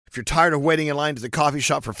If you're tired of waiting in line to the coffee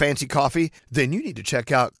shop for fancy coffee, then you need to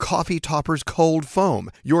check out Coffee Topper's Cold Foam,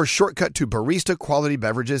 your shortcut to barista quality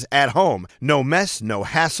beverages at home. No mess, no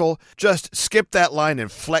hassle. Just skip that line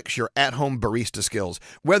and flex your at-home barista skills.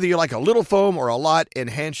 Whether you like a little foam or a lot,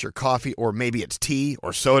 enhance your coffee, or maybe it's tea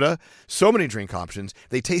or soda. So many drink options.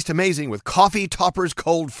 They taste amazing with Coffee Topper's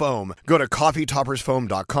Cold Foam. Go to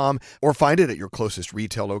coffeetoppersfoam.com or find it at your closest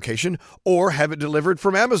retail location or have it delivered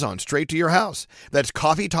from Amazon straight to your house. That's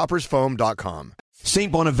coffeetoppersfoam.com.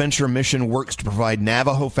 St. Bonaventure Mission works to provide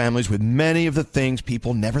Navajo families with many of the things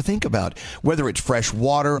people never think about. Whether it's fresh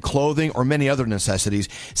water, clothing, or many other necessities,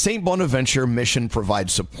 St. Bonaventure Mission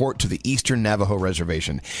provides support to the Eastern Navajo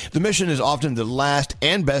Reservation. The mission is often the last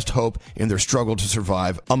and best hope in their struggle to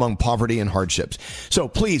survive among poverty and hardships. So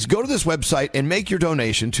please go to this website and make your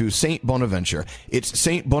donation to St. Bonaventure. It's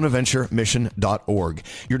stbonaventuremission.org.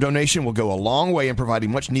 Your donation will go a long way in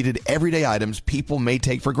providing much needed everyday items people may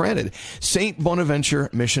take for granted. stbonaventuremission.org.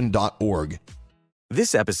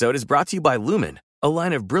 This episode is brought to you by Lumen, a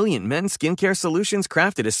line of brilliant men's skincare solutions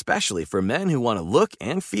crafted especially for men who want to look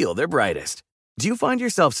and feel their brightest. Do you find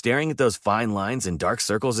yourself staring at those fine lines and dark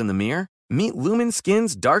circles in the mirror? Meet Lumen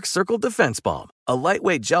Skin's Dark Circle Defense Balm, a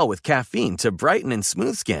lightweight gel with caffeine to brighten and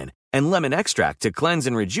smooth skin and lemon extract to cleanse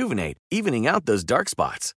and rejuvenate, evening out those dark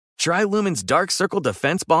spots. Try Lumen's Dark Circle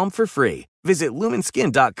Defense Balm for free. Visit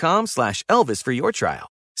lumenskin.com/Elvis for your trial.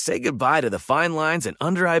 Say goodbye to the fine lines and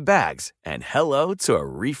under-eye bags and hello to a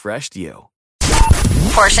refreshed you.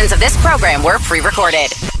 Portions of this program were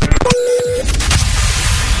pre-recorded.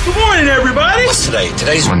 Good morning, everybody. What's today?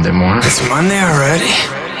 Today's Monday morning. It's Monday already.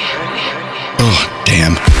 Oh,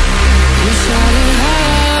 damn.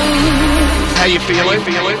 How you feeling?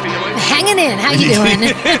 Hanging in. How you doing?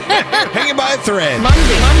 Hanging by a thread.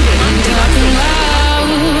 Monday.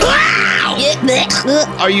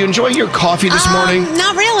 Are you enjoying your coffee this morning?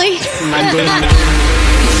 Not really.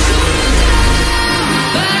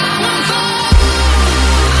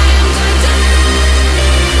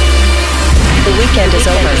 The weekend is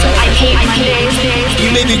over. I hate Mondays.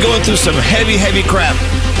 You may be going through some heavy, heavy crap.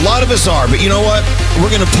 A lot of us are, but you know what? We're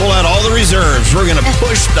going to pull out all the reserves. We're going to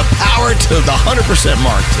push the power to the 100%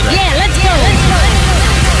 mark today. Yeah, let's go.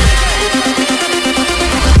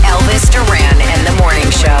 Elvis Duran and the Morning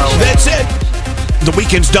Show. That's it. The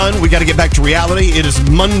weekend's done. We got to get back to reality. It is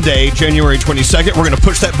Monday, January 22nd. We're going to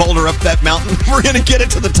push that boulder up that mountain. We're going to get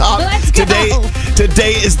it to the top. Let's go.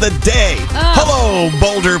 Today is the day. Hello,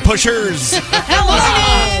 boulder pushers.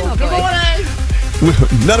 Hello. Good morning.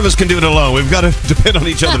 None of us can do it alone. We've got to depend on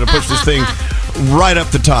each other to push this thing right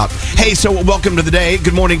up the top. Hey, so welcome to the day.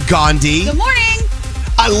 Good morning, Gandhi. Good morning.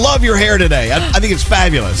 I love your hair today. I think it's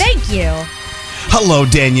fabulous. Thank you. Hello,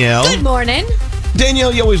 Danielle. Good morning.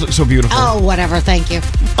 Danielle, you always look so beautiful. Oh, whatever. Thank you.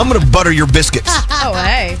 I'm going to butter your biscuits. Oh,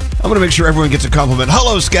 hey. I'm going to make sure everyone gets a compliment.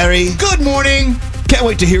 Hello, Scary. Good morning. Can't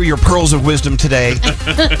wait to hear your pearls of wisdom today.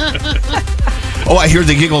 Oh, I hear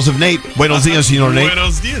the giggles of Nate. Buenos dias, Senor Nate.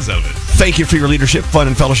 Buenos dias, Elvis. Thank you for your leadership, fun,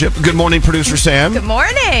 and fellowship. Good morning, producer Sam. Good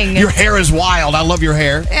morning. Your hair is wild. I love your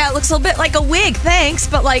hair. Yeah, it looks a bit like a wig, thanks,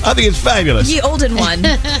 but like I think it's fabulous. the olden one.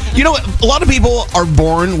 You know what? A lot of people are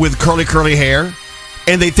born with curly hair,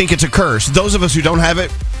 and they think it's a curse. Those of us who don't have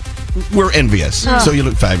it, we're envious. So you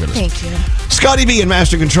look fabulous. Thank you. Scotty B in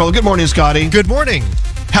Master Control. Good morning, Scotty. Good morning.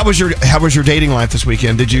 How was your dating life this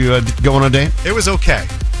weekend? Did you go on a date? It was okay.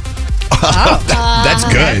 That's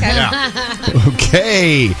good. Yeah.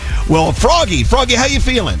 Okay. Well, Froggy, how you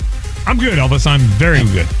feeling? I'm good, Elvis. I'm very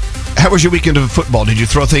good. How was your weekend of football? Did you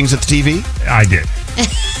throw things at the TV? I did.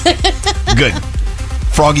 Good.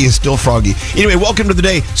 Froggy is still Froggy. Anyway, welcome to the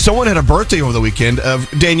day. Someone had a birthday over the weekend.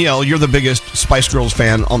 Danielle, you're the biggest Spice Girls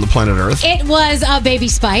fan on the planet Earth. It was Baby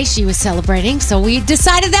Spice. She was celebrating, so we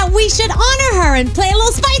decided that we should honor her and play a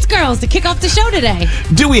little Spice Girls to kick off the show today.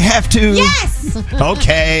 Do we have to? Yes!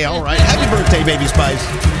 Okay, all right. Happy birthday, Baby Spice.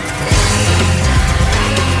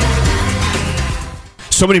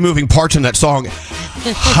 So many moving parts in that song.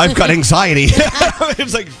 I've got anxiety.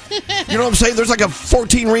 It's like, you know what I'm saying? There's like a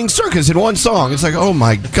 14-ring circus in one song. It's like, oh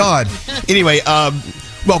my God. Anyway,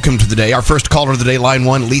 welcome to the day. Our first caller of the day, line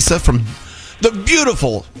 1, Lisa from the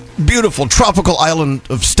beautiful, beautiful tropical island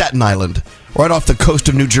of Staten Island, right off the coast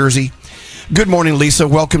of New Jersey. Good morning, Lisa.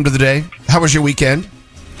 Welcome to the day. How was your weekend?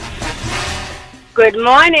 Good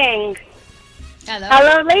morning. Hello.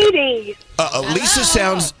 Hello, ladies. Lisa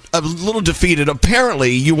sounds a little defeated.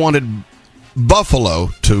 Apparently, you wanted Buffalo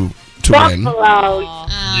to win. Buffalo.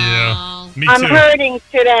 Yeah. Me I'm too. hurting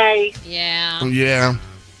today. Yeah, Yeah.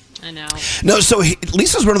 I know. No, so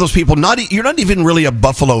Lisa's one of those people. You're not even really a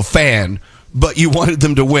Buffalo fan, but you wanted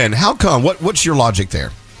them to win. How come? What's your logic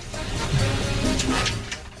there?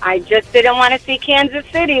 I just didn't want to see Kansas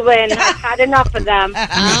City win. I've had enough of them.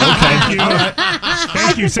 Thank you.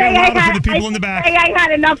 Thank you. Say it louder for the people in the back. I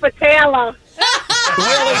had enough of Taylor.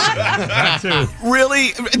 That too.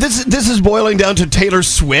 Really? This is boiling down to Taylor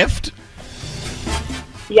Swift?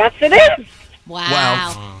 Yes, it is.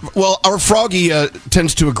 Wow. Well, our Froggy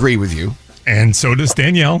tends to agree with you. And so does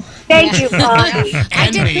Danielle. Thank you, Froggy. I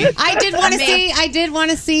did want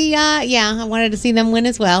to see. I wanted to see them win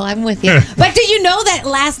as well. I'm with you. But did you know that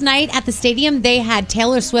last night at the stadium they had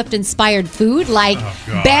Taylor Swift inspired food like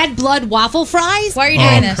Bad Blood waffle fries? Why are you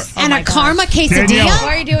doing this? And a karma quesadilla? Danielle,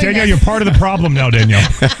 Why are you doing Danielle, this? you're part of the problem now, Danielle.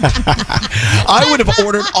 I would have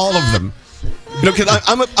ordered all of them. You know, 'cause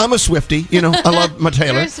I'm a Swiftie. You know, I love my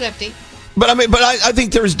Taylor. You're a Swiftie. But I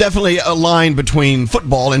think there's definitely a line between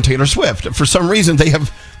football and Taylor Swift. For some reason, they've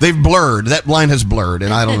blurred. That line has blurred,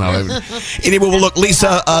 and I don't know. Anyway, well, look,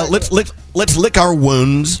 Lisa, let's lick our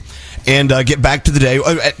wounds and get back to the day.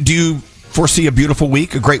 Do you foresee a beautiful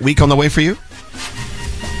week, a great week on the way for you?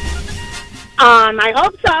 I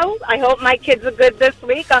hope so. I hope my kids are good this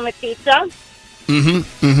week. I'm a teacher.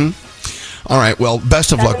 All right. Well,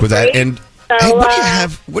 best of luck with that. And So, hey, what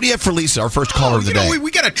do you have for Lisa, our first caller of the day?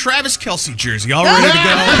 We got a Travis Kelce jersey all ready to go.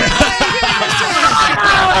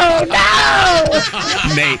 Oh, no.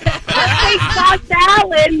 Nate. Hey, Josh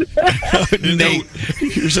Allen. Nate,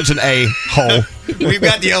 you're such an a-hole. We've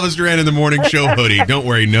got the Elvis Duran in the Morning Show hoodie. Don't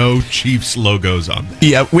worry, no Chiefs logos on there.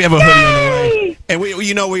 Yeah, we have a hoodie on the way. And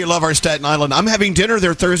we love our Staten Island. I'm having dinner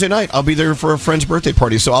there Thursday night. I'll be there for a friend's birthday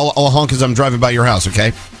party, so I'll honk as I'm driving by your house,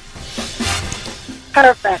 okay?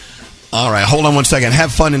 Perfect. All right, hold on one second.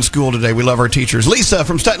 Have fun in school today. We love our teachers. Lisa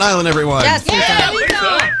from Staten Island, everyone. Yes, Lisa.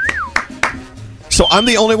 So I'm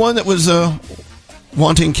the only one that was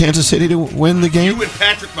wanting Kansas City to win the game? You and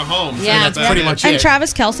Patrick Mahomes. Yeah, that's pretty much And it.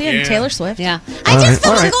 Travis Kelce and Taylor Swift. Yeah. All I just right, felt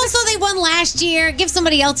all like right. also they won last year. Give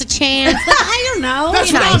somebody else a chance. I don't know.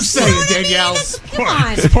 That's you what know. I'm saying, You know what I mean? Danielle. Come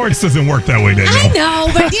on. Sports doesn't work that way, Danielle. I know,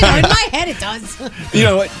 but in my head it does. You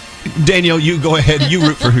know what? Danielle, you go ahead. You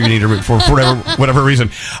root for who you need to root for whatever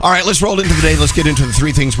reason. All right, let's roll into the day. Let's get into the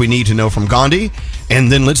three things we need to know from Gandhi,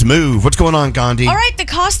 and then let's move. What's going on, Gandhi? All right, the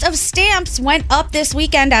cost of stamps went up this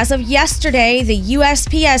weekend. As of yesterday, the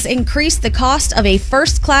USPS increased the cost of a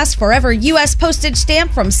first-class forever U.S. postage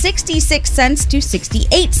stamp from 66 cents to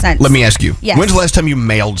 68 cents. Let me ask you. Yes. When's the last time you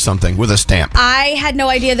mailed something with a stamp? I had no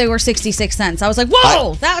idea they were 66 cents. I was like,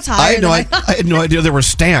 whoa, that's higher than I thought. I had no idea there were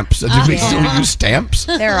stamps. Do we still use stamps?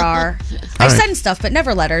 There are. I right. send stuff, but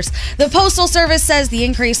never letters. The Postal Service says the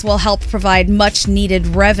increase will help provide much-needed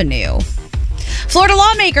revenue. Florida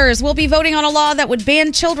lawmakers will be voting on a law that would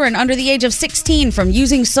ban children under the age of 16 from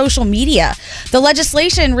using social media. The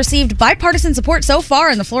legislation received bipartisan support so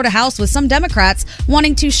far in the Florida House, with some Democrats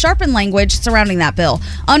wanting to sharpen language surrounding that bill.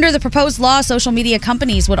 Under the proposed law, social media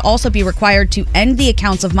companies would also be required to end the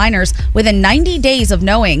accounts of minors within 90 days of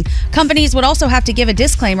knowing. Companies would also have to give a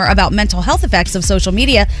disclaimer about mental health effects of social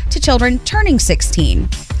media to children turning 16.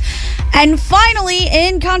 And finally,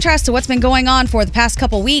 in contrast to what's been going on for the past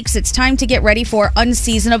couple weeks, it's time to get ready for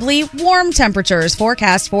unseasonably warm temperatures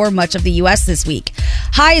forecast for much of the U.S. this week.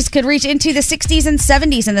 Highs could reach into the 60s and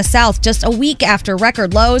 70s in the south just a week after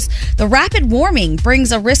record lows. The rapid warming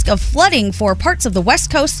brings a risk of flooding for parts of the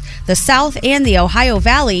West Coast, the South, and the Ohio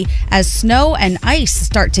Valley as snow and ice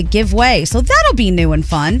start to give way. So that'll be new and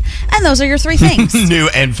fun. And those are your three things. New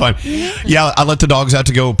and fun. Yeah, I let the dogs out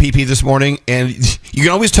to go pee-pee this morning, and you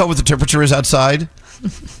can always tell what the temperature is outside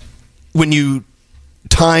when you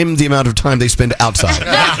time the amount of time they spend outside.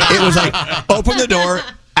 It was like, open the door,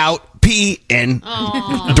 out, pee, in,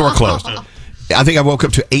 door closed. I think I woke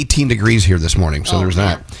up to 18 degrees here this morning, so there's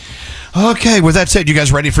that. Okay, with that said, you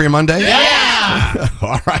guys ready for your Monday? Yeah!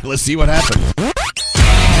 All right, let's see what happens.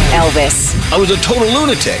 Elvis. I was a total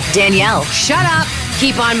lunatic. Danielle. Shut up.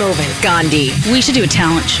 Keep on moving. Gandhi. We should do a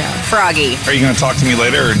talent show. Froggy. Are you going to talk to me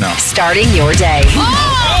later or no? Starting your day.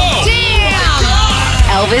 Oh, damn!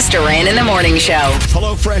 Elvis Duran in the Morning Show.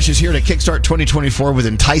 HelloFresh is here to kickstart 2024 with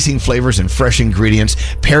enticing flavors and fresh ingredients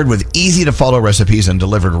paired with easy-to-follow recipes and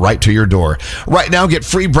delivered right to your door. Right now, get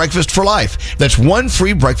free breakfast for life. That's one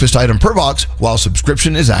free breakfast item per box while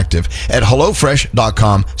subscription is active at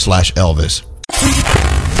HelloFresh.com/Elvis.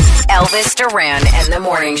 Elvis Duran and the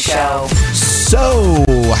Morning Show. So,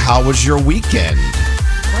 how was your weekend?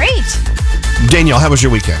 Great. Danielle, how was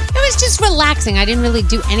your weekend? It was just relaxing. I didn't really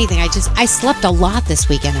do anything. I slept a lot this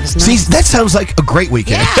weekend. It was nice. See, that sounds like a great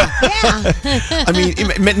weekend. Yeah. I mean,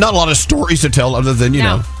 it meant not a lot of stories to tell other than, you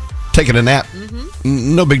know. taking a nap.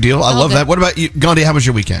 No big deal. I love good. that. What about you, Gandhi? How was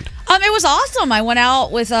your weekend? It was awesome. I went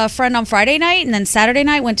out with a friend on Friday night, and then Saturday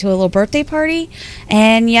night went to a little birthday party.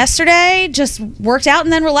 And yesterday just worked out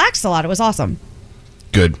and then relaxed a lot. It was awesome.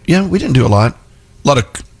 Good. Yeah, we didn't do a lot. A lot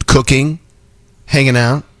of cooking, hanging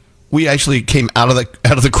out. We actually came out of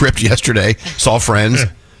the crypt yesterday. Saw friends.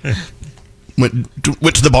 Went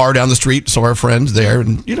to the bar down the street. Saw our friends there,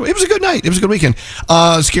 and it was a good night. It was a good weekend.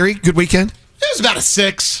 Scary. Good weekend. It was about a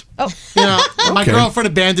 6. Oh. My girlfriend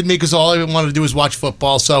abandoned me because all I wanted to do was watch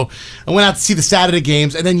football. So I went out to see the Saturday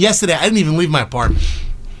games. And then yesterday, I didn't even leave my apartment.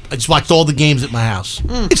 I just watched all the games at my house.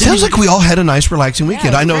 It sounds like we all had a nice, relaxing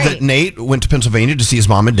weekend. I know that Nate went to Pennsylvania to see his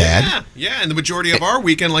mom and dad. Yeah, and the majority of our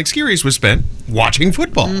weekend, like Scary's, was spent watching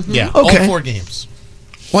football. Yeah, Okay. all 4 games.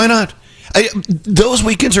 Why not? Those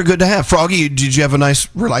weekends are good to have. Froggy, did you have a nice,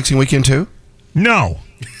 relaxing weekend too? No.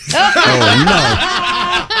 Oh, no.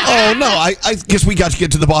 Oh, no. I guess we got to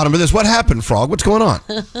get to the bottom of this. What happened, Frog? What's going on?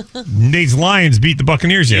 Nate's Lions beat the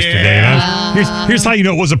Buccaneers yesterday. And here's how you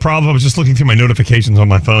know it was a problem. I was just looking through my notifications on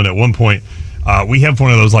my phone. At one point, we have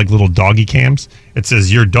one of those like little doggy cams. It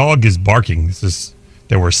says, your dog is barking.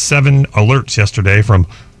 There were 7 alerts yesterday from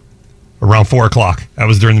around 4 o'clock. That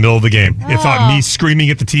was during the middle of the game. It thought me screaming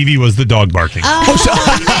at the TV was the dog barking.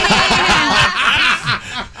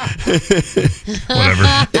 Whatever.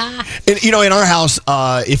 And, in our house,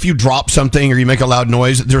 if you drop something or you make a loud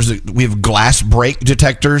noise, we have glass break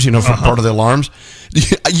detectors, for part of the alarms.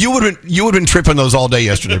 You would have been tripping those all day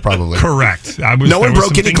yesterday, probably. Correct. No one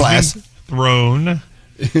broke any glass. Thrown.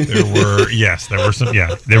 There were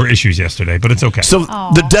there were issues yesterday, but it's okay. So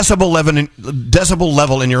the decibel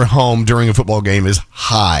level in your home during a football game is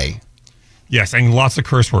high. Yes, and lots of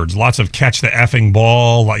curse words, lots of catch the effing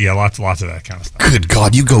ball, lots of that kind of stuff. Good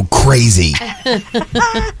God, you go crazy.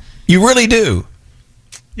 You really do.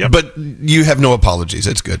 Yep. But you have no apologies.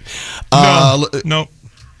 It's good. No.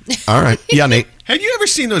 All right. Yeah, Nate. Have you ever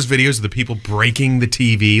seen those videos of the people breaking the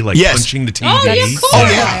TV, like Yes. punching the TV? Oh, yeah, of course.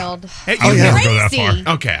 Oh, yeah. Wild. Hey, I would you- never go that Crazy.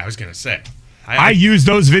 far. Okay, I was going to say. I use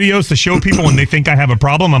those videos to show people when they think I have a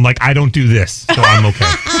problem. I'm like, I don't do this, so I'm okay.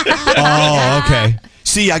 Oh, okay.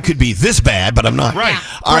 See, I could be this bad, but I'm not. Right.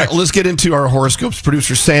 All right, let's get into our horoscopes.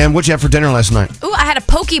 Producer Sam, what'd you have for dinner last night? Ooh, I had a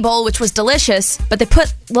poke bowl, which was delicious, but they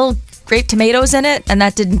put little grape tomatoes in it, and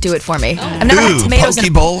that didn't do it for me. I've never had tomatoes poke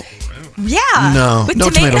in bowl? Yeah. No. With No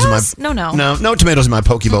tomatoes in my No tomatoes in my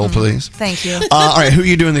poke bowl, please. Thank you. All right, who are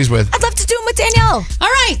you doing these with? I'd love to do them with Danielle. All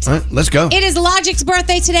right. All right, let's go. It is Logic's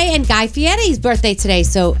birthday today and Guy Fieri's birthday today,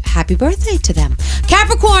 so happy birthday to them.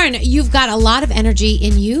 Capricorn, you've got a lot of energy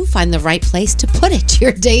in you. Find the right place to put it.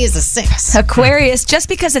 Your day is a 6. Aquarius, just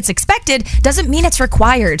because it's expected doesn't mean it's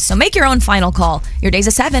required, so make your own final call. Your day's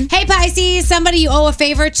a 7. Hey, Pisces, somebody you owe a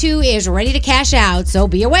favor to is ready to cash out, so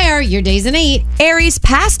be aware. Your day's an 8. Aries,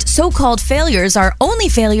 past so-called failures are only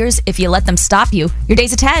failures if you let them stop you. Your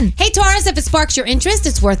day's a 10. Hey, Taurus, if it sparks your interest,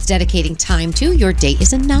 it's worth dedicating time to. Your day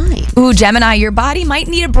is a 9. Ooh, Gemini, your body might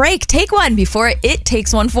need a break. Take one before it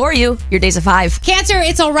takes one for you. Your day's a 5. Cancer,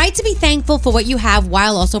 it's all right to be thankful for what you have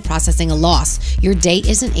while also processing a loss. Your day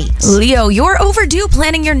is an 8. Leo, you're overdue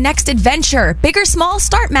planning your next adventure. Big or small,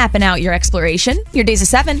 start mapping out your exploration. Your day's a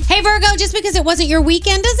 7. Hey, Virgo, just because it wasn't your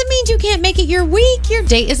weekend doesn't mean you can't make it your week. Your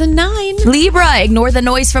day is a 9. Libra, ignore the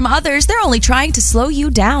noise from others. They're only trying to slow you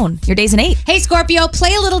down. Your day's an 8. Hey, Scorpio,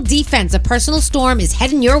 play a little defense. A personal storm is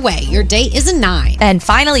heading your way. Your day is a 9. And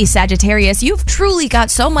finally, Sagittarius, you've truly got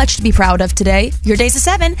so much to be proud of today. Your day's a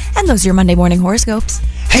 7, and those are your Monday morning horoscopes.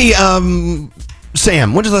 Hey,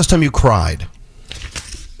 Sam, when's the last time you cried?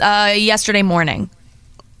 Yesterday morning.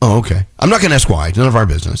 Oh, okay. I'm not going to ask why. None of our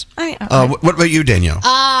business. Okay. What about you, Danielle?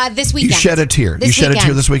 This weekend. You shed a tear. This You shed a weekend.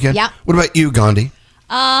 tear this weekend? Yep. What about you, Gandhi?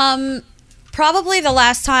 Probably the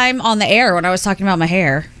last time on the air when I was talking about my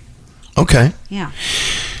hair. Okay. Yeah.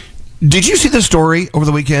 Did you see the story over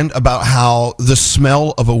the weekend about how the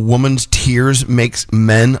smell of a woman's tears makes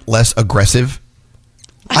men less aggressive?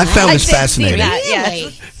 I found this fascinating.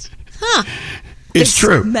 Really? Huh. It's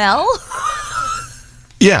true. Smell?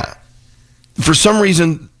 Yeah. For some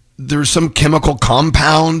reason, there's some chemical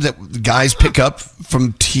compound that guys pick up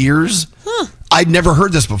from tears. I'd never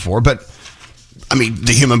heard this before, but I mean,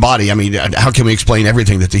 the human body, how can we explain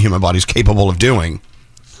everything that the human body is capable of doing?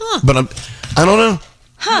 But I don't know.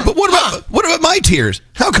 But what about my tears?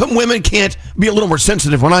 How come women can't be a little more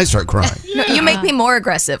sensitive when I start crying? No, you make me more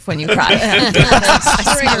aggressive when you cry.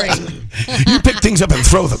 You pick things up and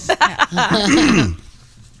throw them.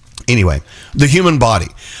 Anyway, the human body.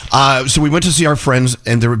 So we went to see our friends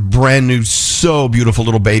and their brand new, so beautiful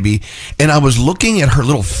little baby. And I was looking at her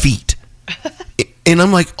little feet. And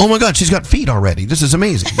I'm like, oh my God, she's got feet already. This is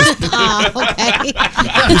amazing. Okay.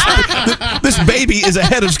 This baby is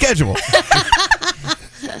ahead of schedule.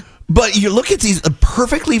 But you look at these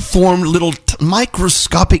perfectly formed little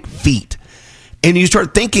microscopic feet, and you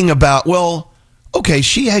start thinking about, well, okay,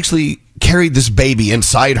 she actually carried this baby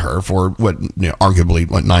inside her for arguably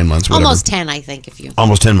 9 months, whatever. Almost 10, I think,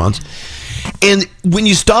 almost 10 months. And when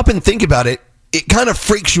you stop and think about it, it kind of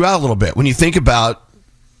freaks you out a little bit when you think about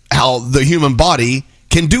how the human body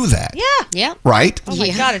can do that. Yeah. Right? Oh my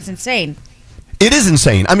God, it's insane. It is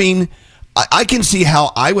insane. I mean, I can see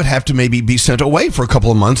how I would have to maybe be sent away for a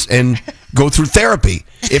couple of months and go through therapy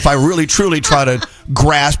if I really, truly try to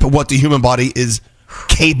grasp what the human body is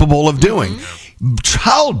capable of doing.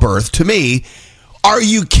 Childbirth, to me, are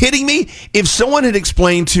you kidding me? If someone had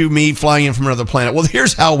explained to me flying in from another planet, well,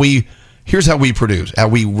 here's how we reproduce, I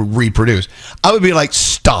would be like,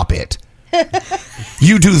 stop it.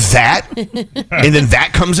 You do that, and then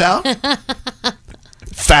that comes out?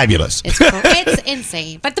 Fabulous. It's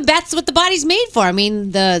insane. But that's what the body's made for. I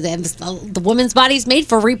mean, the woman's body's made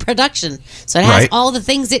for reproduction. So it has all the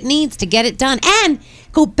things it needs to get it done and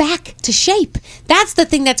go back to shape. That's the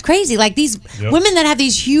thing that's crazy. Like these women that have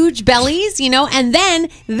these huge bellies, and then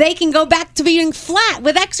they can go back to being flat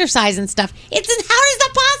with exercise and stuff. How is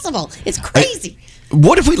that possible? It's crazy.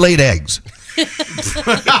 What if we laid eggs?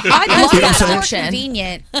 I'd love that option.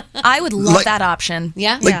 Convenient. I would love that option.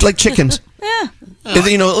 Yeah. Like chickens. Yeah.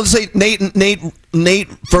 Let's say Nate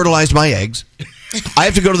fertilized my eggs. I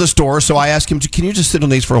have to go to the store, so I ask him, can you just sit on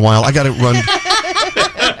these for a while? I got to run.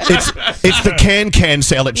 It's the can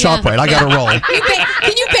sale at ShopRite. I got to roll.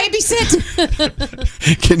 Can you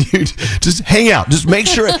babysit? Can you just hang out? Just make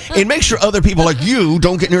sure other people like you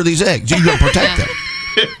don't get near these eggs. You got to protect them.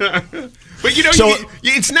 But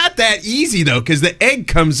it's not that easy though, because the egg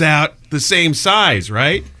comes out the same size,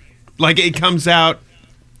 right? Like it comes out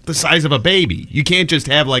the size of a baby. You can't just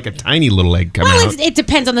have like a tiny little egg come out. It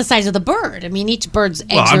depends on the size of the bird. I mean, each bird's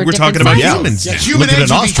eggs are we're different talking about sizes. humans. Human eggs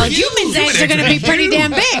Humans' eggs are going to be pretty damn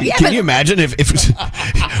big. Can you imagine if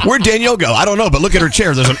where'd Danielle go? I don't know, but look at her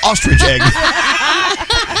chair. There's an ostrich egg.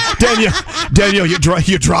 Danielle, you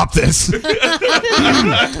drop this.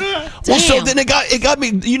 Well, so then it got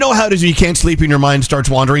me. You know how it is when you can't sleep and your mind starts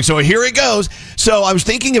wandering. So here it goes. So I was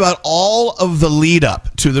thinking about all of the lead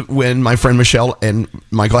up to when my friend Michelle and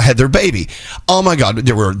Michael had their baby. Oh my God,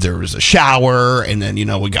 there was a shower, and then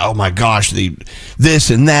we go, oh my gosh, this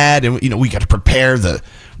and that, and we got to prepare the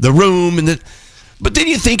room and the. But then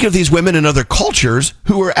you think of these women in other cultures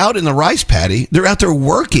who are out in the rice paddy. They're out there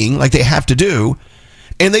working like they have to do.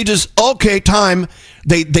 And they just, time.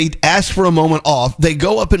 They ask for a moment off. They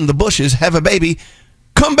go up into the bushes, have a baby,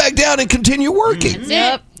 come back down and continue working.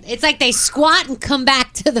 That's it. It's like they squat and come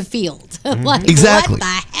back to the field. Like, exactly. What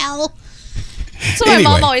the hell? So my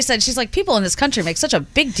mom always said, she's like, people in this country make such a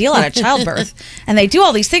big deal out of childbirth. And they do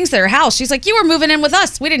all these things to their house. She's like, you were moving in with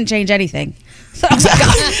us. We didn't change anything. So,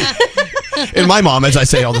 exactly. And my mom, as I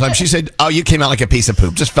say all the time, she said, oh, you came out like a piece of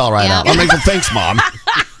poop. Just fell right out. I'm like, well, thanks, Mom.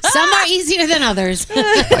 Some are easier than others.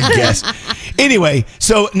 I guess. Anyway,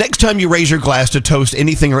 so next time you raise your glass to toast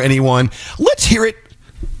anything or anyone, let's hear it.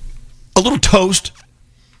 A little toast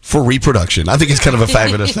for reproduction. I think it's kind of a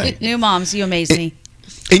fabulous thing. New moms, you amaze me.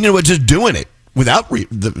 And you know what? Just doing it without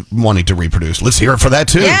wanting to reproduce. Let's hear it for that,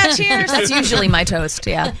 too. Yeah, cheers. That's usually my toast,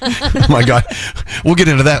 yeah. Oh, my God. We'll get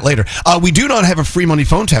into that later. We do not have a free money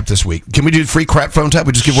phone tap this week. Can we do free crap phone tap?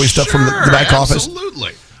 We just give away stuff from the back office?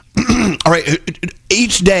 Absolutely. All right.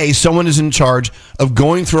 Each day, someone is in charge of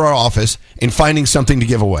going through our office and finding something to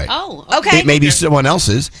give away. Oh, okay. It may be someone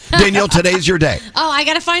else's. Danielle, today's your day. Oh, I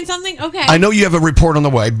got to find something? Okay. I know you have a report on the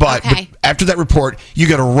way, but after that report, you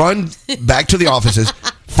got to run back to the offices,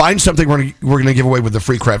 find something we're going to give away with the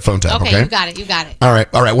free crap phone tap, okay? You got it. All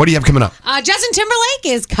right. What do you have coming up? Justin Timberlake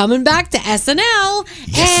is coming back to SNL,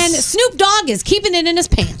 and Snoop Dogg is keeping it in his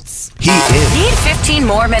pants. He is. Need 15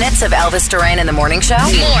 more minutes of Elvis Duran in the Morning Show?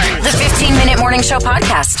 More. The 15-Minute Morning Show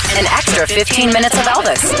podcast. An extra 15 minutes of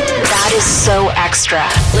Elvis. That is so extra.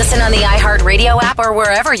 Listen on the iHeartRadio app or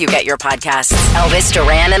wherever you get your podcasts. Elvis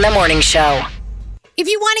Duran in the Morning Show. If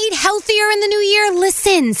you want to eat healthier in the new year,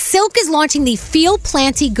 listen. Silk is launching the Feel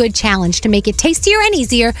Planty Good Challenge to make it tastier and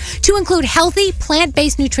easier to include healthy,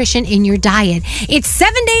 plant-based nutrition in your diet. It's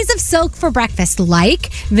 7 days of Silk for breakfast,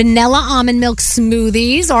 like vanilla almond milk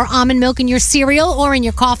smoothies or almond milk in your cereal or in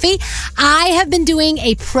your coffee. I have been doing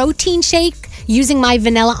a protein shake using my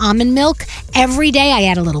vanilla almond milk. Every day I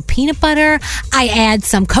add a little peanut butter. I add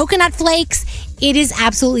some coconut flakes. It is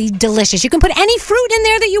absolutely delicious. You can put any fruit in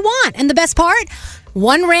there that you want. And the best part,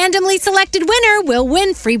 One randomly selected winner will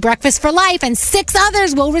win free breakfast for life, and 6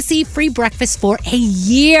 others will receive free breakfast for a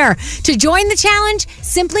year. To join the challenge,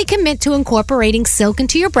 simply commit to incorporating silk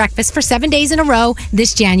into your breakfast for 7 days in a row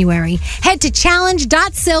this January. Head to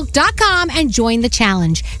challenge.silk.com and join the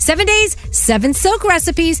challenge. 7 days, 7 silk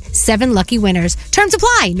recipes, 7 lucky winners. Terms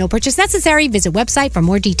apply. No purchase necessary. Visit website for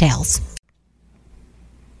more details.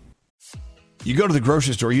 You go to the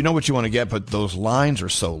grocery store, you know what you want to get, but those lines are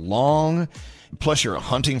so long. Plus, you're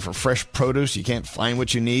hunting for fresh produce. You can't find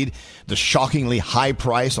what you need. The shockingly high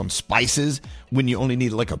price on spices when you only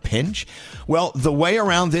need like a pinch. Well, the way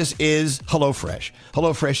around this is HelloFresh.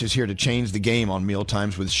 HelloFresh is here to change the game on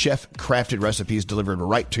mealtimes with chef-crafted recipes delivered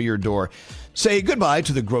right to your door. Say goodbye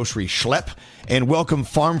to the grocery schlep and welcome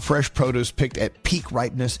farm-fresh produce picked at peak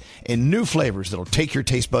ripeness and new flavors that'll take your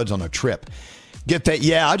taste buds on a trip. Get that,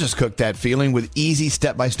 yeah, I just cooked that feeling with easy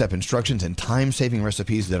step-by-step instructions and time-saving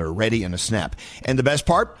recipes that are ready in a snap. And the best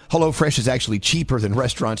part? HelloFresh is actually cheaper than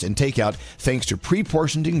restaurants and takeout thanks to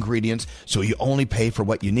pre-portioned ingredients, so you only pay for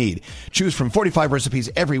what you need. Choose from 45 recipes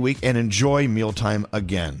every week and enjoy mealtime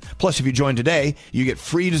again. Plus, if you join today, you get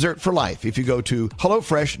free dessert for life if you go to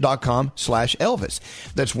HelloFresh.com/Elvis.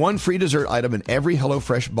 That's one free dessert item in every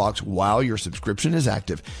HelloFresh box while your subscription is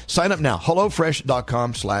active. Sign up now,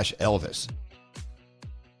 HelloFresh.com/Elvis.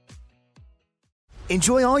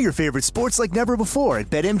 Enjoy all your favorite sports like never before at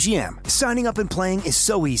BetMGM. Signing up and playing is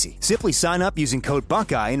so easy. Simply sign up using code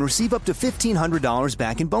Buckeye and receive up to $1,500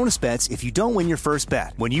 back in bonus bets if you don't win your first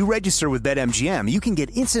bet. When you register with BetMGM, you can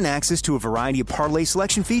get instant access to a variety of parlay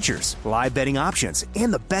selection features, live betting options,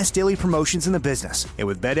 and the best daily promotions in the business. And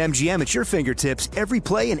with BetMGM at your fingertips, every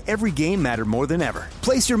play and every game matter more than ever.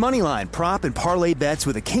 Place your moneyline, prop, and parlay bets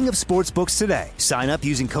with the king of sportsbooks today. Sign up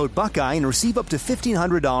using code Buckeye and receive up to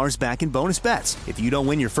 $1,500 back in bonus bets if you don't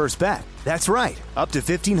win your first bet. That's right, up to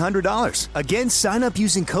 $1,500. Again, sign up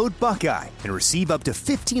using code Buckeye and receive up to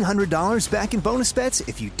 $1,500 back in bonus bets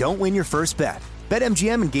if you don't win your first bet.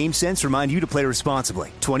 BetMGM and GameSense remind you to play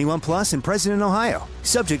responsibly. 21 plus and present in Ohio.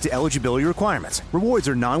 Subject to eligibility requirements. Rewards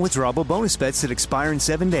are non-withdrawable bonus bets that expire in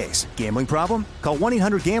 7 days. Gambling problem? Call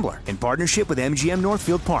 1-800-GAMBLER in partnership with MGM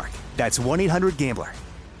Northfield Park. That's 1-800-GAMBLER.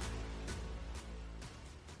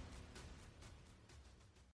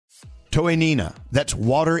 Toe Nina, that's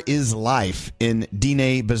water is life in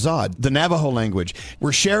Diné Bizaad, the Navajo language.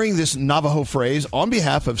 We're sharing this Navajo phrase on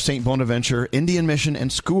behalf of St. Bonaventure Indian Mission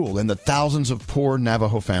and School and the thousands of poor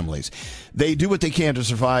Navajo families. They do what they can to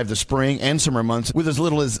survive the spring and summer months with as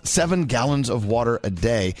little as 7 gallons of water a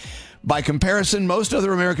day. By comparison, most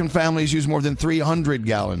other American families use more than 300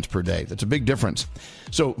 gallons per day. That's a big difference.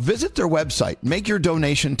 So visit their website. Make your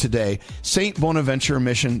donation today,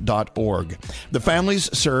 stbonaventuremission.org. The families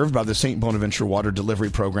served by the St. Bonaventure Water Delivery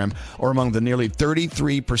Program are among the nearly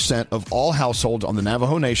 33% of all households on the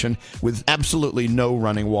Navajo Nation with absolutely no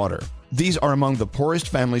running water. These are among the poorest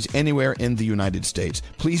families anywhere in the United States.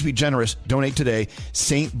 Please be generous. Donate today,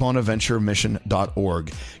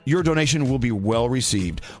 stbonaventuremission.org. Your donation will be well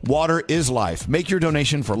received. Water is life. Make your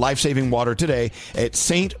donation for life-saving water today at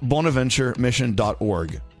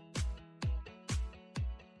stbonaventuremission.org.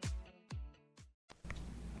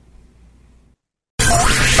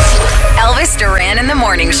 Elvis Duran in the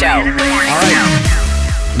Morning Show. All right.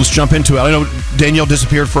 Let's jump into it. I know Danielle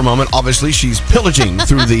disappeared for a moment. Obviously, she's pillaging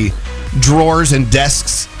through the drawers and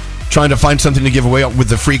desks, trying to find something to give away with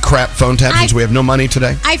the free crap phone tap since we have no money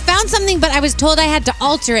today. I found something, but I was told I had to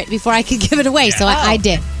alter it before I could give it away, so I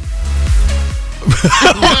did.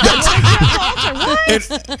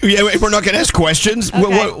 We're not going to ask questions.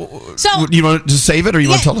 Okay. So, you want to save it, or you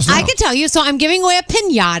want to tell us now? I can tell you. So I'm giving away a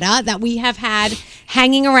piñata that we have had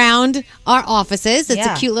hanging around our offices. It's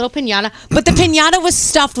a cute little piñata. But the piñata was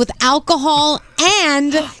stuffed with alcohol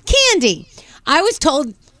and candy. I was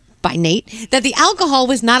told by Nate that the alcohol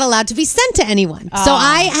was not allowed to be sent to anyone. So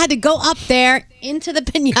I had to go up there into the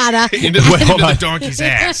piñata. into the donkey's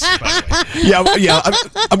ass. Yeah,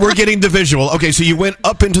 we're getting the visual. Okay, so you went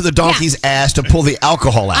up into the donkey's ass to pull the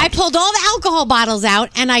alcohol out. I pulled all the alcohol bottles out,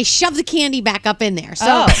 and I shoved the candy back up in there.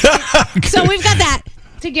 So, so we've got that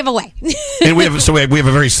to give away. And we have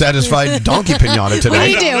a very satisfied donkey piñata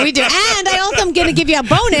today. We do. And I also am going to give you a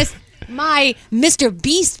bonus. My Mr.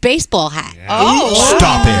 Beast baseball hat. Oh,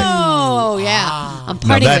 stop it! Oh, yeah. I'm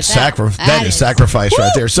partying that's with that. That is sacrifice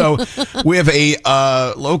right there. So we have a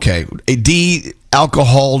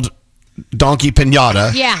de-alcoholed donkey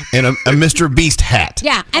piñata. Yeah. And a Mr. Beast hat.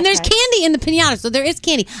 Yeah, and there's candy in the piñata, so there is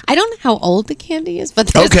candy. I don't know how old the candy is, but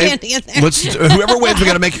there's candy in there. Whoever wins, we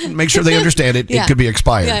got to make sure they understand it. Yeah. It could be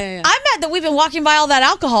expired. Yeah. I met that we've been walking by all that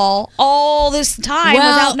alcohol all this time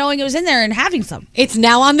without knowing it was in there and having some. It's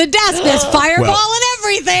now on the desk. There's Fireball and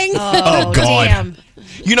everything. Oh, God. Damn.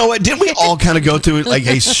 You know what? Didn't we all kind of go through like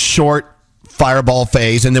a short Fireball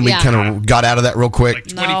phase, and then we kind of got out of that real quick? Like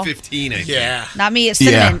 2015, I think. Yeah. Not me. It's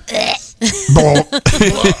cinnamon.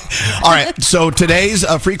 All right. So today's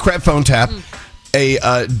free crap phone tap, a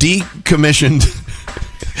decommissioned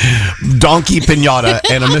donkey pinata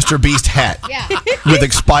and a Mr. Beast hat with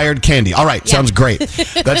expired candy. All right. Sounds great.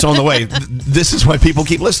 That's on the way. This is why people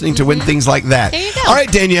keep listening to win things like that. There you go. All right,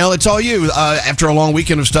 Danielle, it's all you. After a long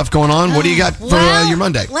weekend of stuff going on, what do you got for your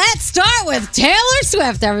Monday? Let's start with Taylor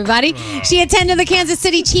Swift, everybody. She attended the Kansas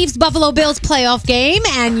City Chiefs Buffalo Bills playoff game,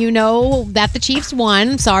 and you know that the Chiefs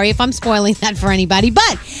won. Sorry if I'm spoiling that for anybody.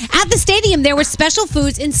 But at the stadium, there were special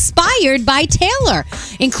foods inspired by Taylor,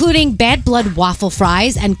 including Bad Blood waffle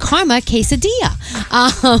fries and Karma quesadilla.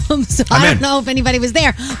 So I don't know if anybody was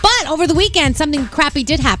there. But over the weekend, something crappy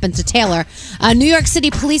did happen to Taylor. New York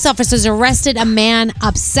City police officers arrested a man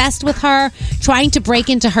obsessed with her, trying to break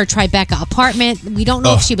into her Tribeca apartment. We don't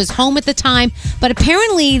know if she was home at the time, but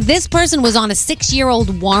apparently this person was on a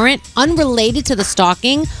 6-year-old warrant unrelated to the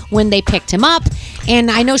stalking when they picked him up.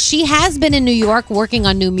 And I know she has been in New York working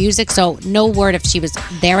on new music, so no word if she was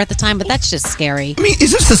there at the time, but that's just scary. I mean,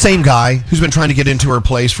 is this the same guy who's been trying to get into her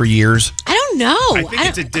place for years? I don't know. I think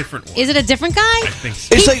it's a different one. Is it a different guy? I think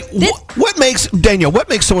so. It's like, what makes, Danielle, what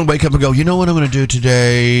makes someone wake up and go, you know what I'm going to do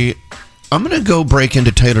today? I'm going to go break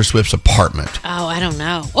into Taylor Swift's apartment. Oh, I don't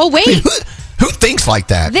know. Oh, wait. I mean, who thinks like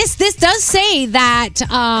that? This does say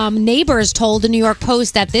that neighbors told the New York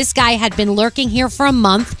Post that this guy had been lurking here for a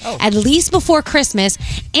month, at least before Christmas,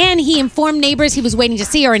 and he informed neighbors he was waiting to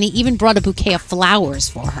see her, and he even brought a bouquet of flowers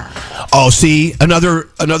for her. Oh, see, another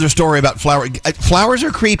story about flowers. Flowers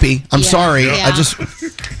are creepy. I'm sorry. Yeah. I just.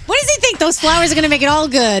 What does he think? Those flowers are going to make it all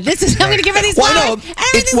good. I'm going to give her these flowers.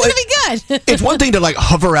 Everything's going to be good. It's one thing to like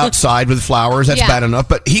hover outside with flowers. That's bad enough.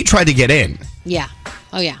 But he tried to get in. Yeah.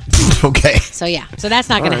 Oh, yeah. Okay. So that's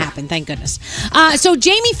not going to happen. Thank goodness. So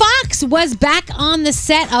Jamie Foxx was back on the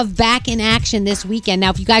set of Back in Action this weekend. Now,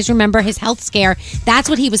 if you guys remember his health scare, that's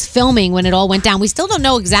what he was filming when it all went down. We still don't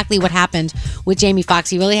know exactly what happened with Jamie Foxx.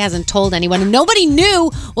 He really hasn't told anyone. And nobody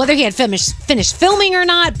knew whether he had finished filming or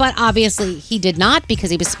not, but obviously he did not because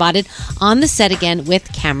he was spotted on the set again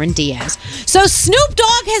with Cameron Diaz. So Snoop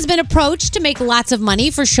Dogg has been approached to make lots of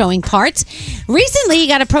money for showing parts. Recently, he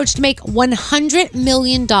got approached to make $100 million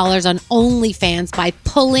on OnlyFans by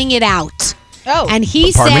pulling it out. Oh. And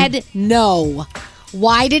he said no.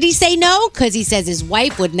 Why did he say no? Because he says his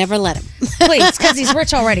wife would never let him. Please, because he's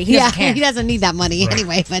rich already. He doesn't care. He doesn't need that money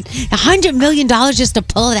anyway. But $100 million just to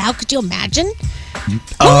pull it out, could you imagine?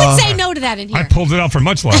 Who would say no to that in here? I pulled it out for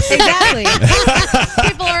much less. Exactly.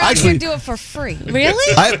 People are actually going to do it for free.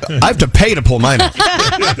 Really? I have to pay to pull mine out.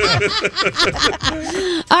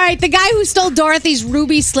 All right, the guy who stole Dorothy's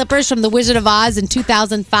ruby slippers from The Wizard of Oz in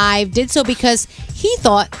 2005 did so because he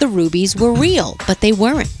thought the rubies were real, but they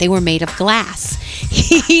weren't. They were made of glass.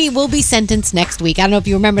 He will be sentenced next week. I don't know if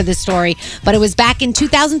you remember this story, but it was back in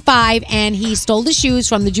 2005, and he stole the shoes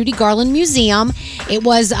from the Judy Garland Museum. It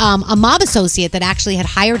was a mob associate that actually had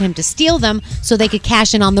hired him to steal them so they could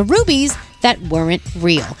cash in on the rubies that weren't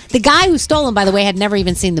real. The guy who stole them, by the way, had never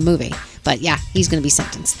even seen the movie. But yeah, he's going to be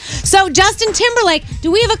sentenced. So Justin Timberlake,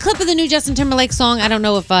 do we have a clip of the new Justin Timberlake song? I don't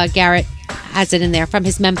know if Garrett has it in there from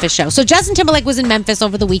his Memphis show. So Justin Timberlake was in Memphis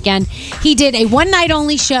over the weekend. He did a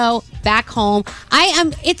one-night-only show back home.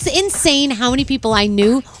 It's insane how many people I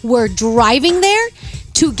knew were driving there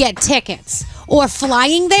to get tickets or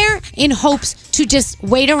flying there in hopes to just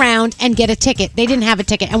wait around and get a ticket. They didn't have a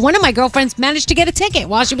ticket. And one of my girlfriends managed to get a ticket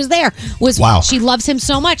while she was there. Wow. She loves him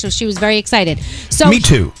so much, so she was very excited. So Me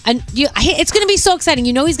too. And it's going to be so exciting.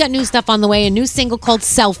 You know he's got new stuff on the way, a new single called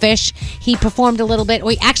Selfish. He performed a little bit,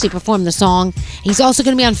 or he actually performed the song. He's also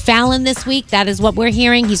going to be on Fallon this week. That is what we're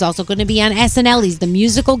hearing. He's also going to be on SNL. He's the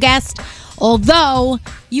musical guest. Although,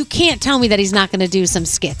 you can't tell me that he's not going to do some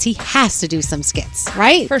skits. He has to do some skits,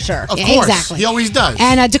 right? For sure. Of course. Exactly. He always does.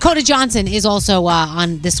 And Dakota Johnson is also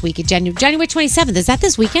on this week, January 27th. Is that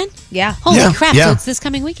this weekend? Yeah. Holy crap. Yeah. So it's this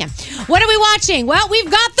coming weekend. What are we watching? Well, we've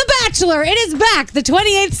got The Bachelor. It is back. The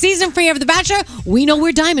 28th season premiere of The Bachelor. We know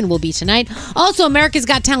where Diamond will be tonight. Also, America's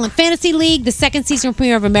Got Talent Fantasy League, the second season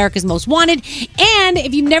premiere of America's Most Wanted. And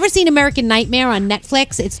if you've never seen American Nightmare on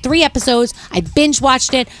Netflix, it's 3 episodes. I binge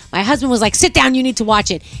watched it. My husband was like, sit down, you need to watch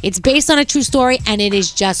it. It's based on a true story, and it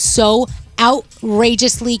is just so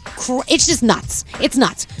outrageously it's just nuts. It's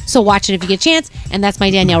nuts. So watch it if you get a chance, and that's my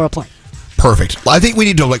Danielle report. Perfect. I think we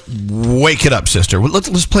need to wake it up, sister.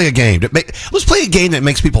 Let's play a game. Let's play a game that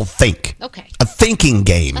makes people think. Okay. A thinking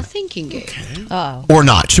game. A thinking game. Okay. Oh. Or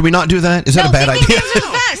not. Should we not do that? Is that a bad idea? Games are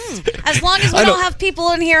the best. As long as we don't have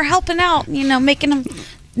people in here helping out, making them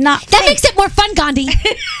not. That makes it more fun, Gandhi.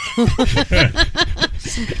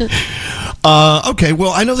 Okay.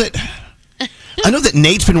 Well, I know that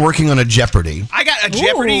Nate's been working on a Jeopardy. I got a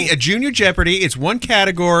Jeopardy, a junior Jeopardy. It's one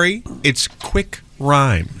category. It's quick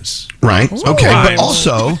rhymes. Right. Ooh. Okay. Rhymes. But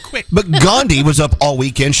also, Gandhi was up all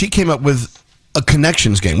weekend. She came up with a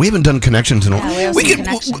connections game. We haven't done connections in a while.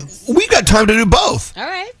 We've got time to do both. All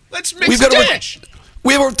right. Let's mix and match.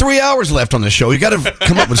 We have 3 hours left on the show. You got to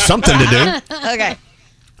come up with something to do. Okay.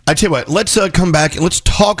 I tell you what. Let's come back and let's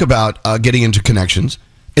talk about getting into connections.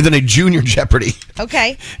 And then a junior Jeopardy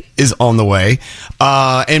is on the way.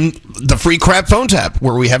 And the free crap phone tap,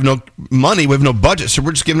 where we have no money, we have no budget, so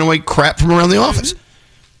we're just giving away crap from around the office.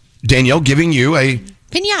 Danielle giving you a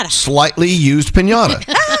pinata, slightly used pinata.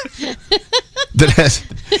 That has,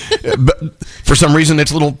 for some reason,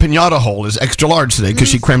 its little pinata hole is extra large today because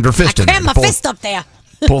she crammed her fist in there. Cram my fist up there.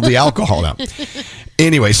 Pulled the alcohol out.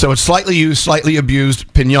 Anyway, so it's slightly used, slightly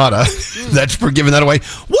abused pinata. That's for giving that away.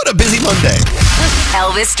 What a busy Monday.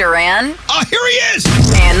 Elvis Duran. Oh, here he is.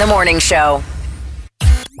 And the Morning Show.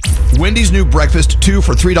 Wendy's new breakfast 2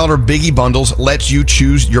 for $3 Biggie bundles lets you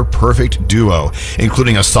choose your perfect duo,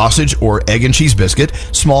 including a sausage or egg and cheese biscuit,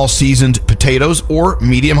 small seasoned potatoes, or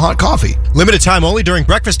medium hot coffee. Limited time only during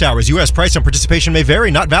breakfast hours. U.S. price and participation may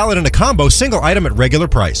vary. Not valid in a combo, single item at regular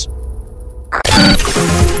price.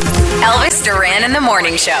 Elvis Duran and the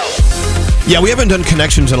Morning Show. Yeah, we haven't done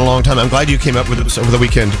connections in a long time. I'm glad you came up with this over the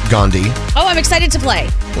weekend, Gandhi. Oh, I'm excited to play.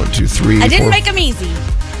 1, 2, 3. I didn't 4. make them easy.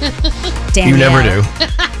 You never do.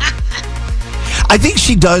 I think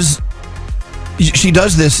she does. She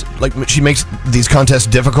does this, like, she makes these contests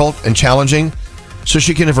difficult and challenging, so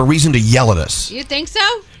she can have a reason to yell at us. You think so?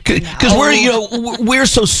 Because we're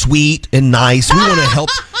so sweet and nice. We want to help.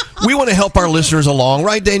 We want to help our listeners along,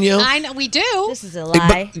 right, Danielle? I know we do. This is a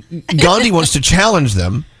lie. But Gandhi wants to challenge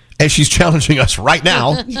them, as she's challenging us right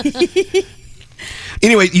now.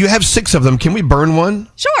 Anyway, you have 6 of them. Can we burn one?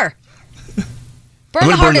 Sure. Burn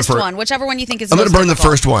the hardest one, whichever one you think is the most I'm going to burn difficult. the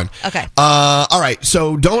first one. Okay. All right.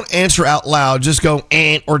 So don't answer out loud. Just go,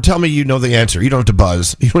 or tell me you know the answer. You don't have to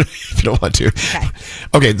buzz if you don't want to. Okay.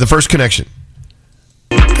 Okay, the first connection.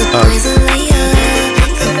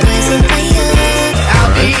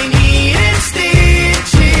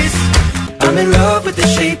 I'm in love with the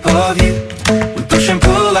shape of you. We push and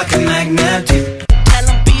pull like a magnet do. Tell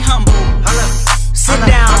them be humble. Sit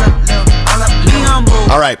down. Be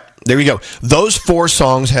humble. All right. There you go. Those 4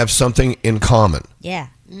 songs have something in common. Yeah.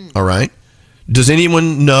 All right. Does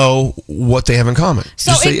anyone know what they have in common?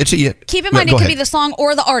 So keep in mind it could be the song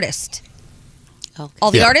or the artist. Okay.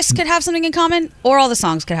 All the artists could have something in common, or all the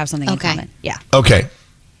songs could have something in common. Yeah. Okay.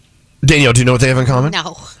 Danielle, do you know what they have in common?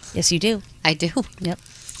 No. Yes, you do. I do. Yep.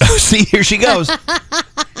 See, here she goes.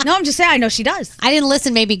 No, I'm just saying I know she does. I didn't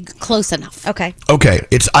listen maybe close enough. Okay. Okay.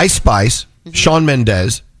 It's Ice Spice, Shawn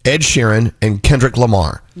Mendes, Ed Sheeran, and Kendrick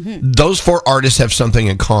Lamar. Mm-hmm. Those 4 artists have something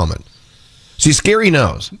in common. See, Scary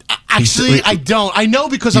knows. Actually, I don't. I know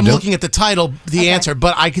because I'm looking at the title, the answer,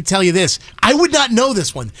 but I could tell you this. I would not know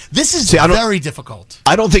this one. This is very difficult.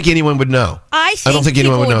 I don't think anyone would know. I don't think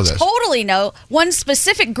anyone would people know this. Totally know one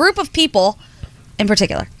specific group of people in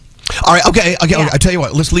particular. All right, okay. I tell you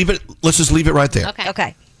what, let's just leave it right there.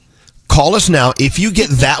 Okay. Call us now. If you get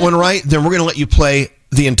that one right, then we're going to let you play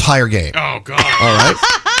the entire game. Oh, God. All right?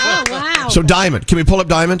 Oh, wow. So, Diamond. Can we pull up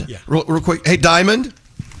Diamond? Yeah. Real quick. Hey, Diamond.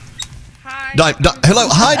 Hi. Hello.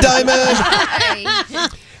 Hi, Diamond. Hi.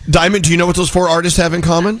 Diamond, do you know what those 4 artists have in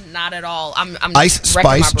common? Not at all. I'm Ice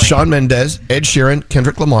Spice, Shawn Mendes, Ed Sheeran,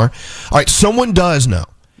 Kendrick Lamar. All right, someone does know.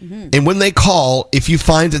 Mm-hmm. And when they call, if you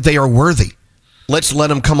find that they are worthy, let's let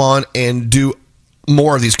them come on and do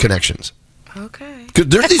more of these connections. Okay.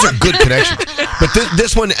 These are good connections. But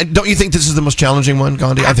this one, don't you think this is the most challenging one,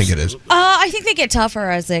 Gandhi? I think it is. I think they get tougher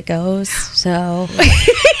as it goes. So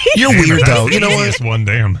you're weird, though. You know what? This one,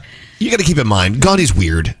 damn. You got to keep in mind, Gandhi's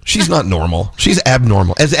weird. She's not normal. She's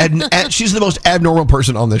abnormal. She's the most abnormal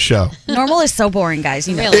person on this show. Normal is so boring, guys.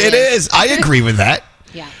 You know it is. I agree with that.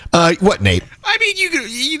 Yeah. What, Nate? I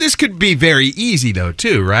mean, this could be very easy, though,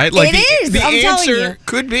 too, right? Like it is. The I'm telling answer you.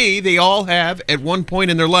 could be they all have, at one point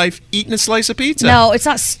in their life, eaten a slice of pizza. No, it's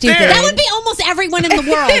not stupid. There. That would be almost everyone in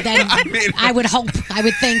the world, then. I would hope. I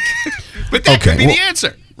would think. But that could be the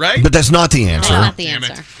answer, right? But that's not the answer. That's not the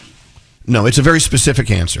answer. No, it's a very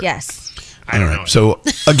specific answer. Yes. I don't know. So,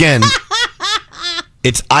 again,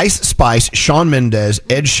 It's Ice Spice, Shawn Mendes,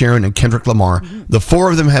 Ed Sheeran, and Kendrick Lamar. The four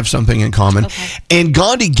of them have something in common. And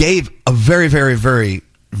Gandhi gave a very, very, very,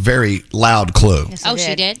 very loud clue. Yes,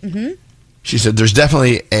 she did. Mm-hmm. She said there's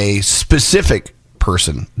definitely a specific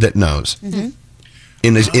person that knows.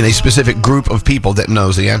 In a specific group of people that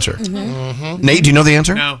knows the answer. Nate, do you know the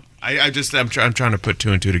answer? No. I'm trying to put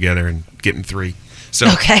 2 and 2 together and getting 3. So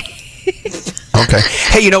Okay. Okay.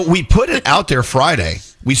 Hey, we put it out there Friday.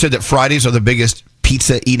 We said that Fridays are the biggest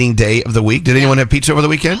pizza eating day of the week. Did anyone have pizza over the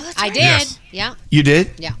weekend? I did. Yes. Yeah. You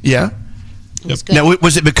did? Yeah. Yeah? It was good. Now,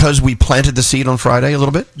 was it because we planted the seed on Friday a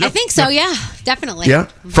little bit? I think so, yeah. Definitely. Yeah?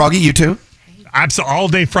 Froggy, you too? All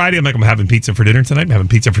day Friday, I'm having pizza for dinner tonight.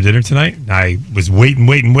 I was waiting.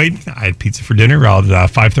 I had pizza for dinner around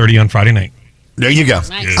 5:30 on Friday night. There you go.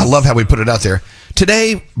 Nice. I love how we put it out there.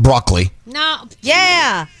 Today, broccoli. No.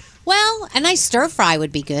 Yeah. Well, a nice stir fry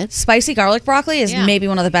would be good. Spicy garlic broccoli is maybe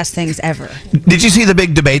one of the best things ever. Did you see the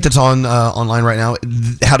big debate that's on online right now?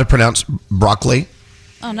 How to pronounce broccoli?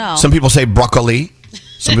 Oh, no. Some people say broccoli.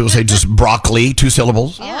 Some people say just broccoli, 2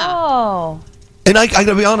 syllables. Oh. And I got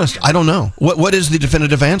to be honest, I don't know. What is the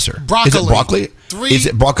definitive answer? Broccoli. Is it broccoli? 3. Is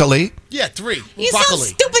it broccoli? Yeah, 3. You broccoli. sound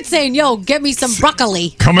stupid saying, yo, get me some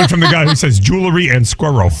broccoli. Coming from the guy who says jewelry and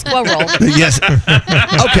squirrel. Yes.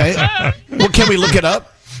 Okay. Well, can we look it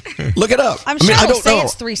up? Look it up. I'm sure I we'll don't say know.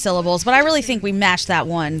 it's 3 syllables, but I really think we matched that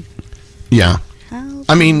one. Yeah.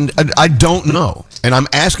 I mean, I don't know. And I'm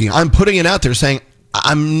asking. I'm putting it out there saying,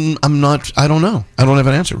 I'm not, I don't know. I don't have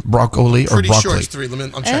an answer. Broccoli or Pretty broccoli. sure it's 3.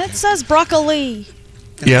 I'm checking. It says broccoli.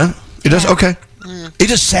 Yeah? It does? Okay. It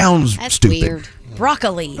just sounds stupid. Weird.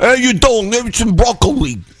 Broccoli. Hey, you don't. Maybe some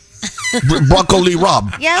broccoli. Broccoli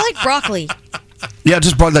Rob. Yeah, I like broccoli. Yeah,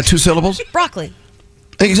 just brought that 2 syllables? Broccoli.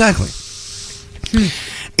 Exactly.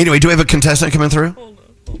 Anyway, do we have a contestant coming through?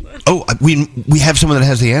 Oh, we have someone that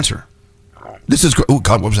has the answer. This is great. Oh,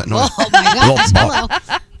 God, what was that noise? Oh, my gosh. Hello.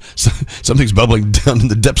 Something's bubbling down in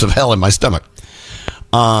the depths of hell in my stomach.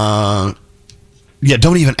 Yeah,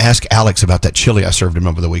 don't even ask Alex about that chili I served him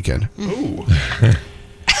over the weekend. Ooh.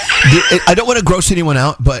 I don't want to gross anyone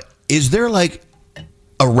out, but is there like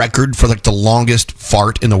a record for like the longest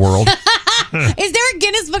fart in the world? Is there a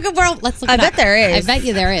Guinness Book of World? Let's look it I up. bet there is. I bet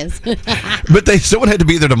you there is. But someone had to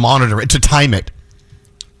be there to monitor it, to time it.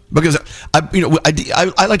 Because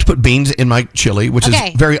I like to put beans in my chili, which Okay.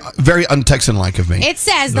 is very, very un-Texan-like of me. It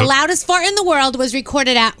says the loudest fart in the world was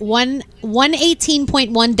recorded at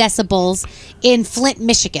 118.1 decibels in Flint,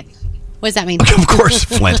 Michigan. What does that mean? Of course,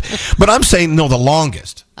 Flint. But I'm saying, no, the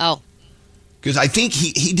longest. Oh. Because I think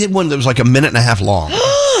he did one that was like a minute and a half long.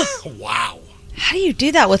 Wow. How do you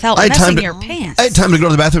do that without I had time messing to- your pants? I had time to go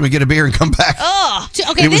to the bathroom and get a beer and come back. Ugh.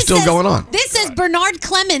 Okay, It was this still says- going on. This says Bernard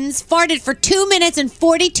Clemens farted for 2 minutes and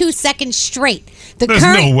 42 seconds straight. There's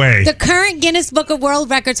no way. The current Guinness Book of World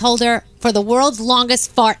Records holder for the world's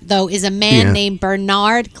longest fart, though, is a man Yeah. named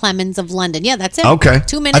Bernard Clemens of London. Yeah, that's it. Okay.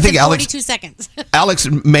 2 I minutes think and Alex- 42 seconds. Alex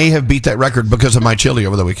may have beat that record because of my chili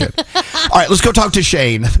over the weekend. All right, let's go talk to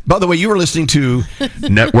Shane. By the way, you were listening to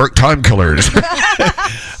Network Time Killers.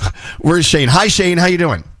 Where's Shane? Hi, Shane. How you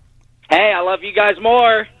doing? Hey, I love you guys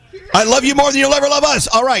more. I love you more than you'll ever love us.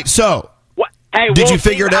 All right, so Hey, Did we'll you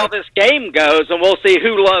figure see it how out? this game goes, and we'll see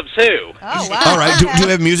who loves who. Oh, wow. all right, do you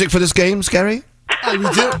have music for this game, Scary? Oh, we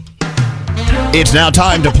do. It's now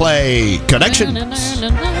time to play Connections.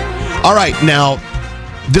 All right, now,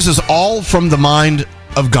 this is all from the mind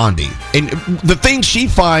of Gandhi. And the things she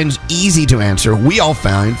finds easy to answer, we all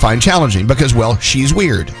find challenging because, well, she's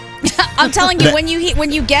weird. I'm telling you, That-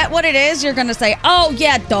 when you get what it is, you're gonna say, "Oh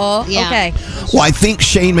yeah, duh." Yeah. Okay. Well, I think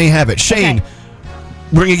Shane may have it. Shane, Okay.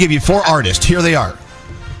 we're going to give you 4 artists. Here they are.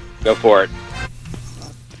 Go for it.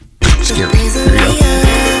 Scary. Here you go.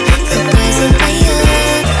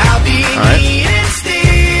 All right.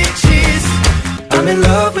 I'm in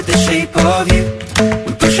love with the shape of you.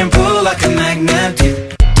 We push and pull like a magnet do.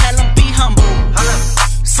 Tell 'em be humble.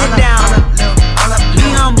 Sit down. Be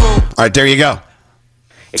humble. All right, there you go.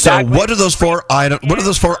 Exactly. So, what do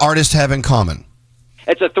those 4 artists have in common?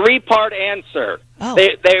 It's a 3-part answer. Oh.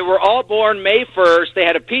 They were all born May 1st. They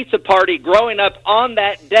had a pizza party growing up on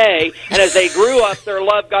that day, and as they grew up, their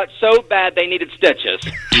love got so bad they needed stitches.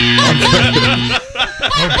 He's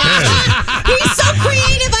so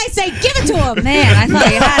creative, I say, give it to him. Man, I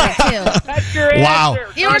thought you had it too. That's your Wow.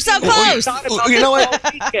 answer. You were so close. You know what?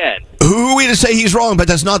 Who are we to say he's wrong? But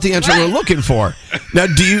that's not the answer we're looking for. Now,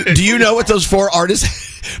 do you know what those 4 artists?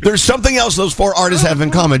 There's something else those 4 artists have in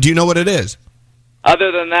common. Do you know what it is?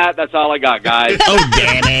 Other than that, that's all I got, guys. Oh,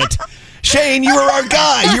 damn it! Shane, you were our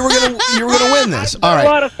guy. You were gonna win this. All A right.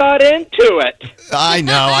 lot of thought into it. I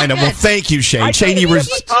know. Well, thank you, Shane. Shane, you were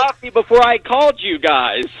coffee before I called you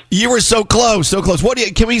guys. so close, so close.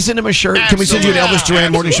 Can we send him a shirt? Can we send you an Elvis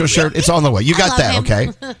Duran Morning Show shirt? It's on the way. You got that, okay?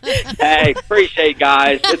 Hey, appreciate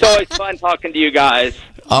guys. It's always fun talking to you guys.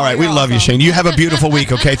 All right, we love you, Shane. You have a beautiful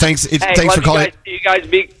week, okay? Thanks. Thanks for calling. You guys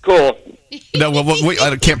be cool. No,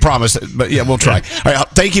 I can't promise, but yeah, we'll try. All right,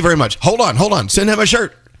 thank you very much. Hold on. Send him a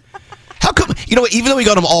shirt. How come? You know what? Even though we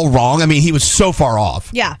got him all wrong, I mean, he was so far off.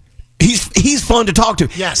 Yeah. He's fun to talk to.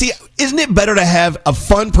 Yes. See, isn't it better to have a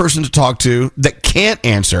fun person to talk to that can't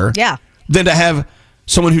answer? Yeah. Than to have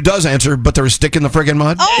someone who does answer, but they're a stick in the friggin'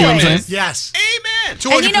 mud? Oh, you know what I'm saying? Yes. Amen.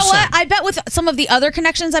 200%. And you know what? I bet with some of the other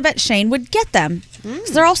connections, I bet Shane would get them.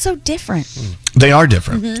 'Cause they're all so different. They are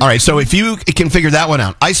different. All right, so if you can figure that one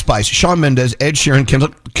out, Ice Spice, Shawn Mendes, Ed Sheeran,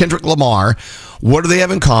 Kendrick Lamar, what do they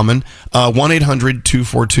have in common?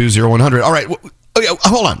 1-800-242-0100. All right,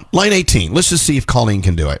 hold on. Line 18. Let's just see if Colleen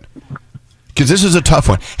can do it. Because this is a tough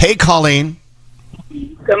one. Hey, Colleen.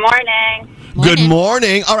 Good morning. Good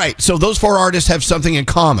morning. All right, so those four artists have something in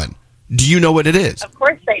common. Do you know what it is? Of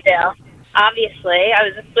course they do. Obviously, I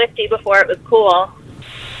was a Swiftie before it was cool.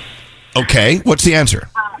 Okay, what's the answer?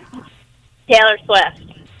 Taylor Swift.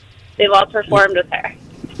 They've all performed with her.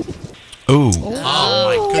 Ooh.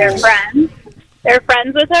 Oh, my They're goodness. friends. They're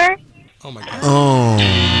friends with her. Oh, my God. Oh,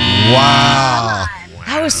 wow.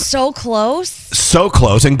 I was so close. So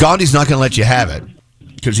close, and Gandhi's not going to let you have it.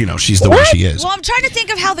 Because, she's the way she is. Well, I'm trying to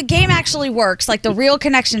think of how the game actually works, like the Real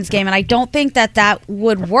Connections game, and I don't think that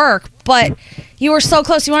would work, but you were so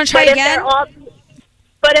close. You want to try again?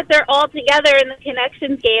 But if they're all together in the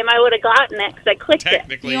Connections game, I would have gotten it because I clicked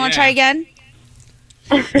it. You want to try again?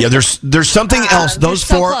 Yeah, there's something else those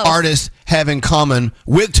so four close. artists have in common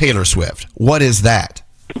with Taylor Swift. What is that?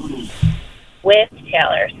 With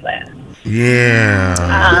Taylor Swift. Yeah.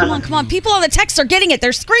 Come on. People on the text are getting it.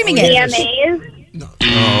 They're screaming it. VMAs.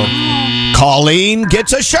 Colleen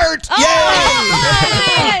gets a shirt. Yay! All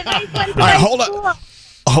right,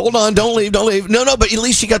 hold on. Don't leave. No, but at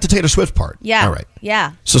least she got the Taylor Swift part. Yeah. All right.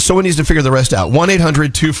 Yeah. So someone needs to figure the rest out.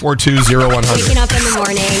 1-800-242-0100. Waking up in the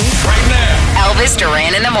morning. Elvis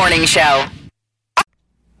Duran in the Morning Show.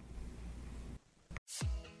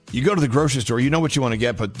 You go to the grocery store, you know what you want to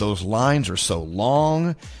get, but those lines are so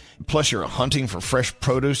long. Plus, you're hunting for fresh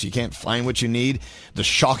produce. You can't find what you need. The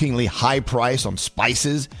shockingly high price on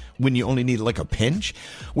spices when you only need like a pinch.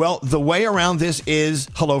 Well, the way around this is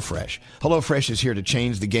HelloFresh. HelloFresh is here to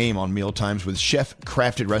change the game on mealtimes with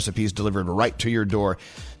chef-crafted recipes delivered right to your door.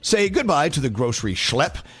 Say goodbye to the grocery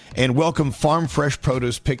schlep and welcome farm-fresh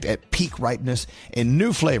produce picked at peak ripeness and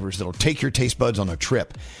new flavors that'll take your taste buds on a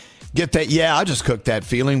trip. Get that, I just cooked that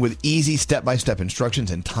feeling with easy step-by-step instructions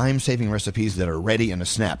and time-saving recipes that are ready in a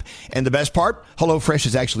snap. And the best part? HelloFresh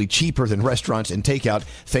is actually cheaper than restaurants and takeout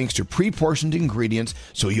thanks to pre-portioned ingredients,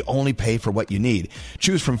 so you only pay for what you need.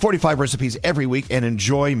 Choose from 45 recipes every week and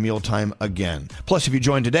enjoy mealtime again. Plus, if you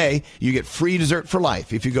join today, you get free dessert for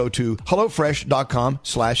life if you go to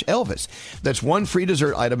HelloFresh.com/Elvis. That's one free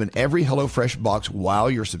dessert item in every HelloFresh box while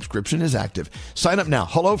your subscription is active. Sign up now,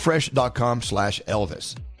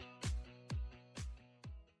 HelloFresh.com/Elvis.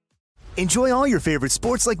 Enjoy all your favorite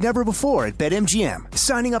sports like never before at BetMGM.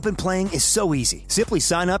 Signing up and playing is so easy. Simply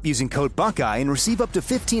sign up using code Buckeye and receive up to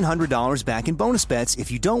 $1,500 back in bonus bets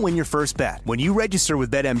if you don't win your first bet. When you register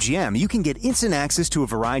with BetMGM, you can get instant access to a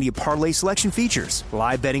variety of parlay selection features,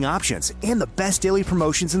 live betting options, and the best daily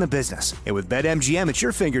promotions in the business. And with BetMGM at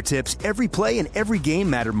your fingertips, every play and every game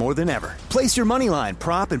matter more than ever. Place your moneyline,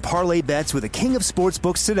 prop, and parlay bets with the king of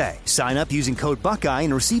sportsbooks today. Sign up using code Buckeye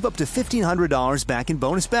and receive up to $1,500 back in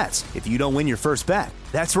bonus bets if you don't win your first bet.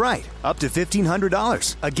 That's right, up to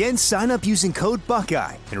 $1,500. Again, sign up using code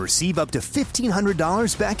Buckeye and receive up to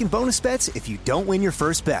 $1,500 back in bonus bets if you don't win your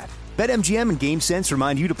first bet. BetMGM and GameSense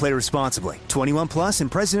remind you to play responsibly. 21 plus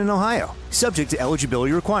and present in Ohio. Subject to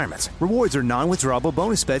eligibility requirements. Rewards are non-withdrawable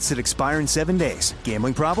bonus bets that expire in 7 days.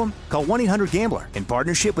 Gambling problem? Call 1-800-GAMBLER in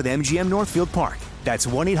partnership with MGM Northfield Park. That's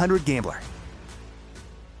 1-800-GAMBLER.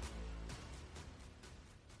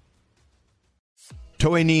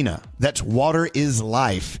 Toenina, that's water is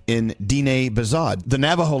life in Diné Bazad, the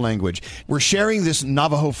Navajo language. We're sharing this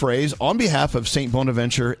Navajo phrase on behalf of St.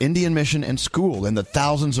 Bonaventure Indian Mission and School and the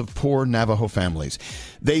thousands of poor Navajo families.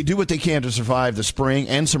 They do what they can to survive the spring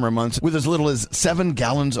and summer months with as little as 7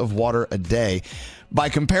 gallons of water a day. By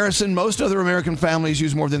comparison, most other American families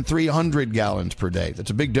use more than 300 gallons per day. That's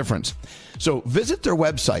a big difference. So visit their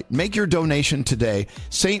website. Make your donation today,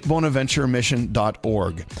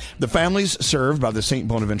 stbonaventuremission.org. The families served by the St.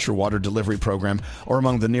 Bonaventure Water Delivery Program are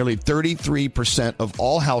among the nearly 33% of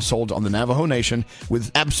all households on the Navajo Nation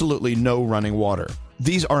with absolutely no running water.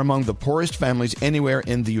 These are among the poorest families anywhere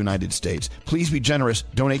in the United States. Please be generous.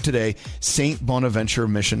 Donate today,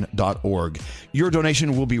 stbonaventuremission.org. Your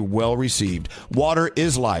donation will be well received. Water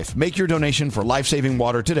is life. Make your donation for life-saving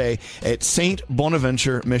water today at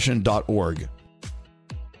stbonaventuremission.org.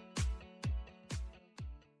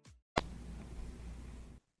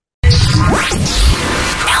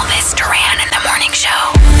 Elvis Duran in the morning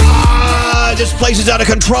show. This place is out of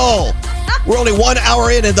control. We're only 1 hour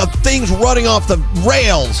in and the thing's running off the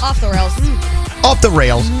rails. Off the rails. Off the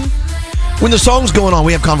rails. When the song's going on,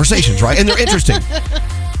 we have conversations, right? And they're interesting.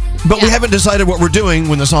 But we haven't decided what we're doing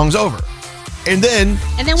when the song's over. And then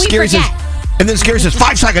we Scary forget. says, and then Scary says,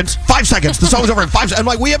 5 seconds, 5 seconds. The song's over in 5 seconds. I'm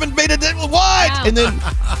like, we haven't made it. What? Wow. And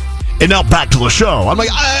now back to the show. I'm like,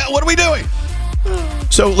 what are we doing?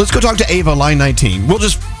 So let's go talk to Ava, line 19. We'll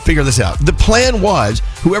just figure this out. The plan was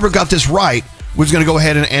whoever got this right was going to go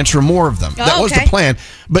ahead and answer more of them. That was the plan.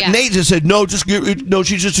 But Nate just said, no,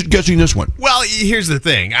 she's just guessing this one. Well, here's the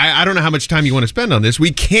thing. I don't know how much time you want to spend on this.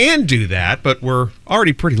 We can do that, but we're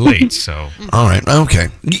already pretty late, so. All right, okay.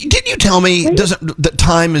 Didn't you tell me that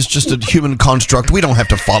time is just a human construct? We don't have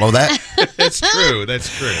to follow that. That's true.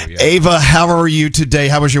 Yeah. Ava, how are you today?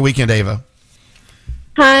 How was your weekend, Ava?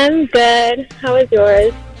 I'm good. How was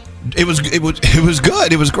yours? It was good.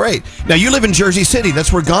 It was great. Now you live in Jersey City.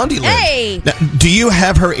 That's where Gandhi lives. Hey. Now, do you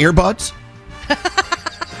have her earbuds?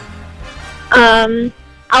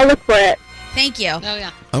 I'll look for it. Thank you. Oh,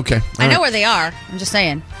 yeah. Okay. I know where they are. I'm just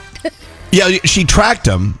saying. Yeah, she tracked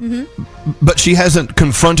them, but she hasn't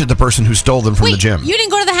confronted the person who stole them from the gym. You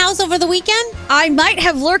didn't go to the house over the weekend? I might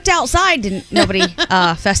have lurked outside and nobody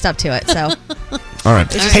fessed up to it. So. All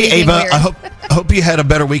right. Hey, Ava, weird. I hope you had a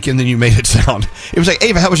better weekend than you made it sound. It was like,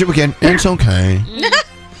 Ava, how was your weekend? It's okay.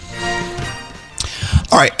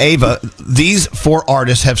 All right, Ava, these 4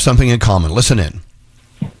 artists have something in common. Listen in.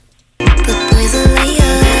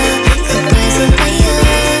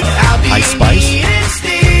 Ice Spice.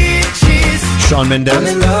 Shawn Mendes.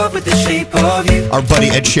 Our buddy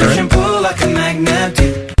Ed Sheeran.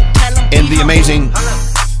 And the amazing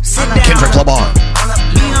Kendrick Lamar.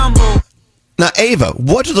 Now, Ava,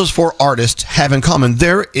 what do those 4 artists have in common?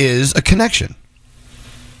 There is a connection.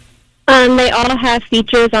 They all have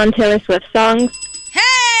features on Taylor Swift songs.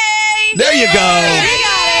 Hey! There you go.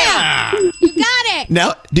 You got it.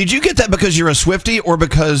 Now, did you get that because you're a Swiftie or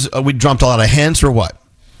because we dropped a lot of hints or what?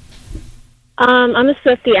 I'm a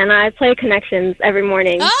Swiftie and I play Connections every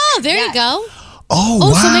morning. Oh, there you go. Oh,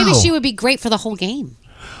 wow. So maybe she would be great for the whole game.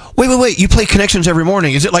 Wait. You play Connections every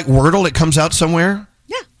morning. Is it like Wordle? It comes out somewhere?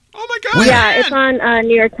 Oh, my God. Yeah, it's on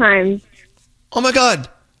New York Times. Oh, my God.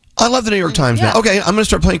 I love the New York Times now. Okay, I'm going to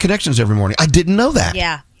start playing Connections every morning. I didn't know that.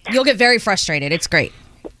 Yeah. You'll get very frustrated. It's great.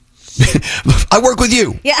 I work with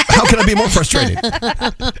you. Yeah. How can I be more frustrated?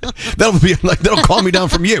 That'll calm me down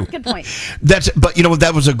from you. Good point. But you know what?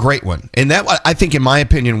 That was a great one, and that I think, in my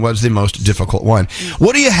opinion, was the most difficult one.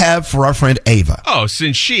 What do you have for our friend Ava? Oh,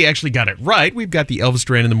 since she actually got it right, we've got the Elvis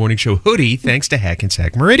Duran in the Morning Show hoodie, thanks to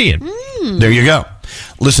Hackensack Meridian. There you go.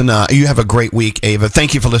 Listen, you have a great week, Ava.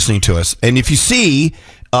 Thank you for listening to us. And if you see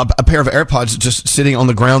a pair of AirPods just sitting on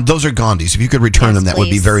the ground, those are Gandhi's. If you could return them, that would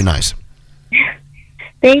be very nice.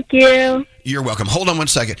 Thank you. You're welcome. Hold on one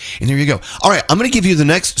second. And here you go. All right, I'm going to give you the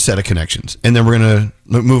next set of connections, and then we're going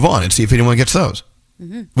to move on and see if anyone gets those.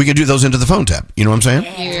 We can do those into the phone tap. You know what I'm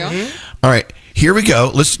saying? Yeah. All right, here we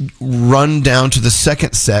go. Let's run down to the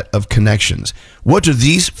second set of connections. What do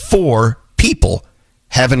these 4 people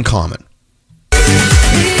have in common?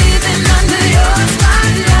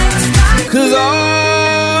 Cause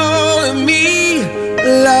all of me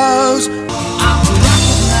loves.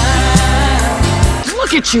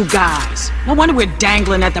 Look at you guys. No wonder we're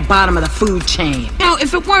dangling at the bottom of the food chain. You know,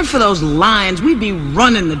 if it weren't for those lions, we'd be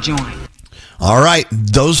running the joint. All right,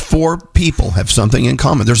 those 4 people have something in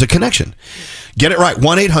common. There's a connection. Get it right.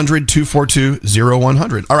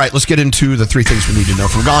 1-800-242-0100. All right, let's get into the 3 things we need to know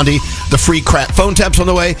from Gandhi. The free crap phone tap's on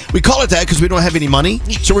the way. We call it that because we don't have any money,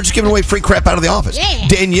 so we're just giving away free crap out of the office. Yeah.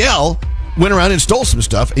 Danielle went around and stole some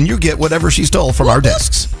stuff, and you get whatever she stole from our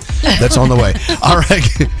desks. That's on the way. All right.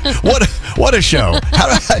 What a show.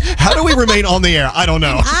 How do we remain on the air? I don't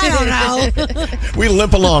know. We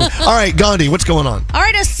limp along. All right, Gandhi, what's going on? All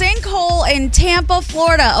right, a sinkhole in Tampa,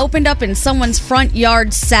 Florida opened up in someone's front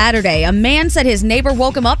yard Saturday. A man said his neighbor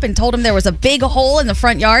woke him up and told him there was a big hole in the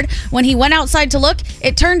front yard. When he went outside to look,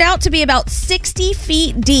 it turned out to be about 60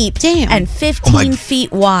 feet deep and 15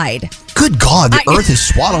 feet wide. Good God, the earth is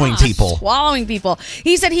swallowing people. Swallowing people.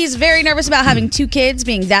 He said he's very nervous about having two kids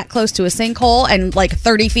being that close to a sinkhole and like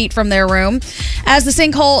 30 feet from their room. As the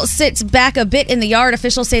sinkhole sits back a bit in the yard,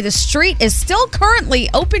 officials say the street is still currently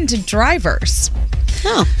open to drivers.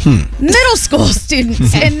 Middle school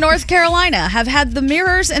students in North Carolina have had the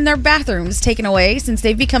mirrors in their bathrooms taken away since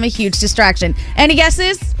they've become a huge distraction. Any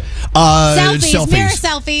guesses? Selfies, mirror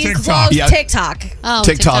selfies. TikTok. Yeah. TikTok. Oh,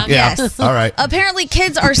 TikTok, yeah. Yes. All right. Apparently,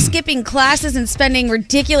 kids are skipping classes and spending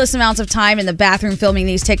ridiculous amounts of time in the bathroom filming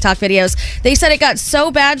these TikTok videos. They said it got so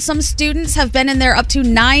bad, some students have been in there up to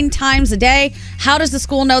 9 times a day. How does the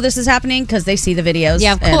school know this is happening? Because they see the videos.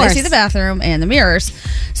 Yeah, of and course. they see the bathroom and the mirrors.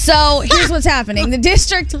 So here's what's happening. The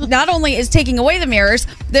district not only is taking away the mirrors,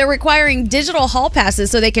 they're requiring digital hall passes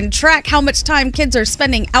so they can track how much time kids are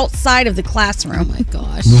spending outside of the classroom. Oh my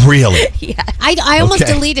gosh. Really? Yeah. I almost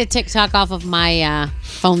Okay. deleted TikTok off of my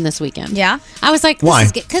phone this weekend. Yeah? I was like, Why?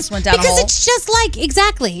 because Went down a hole? it's just like,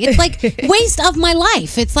 exactly. It's like waste of my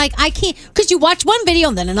life. It's like, I can't, because you watch one video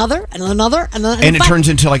and then another and another and then And it turns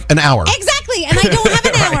into like an hour. Exactly. And I don't have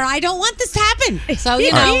an hour. I don't want this to happen. So,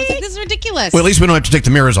 you know, it's like, this is ridiculous. Well, at least we don't have to take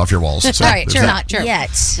the mirrors off your walls. So All right, there's sure, that. not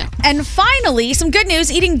yet. And finally, some good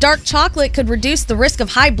news. Eating dark chocolate could reduce the risk of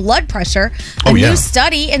high blood pressure. A new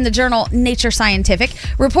study in the journal Nature Scientific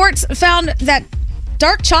reports found that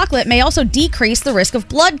dark chocolate may also decrease the risk of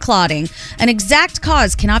blood clotting. An exact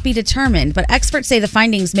cause cannot be determined, but experts say the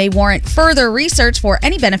findings may warrant further research for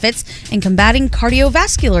any benefits in combating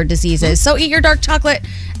cardiovascular diseases. So eat your dark chocolate,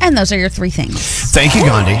 and those are your 3 things. Thank you,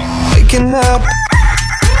 Gandhi. Waking up.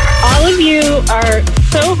 All of you are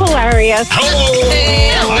so hilarious.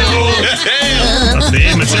 That's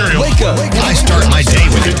the material. Wake up. I start my day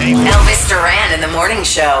with a day. Elvis Duran in the morning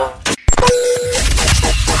show.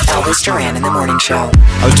 Elvis Duran in the morning show.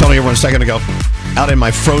 I was telling everyone a second ago, out in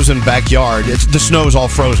my frozen backyard, the snow's all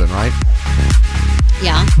frozen, right?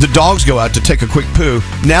 Yeah. The dogs go out to take a quick poo.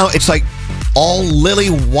 Now it's like all lily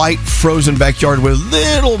white frozen backyard with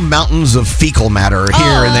little mountains of fecal matter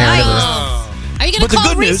here and there. And everywhere. Are you going to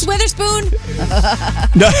call Reese Witherspoon?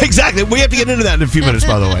 No, exactly. We have to get into that in a few minutes,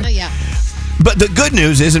 by the way. Yeah. But the good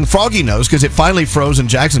news is, and Froggy knows because it finally froze in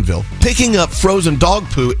Jacksonville, picking up frozen dog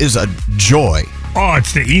poo is a joy. Oh,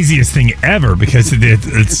 it's the easiest thing ever because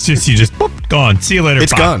it's just, you just, boop, gone. See you later.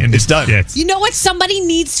 It's bye. gone. And It's done. Yeah, You know what somebody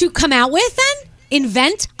needs to come out with then?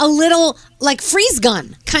 Invent a little, like, freeze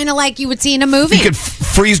gun. Kind of like you would see in a movie. You could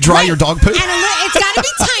freeze dry your dog poo. And it's got to be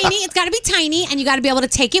tiny. It's got to be tiny, and you got to be able to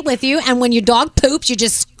take it with you. And when your dog poops, you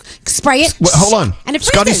just spray it. Well, hold on. And it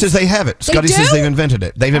Scotty freezes. says they have it. They Scotty says do? they've invented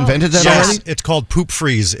it. They've invented that Yes, already? it's called Poop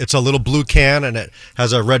Freeze. It's a little blue can and it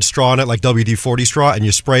has a red straw in it, like WD-40 straw, and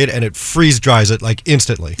you spray it and it freeze dries it like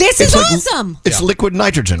instantly. This is It's like- awesome. It's liquid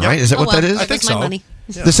nitrogen, right? Is that Oh, what that well, is? I think so. Money.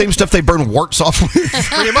 The same stuff they burn warts off with.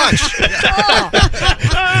 Pretty much.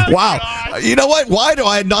 Wow. You know what? Why do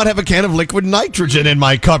I not have a can of liquid nitrogen in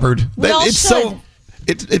my cupboard? We all it's should. so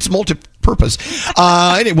it's multi-purpose.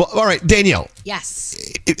 Anyway, well, all right, Danielle. Yes.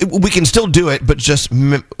 We can still do it, but just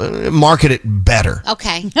market it better.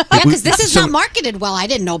 Okay. Yeah, because this is not marketed well. I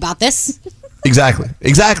didn't know about this. Exactly.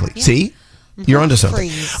 See? You're onto something.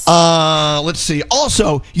 Freeze. Let's see.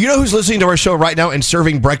 Also, you know who's listening to our show right now and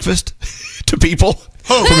serving breakfast to people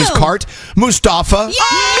from his cart? Mustafa.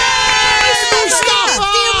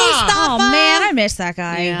 Oh, man, I miss that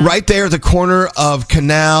guy. Right there at the corner of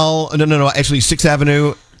Canal. No. Actually, 6th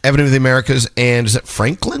Avenue, Avenue of the Americas, and is it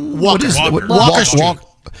Franklin? Walker. Walker Street.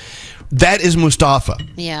 That is Mustafa.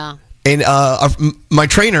 Yeah. And my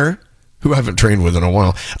trainer, who I haven't trained with in a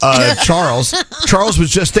while, Charles was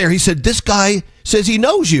just there. He said, this guy says he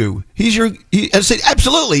knows you. I said,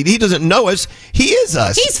 absolutely. He doesn't know us. He is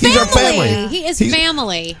us. He's our family. He is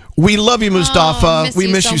family. We love you, Mustafa. Oh,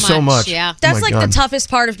 we miss you so much. Yeah. That's Oh my like God. the toughest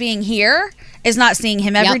part of being here is not seeing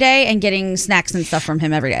him every day and getting snacks and stuff from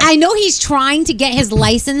him every day. I know he's trying to get his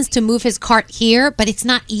license to move his cart here, but it's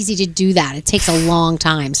not easy to do that. It takes a long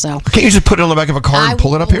time. So Can't you just put it on the back of a car and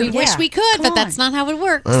pull it up here? We wish we could, but that's not how it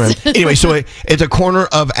works. All right. Anyway, so it's a corner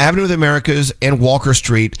of Avenue of the Americas and Walker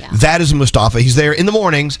Street. That is Mustafa. He's there in the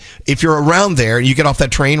mornings. If you're around there and you get off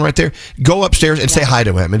that train right there, go upstairs and say hi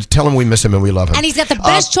to him and tell him we miss him and we love him. And he's got the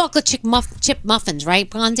best chocolate chip muffins, right,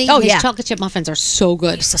 Blondie? Oh, His yeah. chocolate chip muffins are so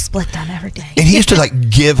good. used to split them every day. And he used to like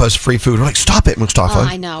give us free food. We're like, stop it, Mustafa. Oh,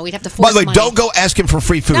 I know. We'd have to force By the way, money. don't go ask him for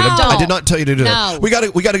free food. No. I did not tell you to do that. No. We got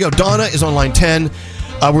to go. Donna is on line 10.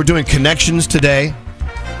 We're doing connections today.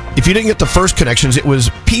 If you didn't get the first connections, it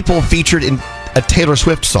was people featured in a Taylor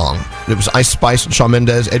Swift song. It was Ice Spice, Shawn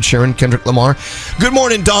Mendes, Ed Sheeran, Kendrick Lamar. Good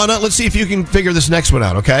morning, Donna. Let's see if you can figure this next one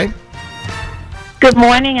out, okay? Good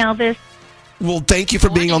morning, Elvis. Well, thank you for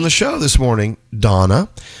being on the show this morning, Donna.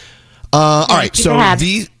 All right, you so for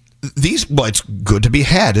these, well, it's good to be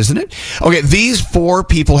had, isn't it? Okay, these four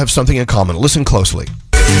people have something in common. Listen closely.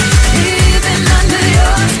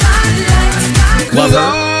 Love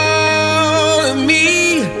her.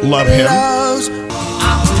 Love him.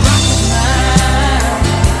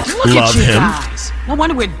 Look Love at you him. guys. No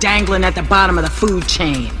wonder we're dangling at the bottom of the food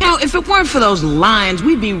chain. Now, if it weren't for those lions,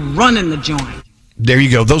 we'd be running the joint. There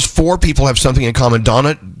you go. Those four people have something in common.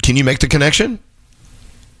 Donna, can you make the connection?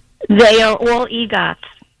 They are all EGOTs.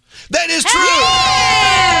 That is true.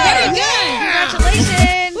 Very good.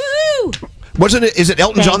 Congratulations. Woo! Wasn't it? Is it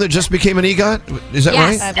Elton John that just became an EGOT? Is that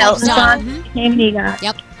Yes. right? Elton John became an EGOT.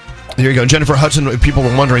 Yep. There you go. Jennifer Hudson, people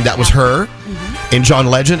were wondering, that was her. And John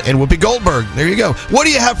Legend and Whoopi Goldberg. There you go. What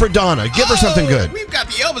do you have for Donna? Give her something good. We've got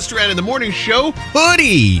the Elvis Duran in the Morning Show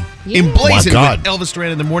hoodie. Emblazoned My God. with Elvis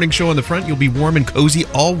Duran in the Morning Show on the front. You'll be warm and cozy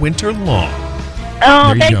all winter long. Oh,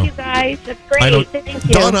 There you thank go. you guys. That's I great. don't- Thank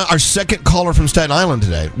you. Donna, our second caller from Staten Island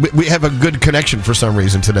today. We have a good connection for some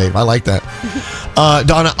reason today. I like that.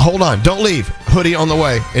 Donna, hold on. Don't leave. Hoodie on the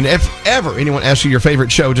way. And if ever anyone asks you your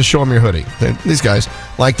favorite show, just show them your hoodie. These guys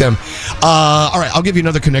like them. All right, I'll give you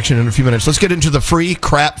another connection in a few minutes. Let's get into the free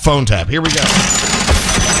crap phone tap. Here we go.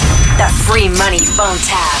 The free money phone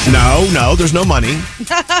tap. No, there's no money.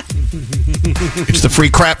 It's the free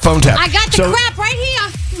crap phone tap. I got the So- crap right here.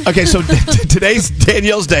 Okay, so today's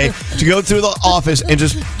Danielle's day to go through the office and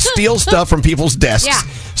just steal stuff from people's desks. Yeah.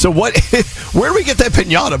 So where do we get that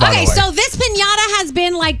pinata, by Okay, the way? so this pinata has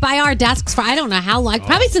been like by our desks for I don't know how long,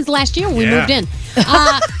 probably since last year when we Yeah. moved in.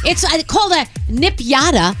 It's called a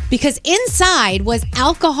nip-yada because inside was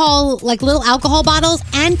alcohol, like little alcohol bottles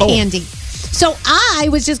and candy. So I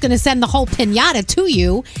was just going to send the whole pinata to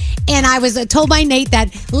you, and I was told by Nate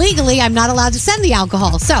that legally I'm not allowed to send the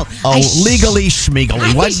alcohol. So legally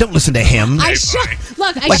schmeagly. What? Don't listen to him.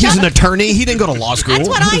 Look, like he's an attorney. He didn't go to law school. That's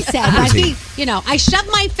what I said. Who is But he? I shoved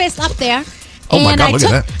my fist up there. Oh, my and God, look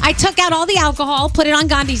at that. I took out all the alcohol, put it on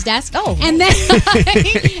Gandhi's desk. Oh, and then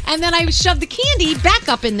I shoved the candy back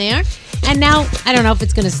up in there. And now I don't know if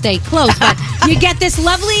it's going to stay closed, but you get this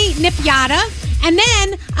lovely nip-yada. And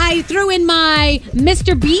then I threw in my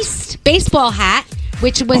Mr. Beast baseball hat,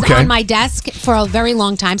 which was on my desk for a very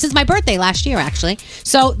long time since my birthday last year, actually.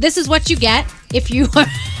 So this is what you get if you are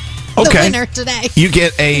the winner today. You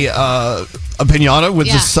get a pinata with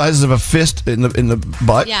Yeah. the size of a fist in the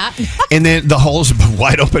butt. Yeah. And then the hole's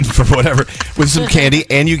wide open for whatever with some candy,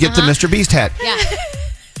 and you get the Mr. Beast hat. Yeah.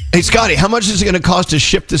 Hey, Scotty, how much is it going to cost to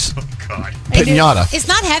ship this pinata? It's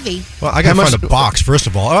not heavy. Well, I got to How find much- a box, first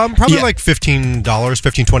of all. Probably Yeah. like $15,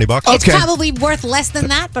 $20. It's probably worth less than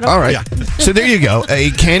that, but okay. All right. So there you go.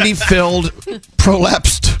 A candy-filled,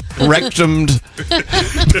 prolapsed, rectumed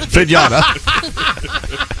pinata.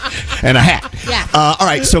 And a hat. Yeah. All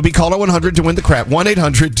right, so be caller 100 to win the crap.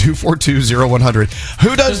 1-800-242-0100.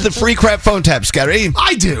 Who does the free crap phone tap, Scotty?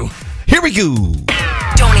 I do. Here we go.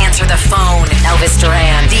 Don't answer the phone. Elvis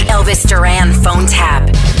Duran. The Elvis Duran phone tap.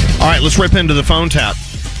 All right, let's rip into the phone tap.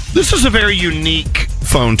 This is a very unique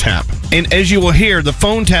phone tap. And as you will hear, the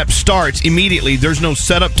phone tap starts immediately. There's no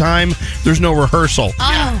setup time. There's no rehearsal.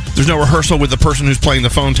 Oh. There's no rehearsal with the person who's playing the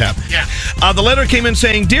phone tap. Yeah. The letter came in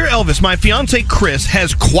saying, Dear Elvis, my fiance Chris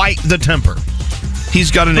has quite the temper.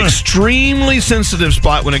 He's got an extremely sensitive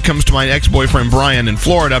spot when it comes to my ex-boyfriend Brian in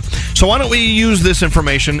Florida. So why don't we use this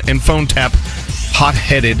information and phone tap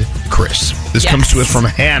hot-headed Chris? This comes to us from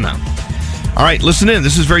Hannah. All right, listen in.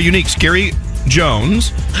 This is very unique. Scary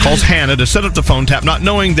Jones calls Hannah to set up the phone tap, not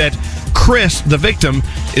knowing that Chris, the victim,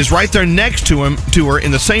 is right there next to her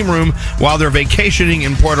in the same room while they're vacationing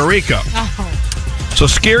in Puerto Rico. So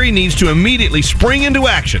Scary needs to immediately spring into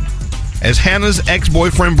action. As Hannah's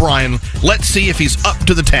ex-boyfriend Brian, let's see if he's up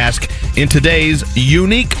to the task in today's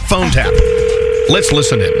unique phone tap. Let's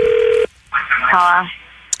listen in. Hello.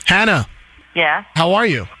 Hannah, Yes. how are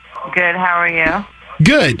you? Good. How are you?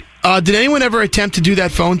 Good. Did anyone ever attempt to do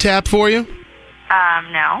that phone tap for you?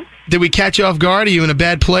 No. Did we catch you off guard? Are you in a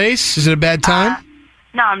bad place? Is it a bad time?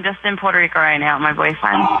 No, I'm just in Puerto Rico right now with my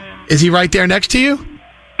boyfriend. Is he right there next to you?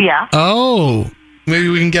 Yeah. Oh, maybe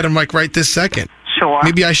we can get him like right this second. Sure.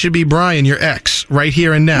 Maybe I should be Brian, your ex, right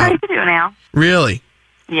here and now. How you do now? Really?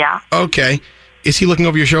 Yeah. Okay. Is he looking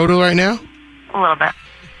over your shoulder right now? A little bit.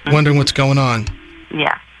 Wondering what's going on.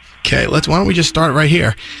 Yeah. Okay, why don't we just start right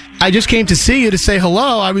here? I just came to see you to say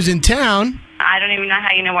hello. I was in town. I don't even know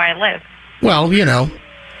how you know where I live. Well, you know.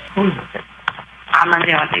 I'm not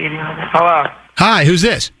doing what you do. Hello. Hi, who's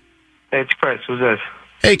this? Hey, it's Chris. Who's this?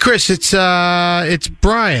 Hey, Chris, it's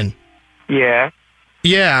Brian. Yeah.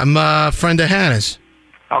 Yeah, I'm a friend of Hannah's.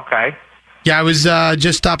 Okay. Yeah, I was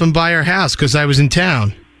just stopping by her house because I was in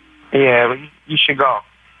town. Yeah, but you should go.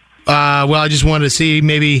 Well, I just wanted to see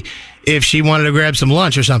maybe if she wanted to grab some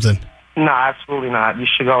lunch or something. No, absolutely not. You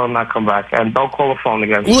should go and not come back. And don't call the phone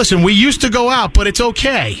again. Well, listen, we used to go out, but it's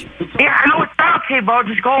okay. Yeah, I know it's not okay, bro.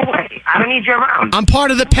 Just go away. I don't need you around. I'm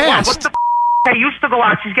part of the past. What the I used to go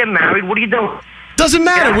out. She's getting married. What are you doing? Doesn't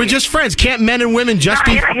matter. Yeah. We're just friends. Can't men and women just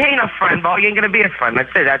be... You ain't a friend, bro. You ain't going to be a friend. That's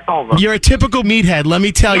it. That's over. You're a typical meathead, let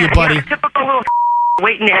me tell you, buddy. You're a typical little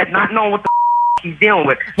waiting there, not knowing what the he's dealing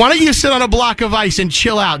with. Why don't you sit on a block of ice and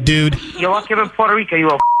chill out, dude? You're lucky I'm in Puerto Rico, you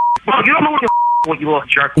little bro. You don't know what you little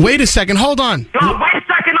jerk. Wait a second. Hold on. No, wait a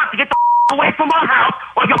second up to get the away from our house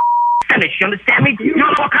or you're finished. You understand me? You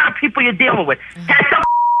don't know what kind of people you're dealing with. Get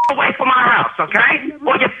the away from our house, okay?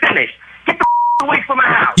 Or you're finished. Get the away from our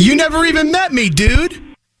house. You never even met me, dude.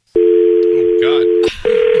 Oh, God.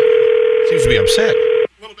 Seems to be upset.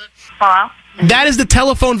 Hello? That is the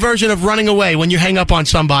telephone version of running away when you hang up on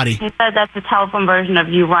somebody. He said that's the telephone version of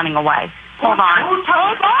you running away. Hold on.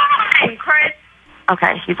 Hold on, Chris.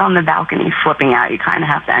 Okay, he's on the balcony flipping out. You kind of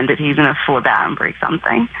have to end it. He's going to flip out and break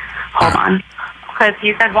something. Hold on. Chris,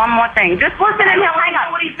 he said one more thing. Just listen and he'll hang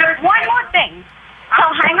up. One more thing.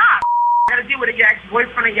 He'll hang up. You gotta deal with your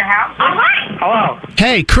ex-boyfriend at your house? All right. Hello?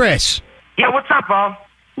 Hey, Chris. Yeah, what's up, bro?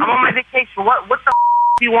 I'm on my vacation. What the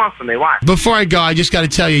do you want from me? What? Before I go, I just got to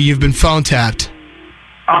tell you, you've been phone tapped.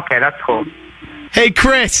 Okay, that's cool. Hey,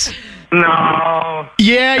 Chris. No.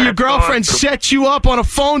 Yeah, your girlfriend set you up on a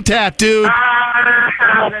phone tap, dude.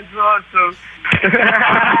 That's awesome.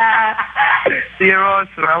 You're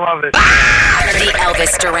awesome. I love it. The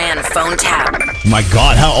Elvis Duran phone tap. My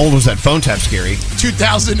God, how old was that phone tap, Scary?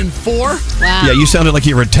 2004? Wow. Yeah, you sounded like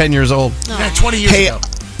you were 10 years old. Yeah, 20 years Hey, ago.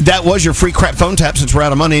 that was your free crap phone tap since we're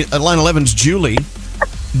out of money. Line 11's Julie.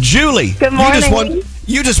 Julie. Good morning.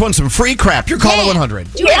 You just won some free crap. You're caller 100.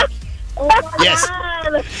 Yes. Yes.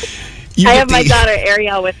 You I get have my the- daughter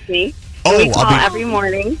Ariel with me. Oh, we call I'll be- every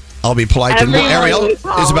morning. I'll be polite. And Every Ariel morning we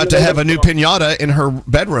call is about to and have a new pinata in her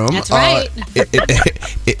bedroom. That's right.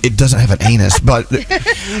 It doesn't have an anus, but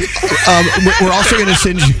we're also going to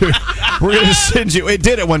send you. We're going to send you. It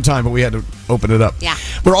did at one time, but we had to open it up. Yeah.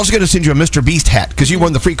 We're also going to send you a Mr. Beast hat because you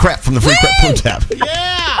won the free crap from the free crap phone tap.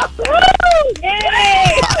 Yeah.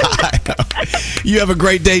 You have a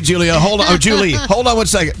great day, Julia. Hold on, Julie. Hold on 1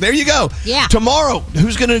 second. There you go. Yeah. Tomorrow,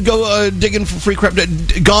 who's going to go digging for free crap?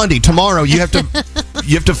 Gandhi. Tomorrow, you have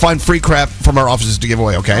to find free crap from our offices to give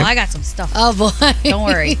away. Okay. Well, I got some stuff. Oh, boy. Don't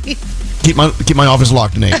worry. Keep my office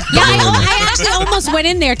locked, Nate. Yeah, I actually almost went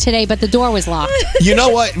in there today, but the door was locked. You know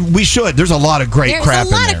what? We should. There's a lot of great There's crap a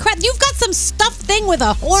lot in of there. crap. You've got some stuffed thing with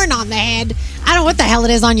a horn on the head. I don't know what the hell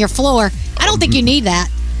it is on your floor. I don't think you need that.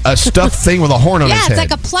 A stuffed thing with a horn on Yeah, its it's head.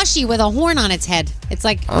 like a plushie with a horn on its head. It's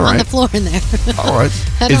like All on right. the floor in there. All right.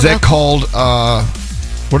 I don't Is that know. called?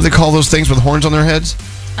 What do they call those things with horns on their heads?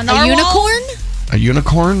 A A narwhal? unicorn? A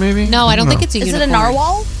unicorn, maybe? No, I don't think it's a Is unicorn. it a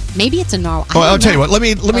narwhal? Maybe it's a narwhal. Oh, I'll tell you what. Let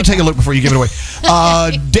me take a look before you give it away.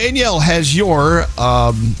 Danielle has your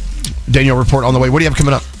Danielle report on the way. What do you have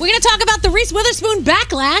coming up? We're going to talk about the Reese Witherspoon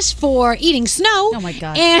backlash for eating snow. Oh, my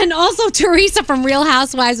God. And also Teresa from Real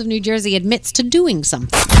Housewives of New Jersey admits to doing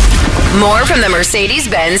something. More from the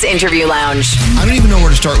Mercedes-Benz Interview Lounge. I don't even know where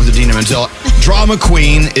to start with the Dina Menzel. Drama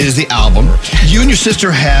Queen is the album. You and your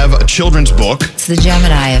sister have a children's book. It's the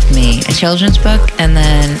Gemini of Me, a children's book, and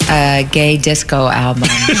then a gay disco album.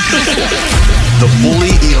 The fully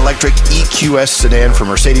electric EQS sedan from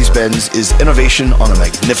Mercedes-Benz is innovation on a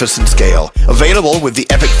magnificent scale. Available with the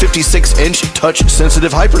epic 56-inch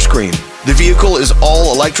touch-sensitive Hyperscreen. The vehicle is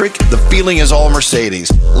all electric. The feeling is all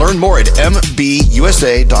Mercedes. Learn more at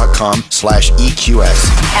mbusa.com/EQS.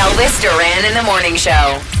 Elvis Duran in the Morning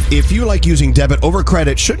Show. If you like using debit over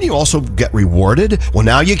credit, shouldn't you also get rewarded? Well,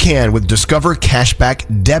 now you can with Discover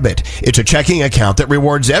Cashback Debit. It's a checking account that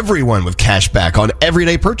rewards everyone with cashback on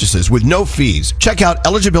everyday purchases with no fees. Check out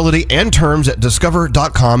eligibility and terms at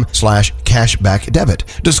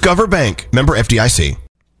discover.com/cashbackdebit. Discover Bank, member FDIC.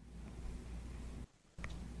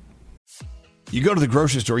 You go to the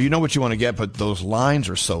grocery store, you know what you want to get, but those lines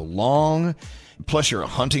are so long. Plus, you're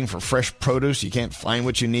hunting for fresh produce. You can't find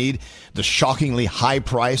what you need. The shockingly high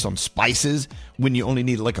price on spices when you only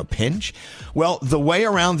need like a pinch. Well, the way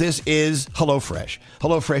around this is HelloFresh.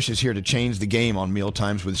 HelloFresh is here to change the game on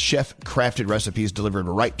mealtimes with chef-crafted recipes delivered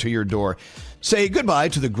right to your door. Say goodbye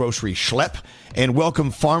to the grocery schlep and welcome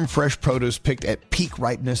farm-fresh produce picked at peak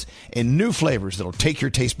ripeness and new flavors that'll take your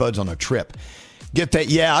taste buds on a trip. Get that,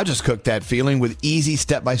 yeah, I just cooked that feeling with easy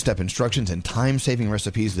step-by-step instructions and time-saving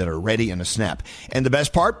recipes that are ready in a snap. And the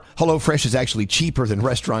best part? HelloFresh is actually cheaper than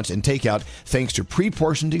restaurants and takeout thanks to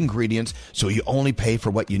pre-portioned ingredients, so you only pay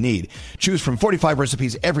for what you need. Choose from 45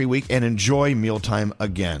 recipes every week and enjoy mealtime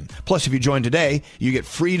again. Plus, if you join today, you get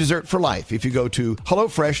free dessert for life if you go to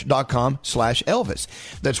HelloFresh.com/Elvis.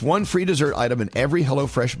 That's one free dessert item in every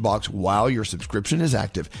HelloFresh box while your subscription is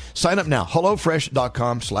active. Sign up now,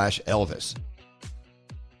 HelloFresh.com/Elvis.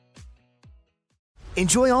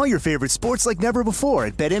 Enjoy all your favorite sports like never before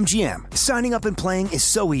at BetMGM. Signing up and playing is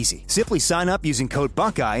so easy. Simply sign up using code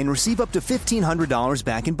Buckeye and receive up to $1,500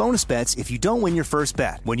 back in bonus bets if you don't win your first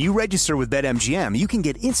bet. When you register with BetMGM, you can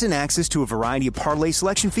get instant access to a variety of parlay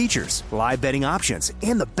selection features, live betting options,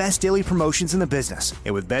 and the best daily promotions in the business.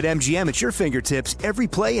 And with BetMGM at your fingertips, every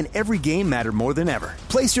play and every game matter more than ever.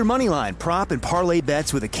 Place your moneyline, prop, and parlay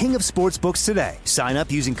bets with the king of sportsbooks today. Sign up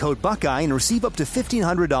using code Buckeye and receive up to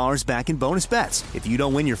 $1,500 back in bonus bets if you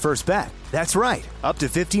don't win your first bet. That's right, up to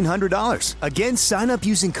 $1,500. Again, sign up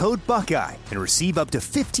using code Buckeye and receive up to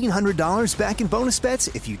 $1,500 back in bonus bets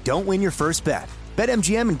if you don't win your first bet.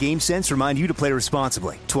 BetMGM and GameSense remind you to play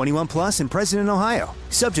responsibly. 21 plus and present in Ohio.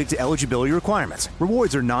 Subject to eligibility requirements.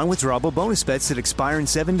 Rewards are non-withdrawable bonus bets that expire in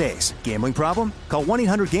 7 days. Gambling problem? Call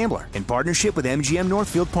 1-800-GAMBLER in partnership with MGM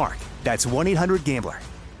Northfield Park. That's 1-800-GAMBLER.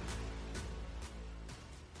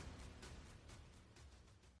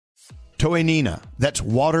 Toenina, that's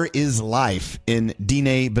water is life in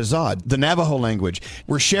Diné Bazad, the Navajo language.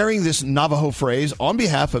 We're sharing this Navajo phrase on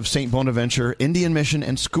behalf of St. Bonaventure Indian Mission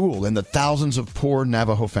and School and the thousands of poor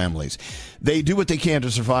Navajo families. They do what they can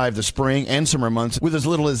to survive the spring and summer months with as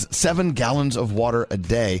little as 7 gallons of water a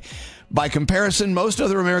day. By comparison, most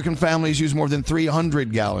other American families use more than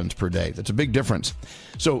 300 gallons per day. That's a big difference.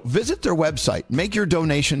 So visit their website. Make your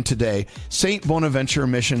donation today,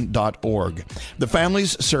 stbonaventuremission.org. The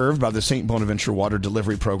families served by the St. Bonaventure Water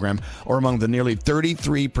Delivery Program are among the nearly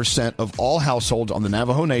 33% of all households on the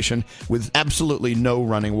Navajo Nation with absolutely no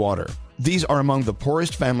running water. These are among the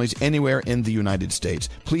poorest families anywhere in the United States.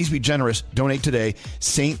 Please be generous. Donate today,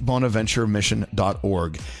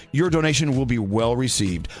 stbonaventuremission.org. Your donation will be well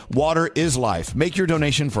received. Water is life. Make your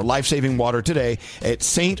donation for life-saving water today at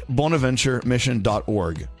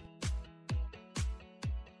stbonaventuremission.org.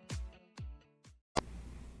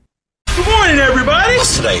 Good morning, everybody.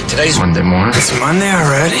 What's today? Today's Monday morning. It's Monday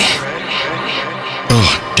already.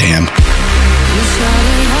 Oh, damn.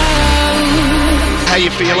 How you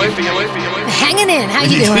feeling? Hanging in. How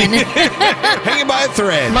you doing? Hanging by a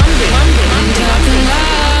thread. Monday.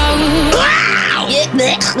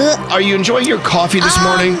 Are you enjoying your coffee this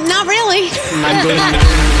morning? Not really. I'm going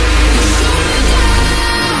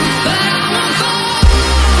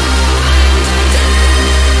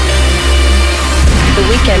The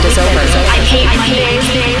weekend is over. I hate Mondays.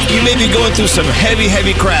 You may be going through some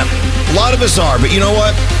heavy crap. A lot of us are, but you know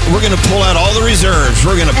what? We're going to pull out all the reserves.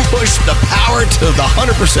 We're going to push the power to the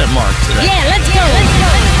 100% mark today. Yeah, let's go.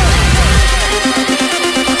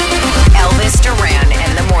 Elvis Duran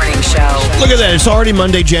and the Morning Show. Look at that. It's already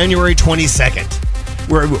Monday, January 22nd.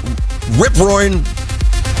 We're rip-roaring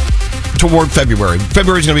toward February.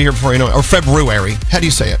 February's going to be here before you know it. Or February. How do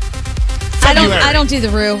you say it? I don't do the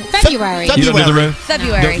roux. February. You don't do the roux?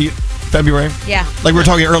 February. February? Yeah. Like we were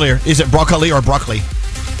talking earlier. Is it broccoli or broccoli?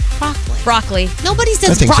 Broccoli. Nobody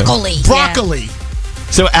says I think so. broccoli. Broccoli.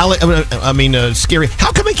 So, Scary.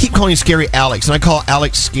 How come I keep calling you Scary Alex and I call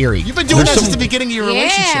Alex Scary? You've been doing that since the beginning of your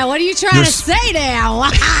relationship. Yeah, what are you trying to say now?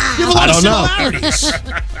 You have a lot of similarities.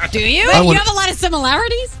 Do you? I You would- have a lot of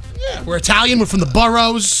similarities? Yeah, we're Italian. We're from the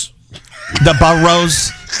boroughs. The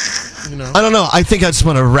burrows. I don't know. I think I just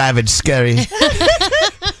want to ravage Scary.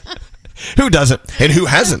 Who doesn't? And who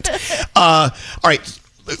hasn't? All right.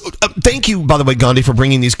 Thank you, by the way, Gandhi, for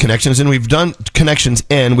bringing these connections in. We've done connections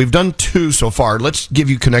in. We've done 2 so far. Let's give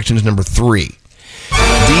you connections number 3. These...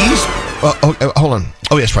 hold on.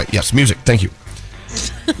 Oh, yes, right. Yes, music. Thank you.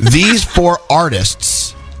 These 4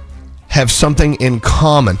 artists have something in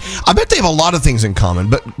common. I bet they have a lot of things in common,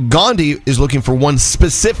 but Gandhi is looking for one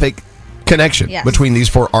specific connection between these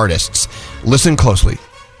 4 artists. Listen closely.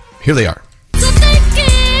 Here they are.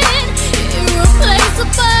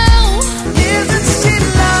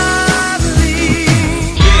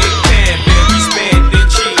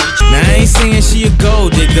 Now I ain't saying she a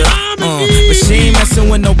gold digger, but she ain't messing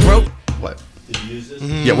with no broke. What?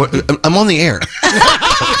 Yeah, I'm on the air.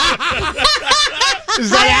 Is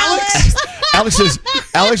that Alex?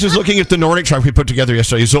 Alex is looking at the Nordic truck we put together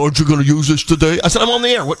yesterday. He said, aren't you going to use this today? I said, I'm on the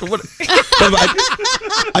air. What?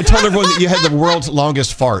 I told everyone that you had the world's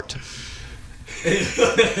longest fart.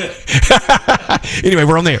 Anyway,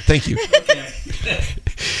 we're on the air. Thank you.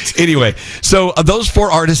 Anyway, so those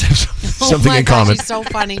 4 artists have something in common. She's so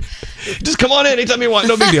funny. Just come on in anytime you want.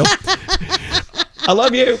 No big deal. I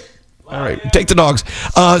love you. All right, take the dogs.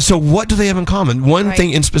 So what do they have in common? One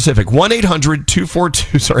thing in specific.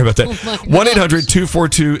 1-800-242, sorry about that.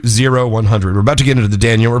 1-800-242-0100. We're about to get into the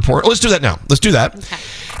Danielle report. Let's do that now. Let's do that. Okay.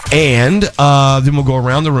 And then we'll go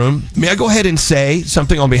around the room. May I go ahead and say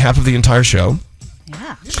something on behalf of the entire show?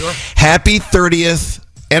 Yeah. Sure. Happy 30th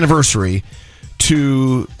anniversary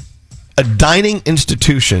to a dining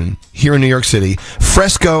institution here in New York City,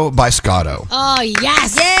 Fresco by Scotto. Oh,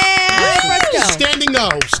 yes. Yeah. Standing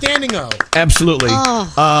O. Absolutely.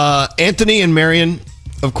 Oh. Anthony and Marion,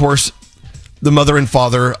 of course, the mother and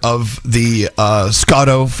father of the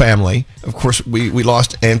Scotto family. Of course, we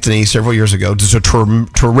lost Anthony several years ago. Just a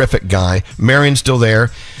terrific guy. Marion's still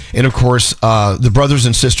there. And, of course, the brothers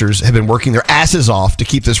and sisters have been working their asses off to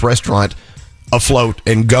keep this restaurant afloat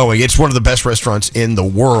and going. It's one of the best restaurants in the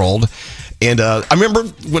world. And I remember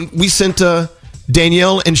when we sent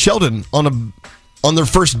Danielle and Sheldon on their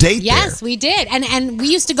first date. Yes, we did. And we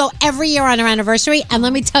used to go every year on our anniversary. And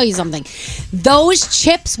let me tell you something. Those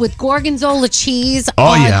chips with gorgonzola cheese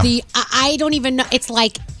are I don't even know. It's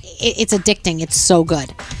like, it's addicting. It's so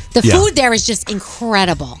good. The food there is just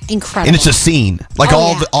incredible. Incredible. And it's a scene. Like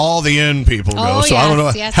all the inn people go. So I don't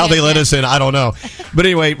know how they let us in. I don't know. But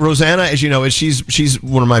anyway, Rosanna, as you know, she's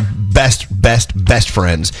one of my best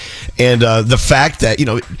friends. And the fact that,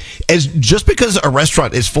 just because a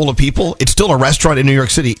restaurant is full of people, it's still a restaurant in New York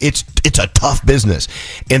City. It's a tough business.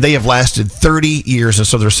 And they have lasted 30 years, and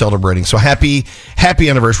so they're celebrating. So happy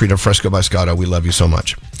anniversary to Fresco by Scotto. We love you so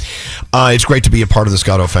much. It's great to be a part of the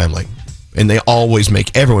Scotto family. And they always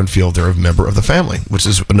make everyone feel they're a member of the family, which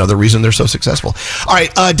is another reason they're so successful. All right,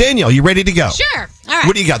 Danielle, you ready to go? Sure. All right.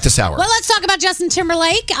 What do you got this hour? Well, let's talk about Justin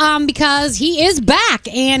Timberlake because he is back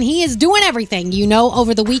and he is doing everything.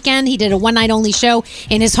 Over the weekend, he did a one-night-only show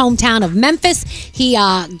in his hometown of Memphis. He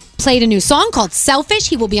played a new song called Selfish.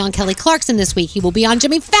 He will be on Kelly Clarkson this week. He will be on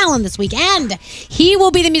Jimmy Fallon this week. And he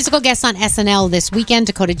will be the musical guest on SNL this weekend.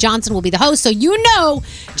 Dakota Johnson will be the host. So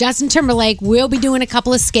Justin Timberlake will be doing a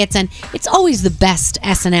couple of skits. And it's always the best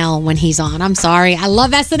SNL when he's on. I'm sorry. I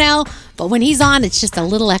love SNL. But when he's on, it's just a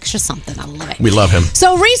little extra something. I love it. We love him.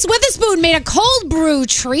 So Reese Witherspoon made a cold brew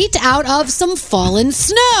treat out of some fallen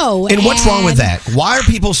snow. And what's wrong with that? Why are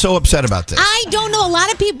people so upset about this? I don't know. A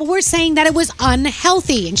lot of people were saying that it was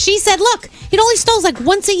unhealthy. And she said, look, it only snows like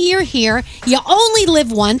once a year here. You only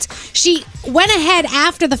live once. She went ahead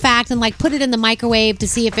after the fact and put it in the microwave to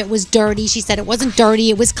see if it was dirty. She said it wasn't dirty.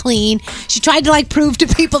 It was clean. She tried to prove to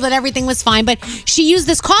people that everything was fine. But she used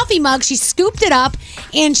this coffee mug. She scooped it up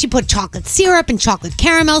and she put chocolate syrup and chocolate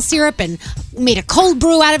caramel syrup and made a cold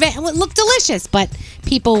brew out of it. And it looked delicious. But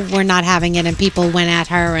people were not having it and people went at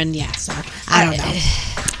her. And so I don't know.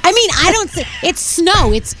 I don't think it's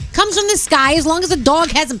snow. It comes from the sky. As long as a dog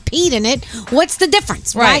hasn't peed in it, what's the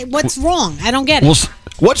difference, right? What's wrong? I don't get it. Well,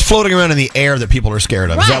 what's floating around in the air that people are scared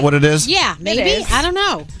of? Right. Is that what it is? Yeah, maybe. I don't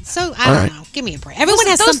know. So, I don't know. Give me a break. Everyone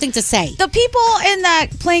has something to say. The people in that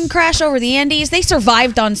plane crash over the Andes, they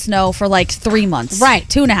survived on snow for 3 months. Right.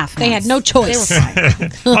 2.5 months. They had no choice. They were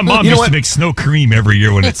fine. My mom used to make snow cream every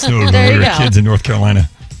year when it snowed when we were kids in North Carolina.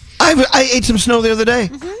 I ate some snow the other day.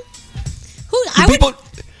 Mm-hmm.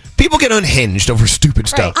 People get unhinged over stupid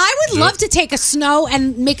stuff. I would love to take a snow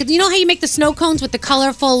and make it. You know how you make the snow cones with the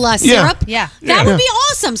colorful syrup? Yeah. That would be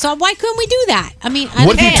awesome. So why couldn't we do that?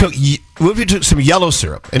 What if you took some yellow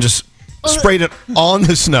syrup and just sprayed it on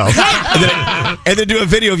the snow, and then do a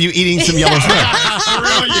video of you eating some yellow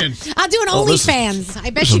snow. Brilliant. I'll do an OnlyFans. I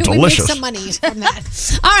bet this you is would delicious. make some money from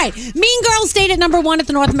that. All right. Mean Girls stayed at number 1 at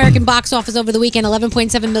the North American box office over the weekend,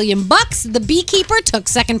 $11.7 million. The Beekeeper took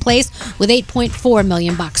second place with $8.4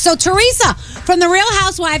 million. So Teresa from the Real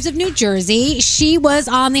Housewives of New Jersey, she was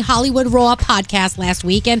on the Hollywood Raw podcast last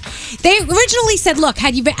week, and they originally said, look,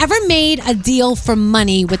 had you ever made a deal for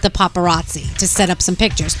money with the paparazzi to set up some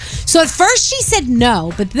pictures? So at first she said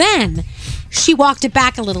no, but then she walked it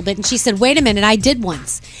back a little bit and she said, wait a minute, I did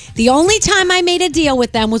once. The only time I made a deal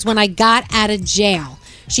with them was when I got out of jail.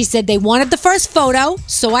 She said they wanted the first photo,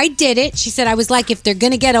 so I did it. She said I was like, if they're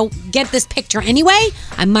going to get this picture anyway,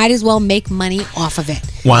 I might as well make money off of it.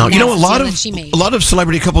 Wow, And you know, that's the deal that she made. a lot of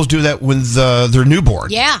celebrity couples do that with their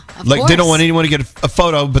newborn. Yeah, of like course. they don't want anyone to get a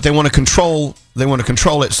photo, but they want to control. They want to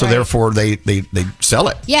control it, so Right. therefore they sell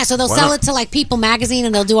it. Yeah, so they'll Why sell not? it to like People magazine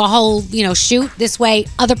and they'll do a whole, shoot. This way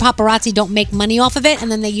other paparazzi don't make money off of it, and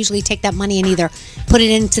then they usually take that money and either put it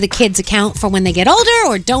into the kids' account for when they get older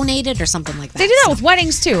or donate it or something like that. They do that with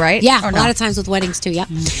weddings too, right? Yeah, Or a no? lot of times with weddings too, yep.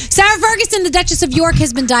 Sarah Ferguson, the Duchess of York,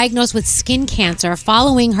 has been diagnosed with skin cancer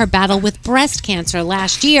following her battle with breast cancer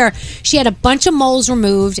last year. She had a bunch of moles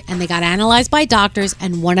removed and they got analyzed by doctors,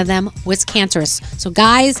 and one of them was cancerous. So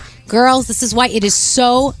guys, girls, this is why it is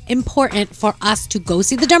so important for us to go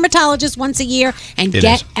see the dermatologist once a year and It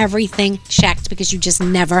get is. everything checked, because you just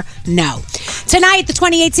never know. Tonight, the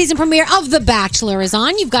 28th season premiere of The Bachelor is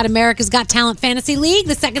on. You've got America's Got Talent Fantasy League,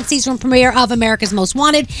 the second season premiere of America's Most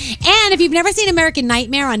Wanted. And if you've never seen American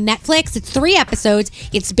Nightmare on Netflix, it's 3 episodes.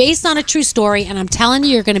 It's based on a true story, and I'm telling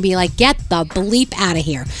you, you're going to be like, get the bleep out of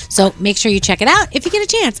here. So make sure you check it out if you get a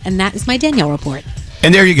chance. And that is my Danielle report.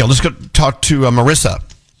 And there you go. Let's go talk to Marissa.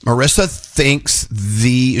 Marissa thinks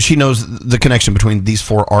she knows the connection between these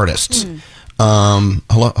 4 artists.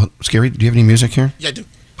 Hello, Scary. Do you have any music here? Yeah, I do.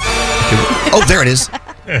 Oh, there it is.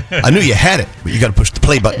 I knew you had it, but you got to push the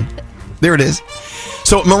play button. There it is.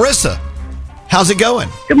 So, Marissa, how's it going?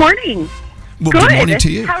 Good morning. Well, Good. good morning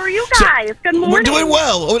to you. How are you guys? Good morning. We're doing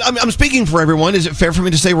well. I'm speaking for everyone. Is it fair for me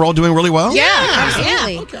to say we're all doing really well?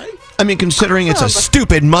 Absolutely. Okay. I mean, considering it's a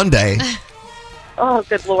stupid Monday. Oh,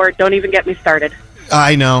 good Lord. Don't even get me started.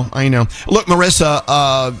 I know. Look,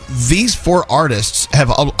 Marissa, these 4 artists have,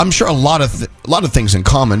 I'm sure, a lot of things in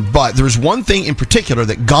common, but there's one thing in particular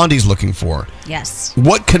that Gandhi's looking for. Yes.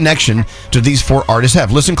 What connection do these 4 artists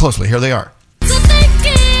have? Listen closely. Here they are.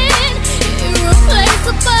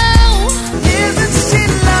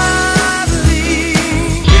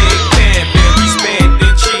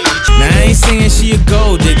 Now I ain't saying she a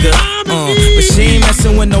gold digger, but she ain't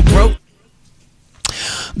messing with no broke.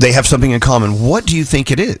 They have something in common. What do you think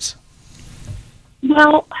it is?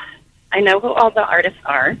 Well, I know who all the artists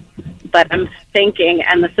are, but I'm thinking,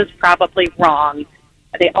 and this is probably wrong,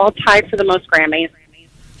 are they all tied for the most Grammys?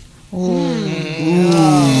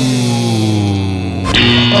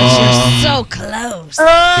 You're so close.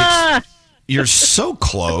 You're so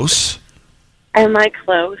close. Am I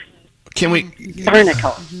close? Can we?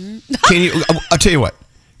 Barnacle. Can you? I'll tell you what.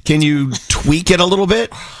 Can you tweak it a little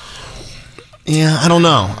bit? Yeah, I don't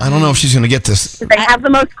know. I don't know if she's going to get this. They have the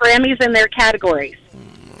most Grammys in their categories.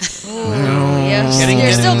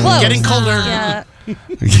 You're still close. Getting colder. Yeah.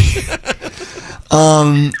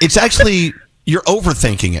 It's actually you're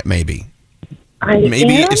overthinking it. Maybe.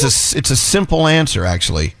 Maybe it's a simple answer.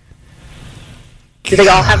 Actually, Do they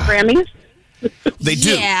all have Grammys? they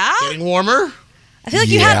do. Yeah. Getting warmer. I feel like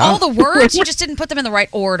you had Yeah. all the words, you just didn't put them in the right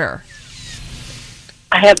order.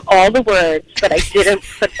 I have all the words, but I didn't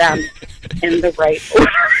put them in the right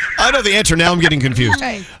order. I know the answer. Now I'm getting confused.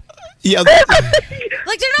 Right. Yeah. Like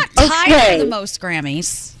they're not tied Okay. for the most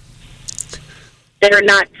Grammys. They're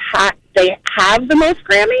not they have the most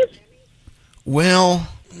Grammys? Well,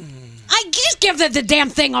 I just give them the damn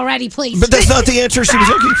thing already, please. but that's not the answer she was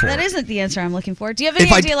looking for. That isn't the answer I'm looking for. Do you have any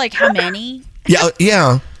If I- idea like how many?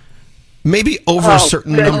 Yeah. Maybe over a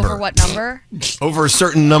certain number. Over what number? Over a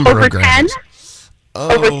certain number Over of Grammys. 10?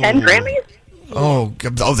 Over 10 Grammys? Oh,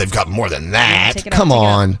 they've got more than that. Take it up, Come take it up.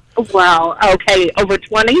 on. Well, okay, over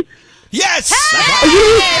 20? Yes!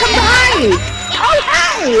 Combined! Oh,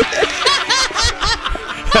 hey!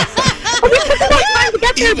 We took a long time to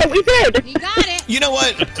get there, but we did. You got it. You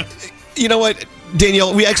know what,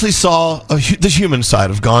 Danielle? We actually saw the human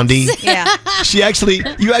side of Gandhi. Yeah. You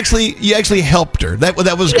actually helped her. That was great.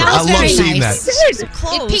 That was I love very seeing nice. that.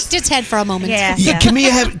 It peeked its head for a moment. Yeah. Yeah, can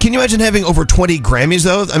you imagine having over 20 Grammys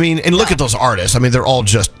though? I mean, and look at those artists. I mean, they're all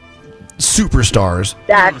just superstars.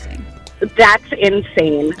 That's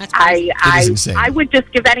insane. That's crazy. It is insane. I would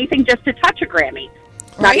just give anything just to touch a Grammy.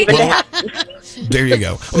 Right? There you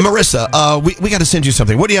go. Marissa, we got to send you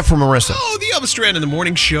something. What do you have for Marissa? Oh, the Elvis Duran in the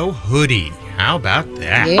Morning Show hoodie. How about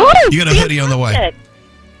that? You got a hoodie on the way.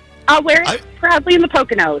 I'll wear it proudly in the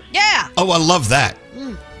Poconos. Yeah. Oh, I love that.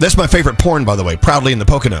 That's my favorite porn, by the way. Proudly in the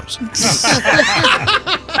Poconos.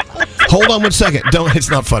 Hold on 1 second. It's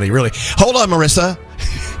not funny, really. Hold on, Marissa.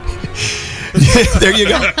 There you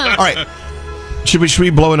go. All right. Should we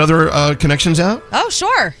blow another connections out? Oh,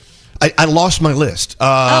 sure. I lost my list.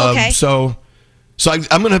 Okay. So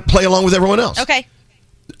I'm going to play along with everyone else. Okay.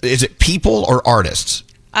 Is it people or artists?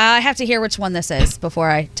 I have to hear which one this is before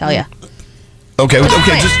I tell you. Okay. Just.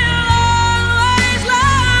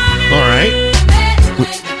 All right.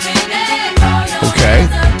 Okay.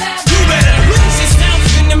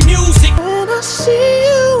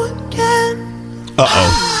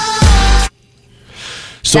 Uh-oh.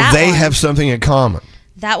 So they have something in common.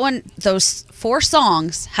 That one, those 4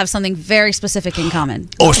 songs have something very specific in common.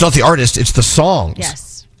 Oh, it's not the artist, it's the songs.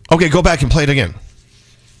 Yes. Okay, go back and play it again.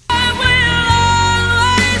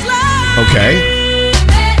 Okay.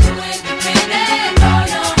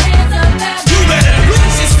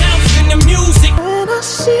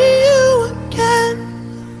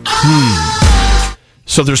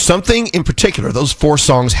 So there's something in particular those 4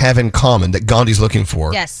 songs have in common that Gandhi's looking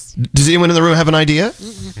for. Yes. Does anyone in the room have an idea?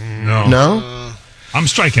 No. No? I'm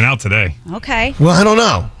striking out today. Okay. Well, I don't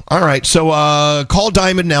know. All right. So call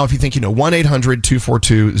Diamond now if you think you know.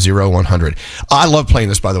 1-800-242-0100. I love playing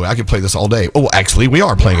this, by the way. I could play this all day. Oh, actually, we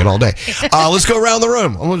are playing it all day. Let's go around the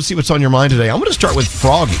room. I want to see what's on your mind today. I'm going to start with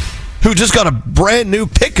Froggy, who just got a brand new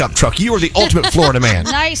pickup truck. You are the ultimate Florida man.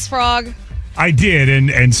 Nice, Frog. I did,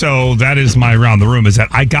 and so that is my around the room, is that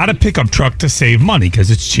I got a pickup truck to save money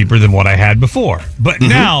because it's cheaper than what I had before. But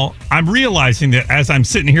now I'm realizing that as I'm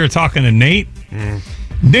sitting here talking to Nate,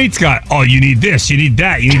 Nate's got, you need this, you need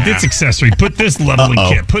that, you need this accessory, put this leveling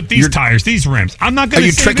kit, put these tires, these rims. I'm not going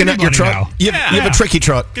to save tricking out your truck? now. You have a tricky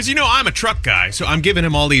truck. Because I'm a truck guy, so I'm giving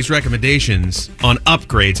him all these recommendations on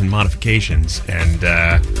upgrades and modifications, and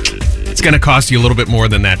it's going to cost you a little bit more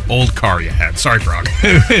than that old car you had. Sorry, Frog.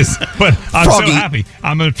 It is, but I'm Froggy. so happy.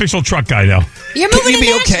 I'm an official truck guy now. You're moving to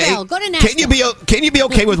Nashville. Go to Nashville. Can you be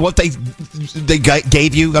okay with what they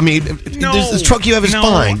gave you? I mean, this truck you have is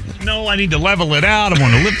fine. No, I need to level it out. I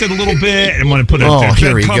want to lift it a little bit. I want to put a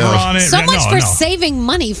here he cover goes. on it. So much for saving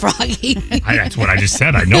money, Froggy. That's what I just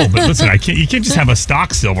said. I know, but listen, you can't just have a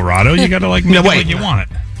stock Silverado. You got to make it like you want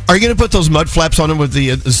it. Are you going to put those mud flaps on him with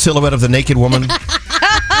the silhouette of the naked woman?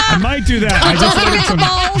 I might do that. I just ordered some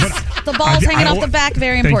The balls hanging off the back,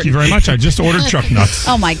 very important. Thank you very much. I just ordered truck nuts.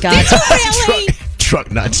 Oh my God.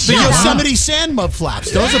 Truck nuts. The Yosemite sand mud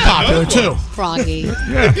flaps. Those are popular too. Froggy.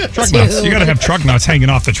 Yeah, truck nuts. You got to have truck nuts hanging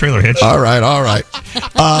off the trailer hitch. All right.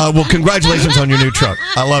 Well, congratulations on your new truck.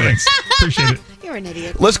 I love it. Appreciate it. You're an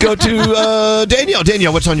idiot. Let's go to Danielle.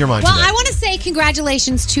 Danielle, what's on your mind Well, today? I want to say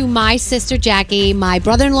congratulations to my sister Jackie, my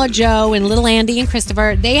brother-in-law Joe, and little Andy and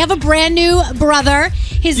Christopher. They have a brand new brother.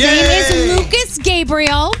 His name is Lucas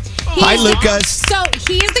Gabriel. Hi, Lucas. So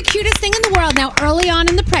he is the cutest thing in the world. Now, early on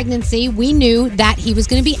in the pregnancy, we knew that he was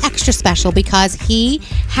going to be extra special because he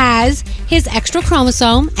has his extra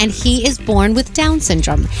chromosome and he is born with Down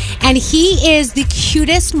syndrome. And he is the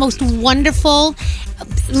cutest, most wonderful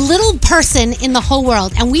little person in the whole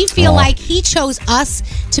world. And we feel like he chose us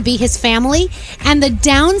to be his family. And the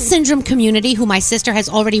Down syndrome community, who my sister has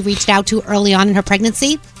already reached out to early on in her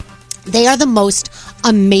pregnancy, they are the most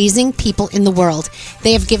amazing people in the world.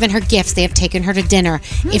 They have given her gifts. They have taken her to dinner.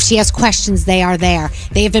 If she has questions, they are there.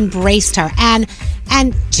 They have embraced her. And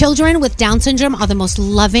children with Down syndrome are the most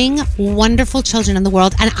loving, wonderful children in the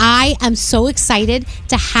world. And I am so excited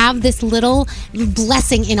to have this little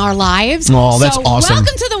blessing in our lives. Oh, that's awesome.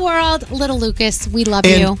 Welcome to the world, little Lucas. We love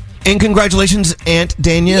you. And congratulations, Aunt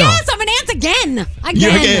Danielle. Yes, I'm an aunt again.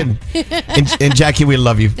 You again. and Jackie, we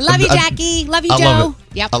love you. Love you, Jackie. Love you, Joe. I love it.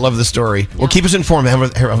 Yep. I love the story. Well, keep us informed how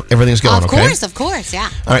everything's going, okay? Of course,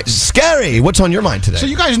 yeah. All right, Scary, what's on your mind today? So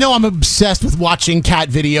you guys know I'm obsessed with watching cat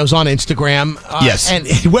videos on Instagram. Yes. And,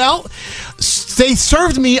 well, they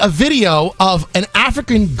served me a video of an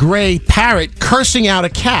African gray parrot cursing out a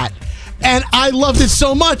cat. And I loved it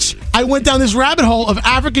so much, I went down this rabbit hole of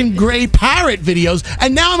African gray parrot videos,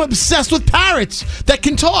 and now I'm obsessed with parrots that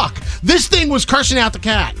can talk. This thing was cursing out the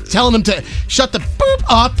cat, telling him to shut the boop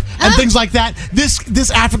up and things like that.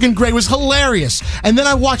 This African gray was hilarious. And then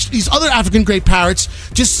I watched these other African gray parrots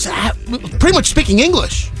just pretty much speaking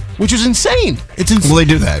English. which is insane. It's Well, they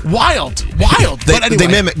do that. Wild. They, But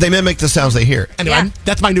anyway, they mimic the sounds they hear. Anyway,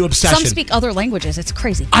 that's my new obsession. Some speak other languages. It's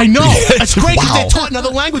crazy. I know. It's great because Wow. they're taught another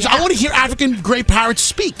language. I want to hear African gray parrots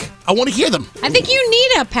speak. I want to hear them. I think you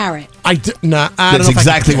need a parrot. I don't That's know if I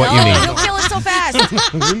exactly can- what you need. You'll kill it so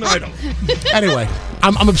fast. Anyway,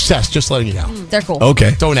 I'm obsessed. Just letting you know. They're cool.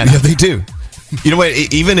 Okay. Don't Yeah, they do. You know what?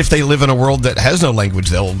 Even if they live in a world that has no language,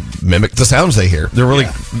 they'll mimic the sounds they hear. They're really,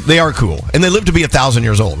 they are cool, and they live to be 1,000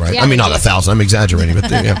 years old, right? Yeah, I mean, they not do. 1,000. I'm exaggerating, but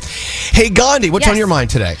yeah. Hey, Gandhi, what's Yes. on your mind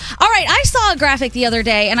today? All right, I saw a graphic the other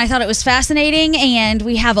day and I thought it was fascinating, and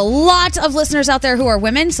we have a lot of listeners out there who are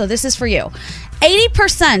women, so this is for you.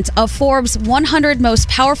 80% of Forbes 100 most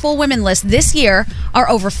powerful women list this year are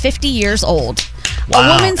over 50 years old. Wow,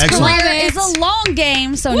 A woman's excellent. career is a long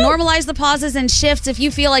game, so normalize the pauses and shifts. If you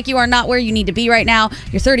feel like you are not where you need to be right now,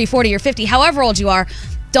 you're 30, 40, or 50, however old you are,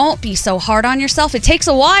 don't be so hard on yourself. It takes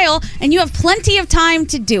a while, and you have plenty of time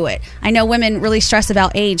to do it. I know women really stress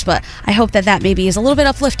about age, but I hope that maybe is a little bit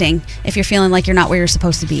uplifting if you're feeling like you're not where you're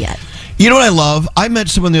supposed to be yet. You know what I love? I met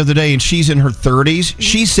someone the other day, and she's in her 30s.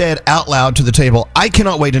 She said out loud to the table, I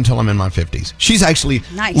cannot wait until I'm in my 50s. She's actually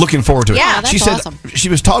Nice. looking forward to it. Yeah, that's she said, awesome. She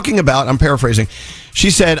was talking about, I'm paraphrasing, she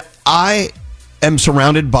said, I am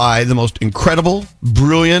surrounded by the most incredible,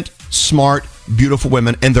 brilliant, smart, beautiful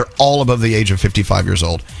women, and they're all above the age of 55 years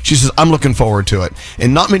old. She says, I'm looking forward to it.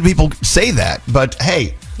 And not many people say that, but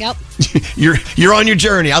hey, Yep. you're on your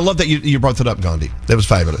journey. I love that you brought that up, Gandhi. That was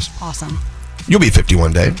fabulous. Awesome. You'll be 50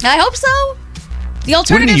 one day. I hope so. The What do you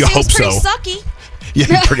alternative mean you seems hope pretty so? sucky.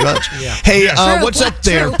 Yeah, pretty much. Hey, True. what's up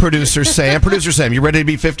there, producer Sam? Producer Sam, you ready to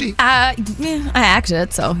be 50? Yeah, I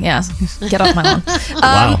acted, so yeah, get off my lawn.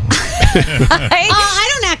 Wow. I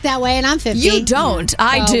don't act that way, and I'm 50. You don't.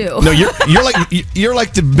 I do. No, you're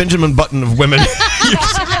like the Benjamin Button of women.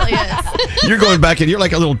 You're going back and you're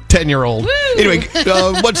like a little 10-year-old. Anyway,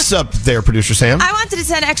 what's up there, producer Sam? I wanted to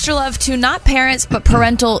send extra love to not parents, but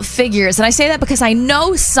parental figures. And I say that because I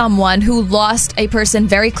know someone who lost a person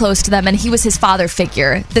very close to them, and he was his father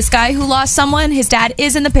figure. This guy who lost someone, his dad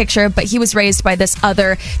is in the picture, but he was raised by this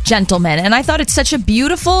other gentleman. And I thought it's such a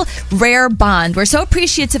beautiful, rare bond. We're so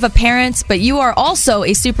appreciative of parents, but you are also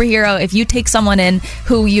a superhero if you take someone in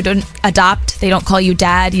who you don't adopt. They don't call you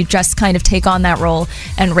dad. You just kind of take on that role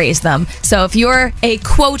and raise them. So if you're a,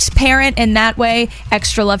 quote, parent in that way,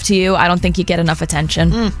 extra love to you. I don't think you get enough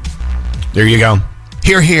attention. There you go.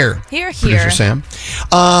 Here, here. Here, Producer here. Sam.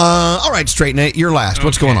 All right, Straight Nate, you're last.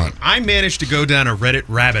 What's going on? I managed to go down a Reddit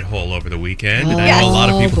rabbit hole over the weekend, and I Yes. know a lot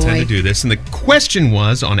of people Oh, tend boy. to do this. And the question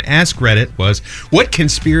was on Ask Reddit was, what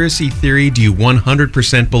conspiracy theory do you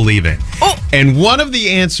 100% believe in? And one of the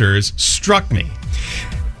answers struck me.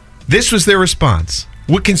 This was their response.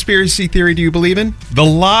 What conspiracy theory do you believe in? The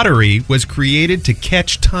lottery was created to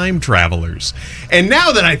catch time travelers. And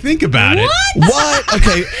now that I think about it, What?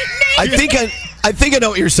 Okay, I think I know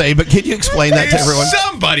what you're saying, but can you explain that to if everyone?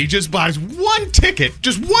 somebody just buys one ticket,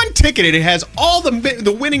 and it has all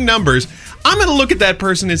the winning numbers, I'm going to look at that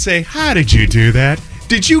person and say, how did you do that?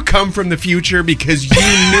 Did you come from the future because you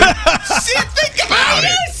knew? See, think about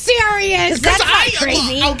it. Serious? That's not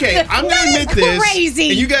crazy. Okay, I'm going to That admit is this. crazy.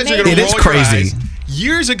 And you guys are going to It roll is your crazy. eyes.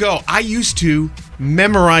 Years ago, I used to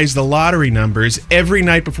memorize the lottery numbers every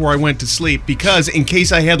night before I went to sleep because in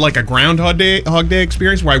case I had like a Groundhog Day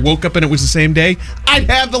experience where I woke up and it was the same day, I'd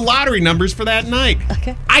have the lottery numbers for that night.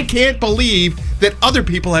 Okay. I can't believe that other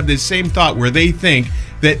people have this same thought where they think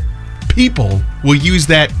that people will use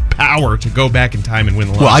that power to go back in time and win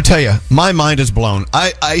the lottery. Well, I tell you, my mind is blown.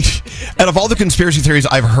 I out of all the conspiracy theories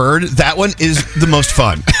I've heard, that one is the most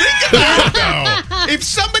fun. If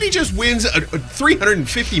somebody just wins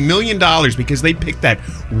 $350 million because they picked that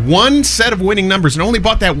one set of winning numbers and only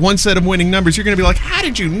bought that one set of winning numbers, you're going to be like, how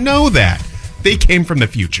did you know that? They came from the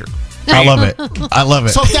future. I love it. I love it.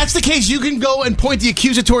 So if that's the case, you can go and point the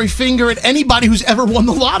accusatory finger at anybody who's ever won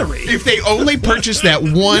the lottery. If they only purchased that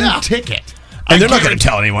one ticket. And they're not going to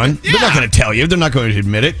tell anyone. They're not going to tell you. They're not going to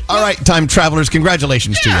admit it. All right, time travelers,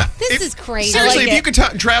 congratulations to you. This is crazy. Seriously, if you could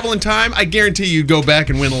travel in time, I guarantee you'd go back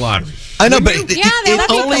and win the lottery. I know, but That'd be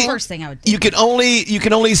the first thing I would do. you can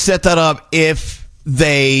only set that up if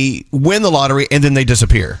they win the lottery and then they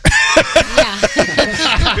disappear.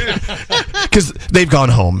 Because they've gone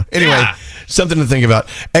home. Anyway, something to think about.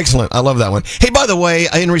 Excellent. I love that one. Hey, by the way,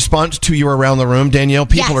 in response to your Around the Room, Danielle,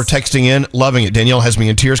 people are texting in, loving it. Danielle has me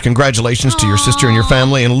in tears. Congratulations to your sister and your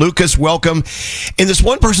family. And Lucas, welcome. And this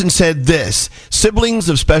one person said this: siblings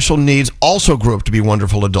of special needs also grew up to be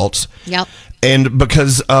wonderful adults. Yep. And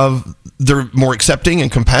because of they're more accepting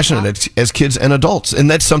and compassionate as kids and adults. And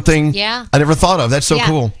that's something I never thought of. That's so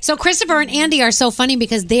cool. So Christopher and Andy are so funny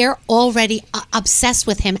because they're already obsessed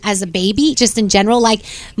with him as a baby, just in general. Like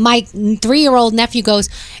my 3-year-old nephew goes,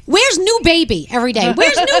 "Where's new baby?" every day.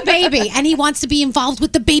 "Where's new baby?" And he wants to be involved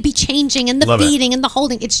with the baby changing and the feeding and the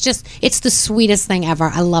holding. It's the sweetest thing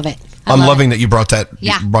ever. I love it. I'm loving that you brought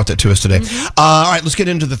that to us today. All right, let's get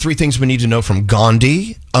into the 3 things we need to know from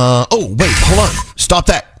Gandhi. Wait, hold on. Stop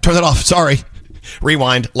that. Turn that off. Sorry.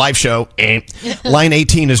 Rewind. Live show. Line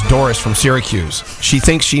 18 is Doris from Syracuse. She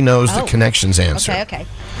thinks she knows the connections answer. Okay.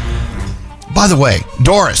 By the way,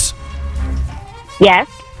 Doris. Yes?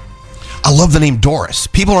 I love the name Doris.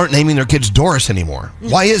 People aren't naming their kids Doris anymore.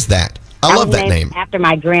 Why is that? I love that name. After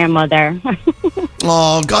my grandmother.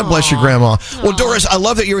 Oh, God bless your grandma. Well, Doris, I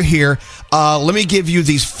love that you're here. Let me give you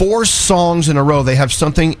these 4 songs in a row. They have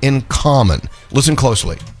something in common. Listen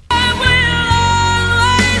closely.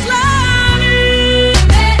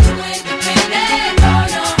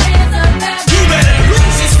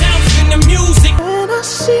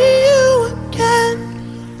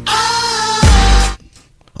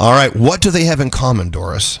 All right, what do they have in common,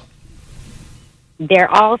 Doris? They're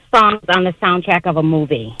all songs on the soundtrack of a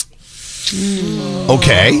movie.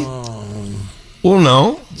 Okay. Well,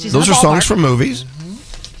 no. Those are songs from movies.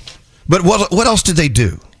 But what else did they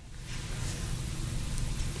do?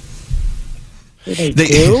 They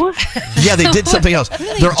do? Yeah, they did something else.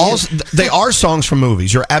 They are songs from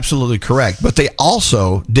movies. You're absolutely correct. But they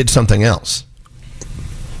also did something else.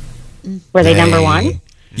 Were they number 1?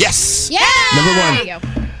 Yes. Yeah. Number 1. There you go.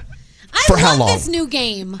 For how long? This new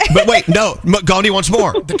game. But wait, no. Gandhi wants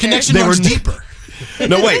more. The connection runs deeper.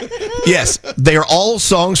 No, wait. Yes, they are all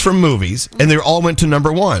songs from movies, and they all went to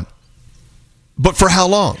number 1. But for how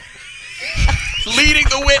long? Leading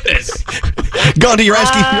the witness. Gandhi, you're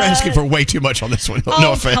asking for way too much on this one.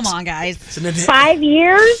 No offense. Come on, guys. 5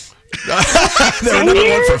 years? They were number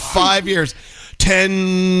 1 for 5 years.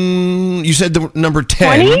 10. You said the number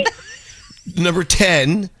 10. 20? Number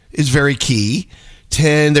 10 is very key.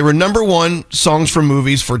 10. They were number 1 songs from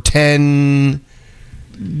movies for 10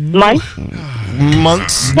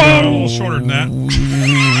 months. 10. No, shorter than that.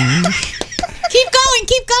 Keep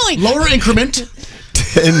going. Lower increment.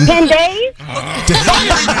 10 days? A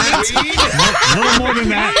little more than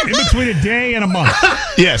that. In between a day and a month.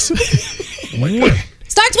 Yes.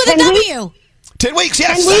 Starts with a W. 10 weeks,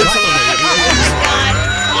 yes.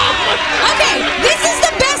 Okay, this is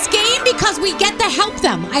the best game because we get to help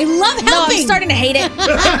them. I love helping. No, I'm starting to hate it.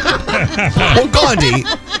 Well, Gandhi,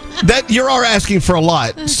 that you're asking for a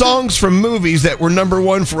lot. Songs from movies that were number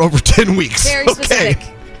 1 for over 10 weeks. Very specific.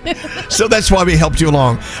 So that's why we helped you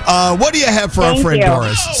along. What do you have for our friend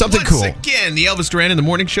Doris? Something cool. Again, the Elvis Duran in the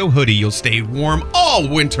Morning Show hoodie. You'll stay warm all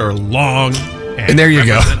winter long. And there you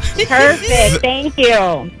go. Perfect. Thank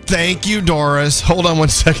you. Thank you, Doris. Hold on one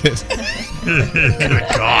second. Good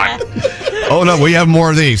God. Oh, no, we have more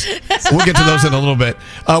of these. We'll get to those in a little bit.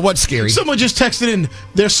 What's scary? Someone just texted in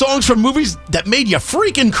their songs from movies that made you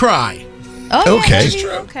freaking cry. Oh, Okay.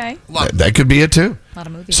 Yeah, okay. That could be it, too. A lot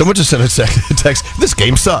of movies. Someone just sent a text. This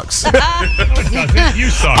game sucks. You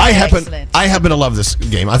suck. I happen to love this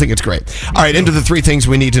game. I think it's great. All right, into the 3 things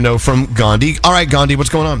we need to know from Gandhi. All right, Gandhi, what's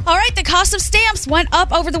going on? All right, the cost of stamps went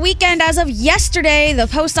up over the weekend. As of yesterday, the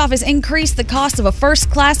post office increased the cost of a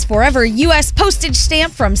first-class forever U.S. postage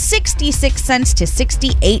stamp from 66 cents to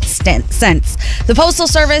 68 cents. The Postal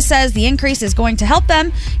Service says the increase is going to help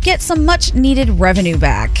them get some much-needed revenue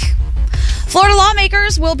back. Florida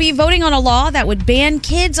lawmakers will be voting on a law that would ban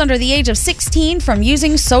kids under the age of 16 from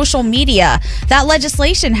using social media. That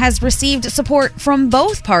legislation has received support from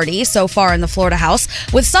both parties so far in the Florida House,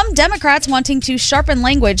 with some Democrats wanting to sharpen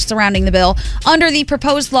language surrounding the bill. Under the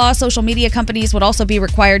proposed law, social media companies would also be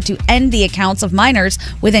required to end the accounts of minors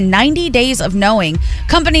within 90 days of knowing.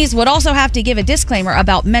 Companies would also have to give a disclaimer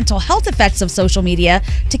about mental health effects of social media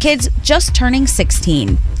to kids just turning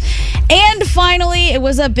 16. And finally, it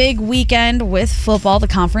was a big weekend with football. The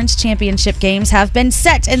conference championship games have been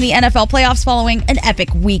set in the NFL playoffs following an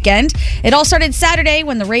epic weekend. It all started Saturday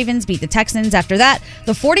when the Ravens beat the Texans. After that,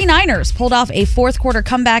 the 49ers pulled off a fourth quarter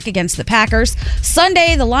comeback against the Packers.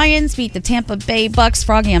 Sunday, the Lions beat the Tampa Bay Bucks.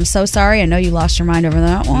 Froggy, I'm so sorry. I know you lost your mind over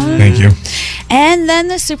that one. Thank you. And then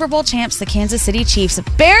the Super Bowl champs, the Kansas City Chiefs,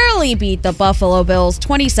 barely beat the Buffalo Bills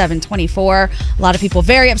 27-24. A lot of people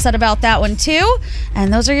very upset about that one, too.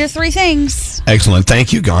 And those are your 3 things. Excellent.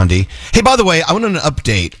 Thank you, Gandhi. Hey, by the way, I want an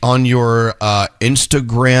update on your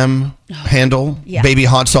Instagram handle, Yeah. Baby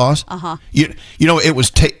Hot Sauce. Uh-huh. You know, it was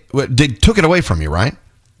they took it away from you, right?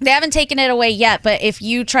 They haven't taken it away yet, but if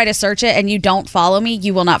you try to search it and you don't follow me,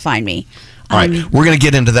 you will not find me. All right, we're going to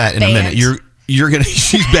get into that in a minute. You're going to,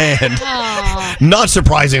 she's banned. Not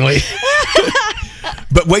surprisingly.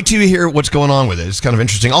 But wait till you hear what's going on with it. It's kind of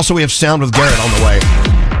interesting. Also, we have Sound with Garrett on the way.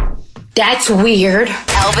 That's weird.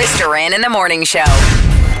 Elvis Duran in the Morning Show.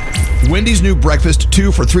 Wendy's new breakfast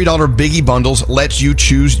 2 for $3 Biggie bundles lets you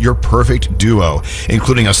choose your perfect duo,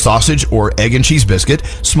 including a sausage or egg and cheese biscuit,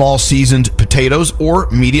 small seasoned potatoes, or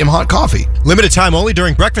medium hot coffee. Limited time only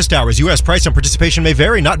during breakfast hours. U.S. price and participation may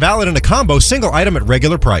vary. Not valid in a combo. Single item at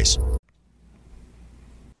regular price.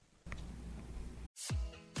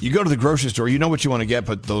 You go to the grocery store, you know what you want to get,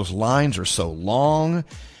 but those lines are so long.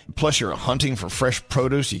 Plus, you're hunting for fresh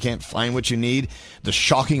produce. You can't find what you need. The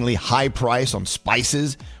shockingly high price on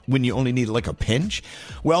spices when you only need like a pinch.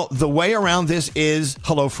 Well, the way around this is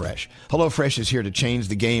HelloFresh. HelloFresh is here to change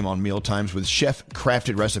the game on mealtimes with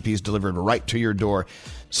chef-crafted recipes delivered right to your door.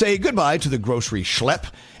 Say goodbye to the grocery schlep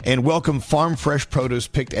and welcome farm-fresh produce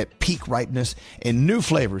picked at peak ripeness and new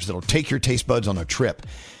flavors that'll take your taste buds on a trip.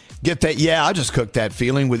 Get that, yeah, I just cooked that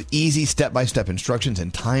feeling with easy step-by-step instructions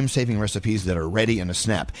and time-saving recipes that are ready in a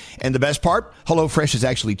snap. And the best part? HelloFresh is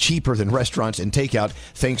actually cheaper than restaurants and takeout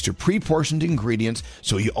thanks to pre-portioned ingredients,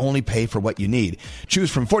 so you only pay for what you need.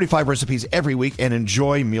 Choose from 45 recipes every week and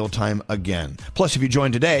enjoy mealtime again. Plus, if you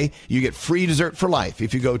join today, you get free dessert for life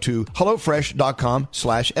if you go to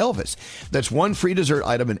HelloFresh.com/Elvis. That's one free dessert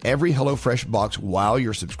item in every HelloFresh box while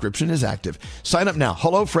your subscription is active. Sign up now,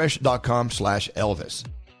 HelloFresh.com/Elvis.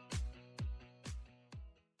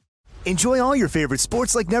 Enjoy all your favorite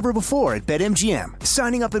sports like never before at BetMGM.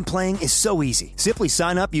 Signing up and playing is so easy. Simply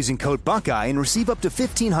sign up using code Buckeye and receive up to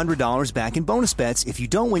 $1,500 back in bonus bets if you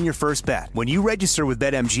don't win your first bet. When you register with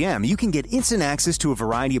BetMGM, you can get instant access to a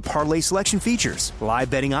variety of parlay selection features, live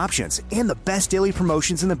betting options, and the best daily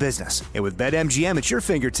promotions in the business. And with BetMGM at your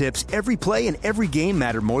fingertips, every play and every game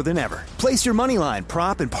matter more than ever. Place your moneyline,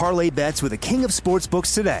 prop, and parlay bets with the king of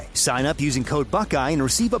sportsbooks today. Sign up using code Buckeye and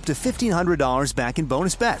receive up to $1,500 back in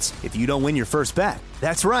bonus bets if you don't win your first bet.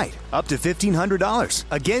 That's right, up to $1,500.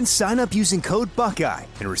 Again, sign up using code Buckeye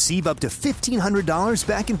and receive up to $1,500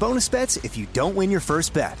 back in bonus bets if you don't win your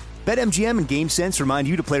first bet. BetMGM and GameSense remind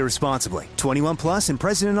you to play responsibly. 21 plus and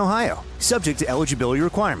present in Ohio. Subject to eligibility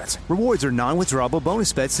requirements. Rewards are non-withdrawable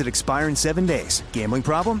bonus bets that expire in 7 days. Gambling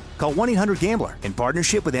problem? Call 1-800-GAMBLER in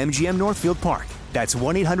partnership with MGM Northfield Park. That's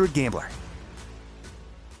 1-800-GAMBLER.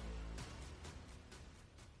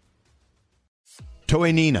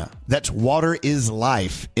 Toenina, that's water is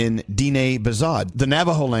life in Diné Bazad, the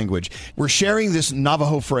Navajo language. We're sharing this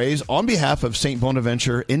Navajo phrase on behalf of St.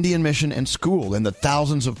 Bonaventure Indian Mission and School and the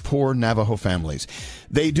thousands of poor Navajo families.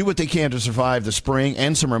 They do what they can to survive the spring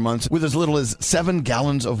and summer months with as little as 7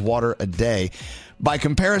 gallons of water a day. By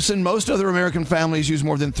comparison, most other American families use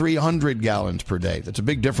more than 300 gallons per day. That's a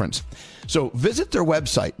big difference. So visit their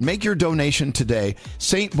website. Make your donation today,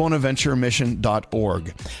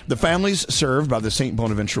 stbonaventuremission.org. The families served by the St.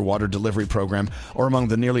 Bonaventure Water Delivery Program are among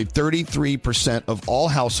the nearly 33% of all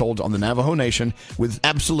households on the Navajo Nation with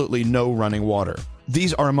absolutely no running water.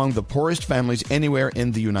 These are among the poorest families anywhere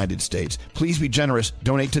in the United States. Please be generous.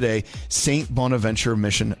 Donate today,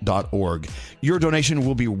 stbonaventuremission.org. Your donation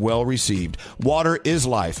will be well received. Water is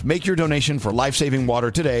life. Make your donation for life-saving water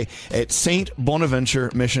today at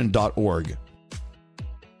stbonaventuremission.org.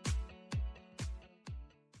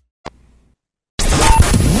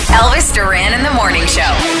 Elvis Duran in the Morning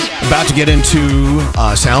Show. About to get into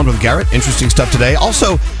Sound with Garrett. Interesting stuff today.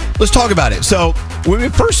 Also, let's talk about it. So, when we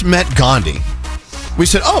first met Gandhi, we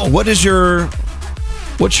said, "Oh, what's your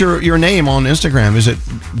name on Instagram? Is it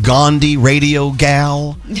Gandhi Radio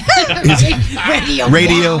Gal?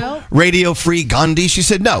 Radio Free Gandhi?" She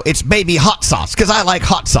said, "No, it's Baby Hot Sauce because I like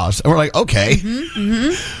hot sauce." And we're like, "Okay."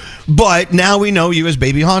 But now we know you as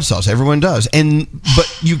Baby Hot Sauce. Everyone does.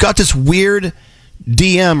 But you got this weird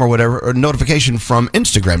DM or whatever, or notification from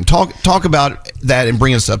Instagram. Talk about that and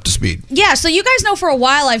bring us up to speed. Yeah, so you guys know for a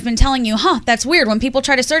while I've been telling you, that's weird. When people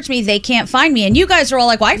try to search me, they can't find me. And you guys are all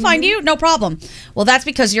like, well, I find you, no problem. Well, that's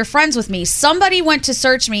because you're friends with me. Somebody went to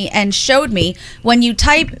search me and showed me when you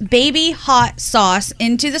type Baby Hot Sauce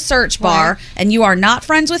into the search bar and you are not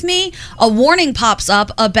friends with me, a warning pops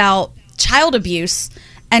up about child abuse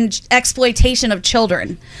and exploitation of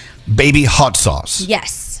children. Baby Hot Sauce.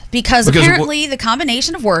 Yes. Because apparently the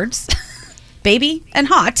combination of words, baby and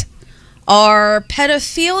hot, are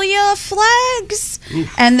pedophilia flags.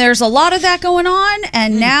 Oof. And there's a lot of that going on.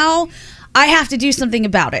 And now I have to do something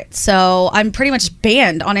about it. So I'm pretty much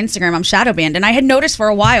banned on Instagram. I'm shadow banned. And I had noticed for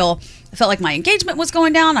a while, I felt like my engagement was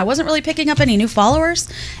going down. I wasn't really picking up any new followers.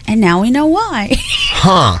 And now we know why.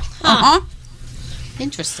 Uh-huh.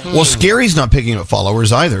 Interesting. Well, Scary's not picking up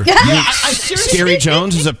followers either. I seriously- Scary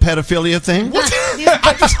Jones is a pedophilia thing?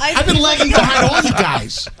 I've been lagging behind all you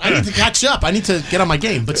guys. I need to catch up. I need to get on my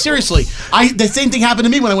game. But seriously, the same thing happened to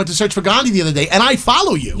me when I went to search for Gandhi the other day, and I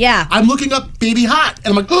follow you. Yeah. I'm looking up Baby Hot, and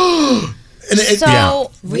I'm like,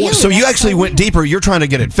 So you actually went deeper. You're trying to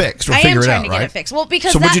get it fixed or I am figure it trying out, to right? get it fixed. Well,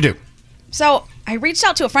 because so what'd you do? So I reached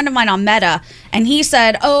out to a friend of mine on Meta, and he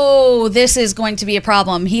said, "Oh, this is going to be a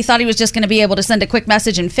problem." He thought he was just going to be able to send a quick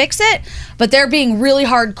message and fix it, but they're being really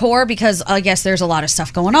hardcore because I guess there's a lot of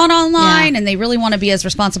stuff going on online, and they really want to be as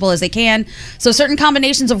responsible as they can. So certain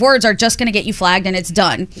combinations of words are just going to get you flagged, and it's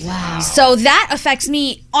done. Wow. So that affects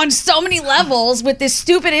me on so many levels with this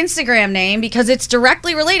stupid Instagram name because it's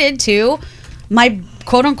directly related to my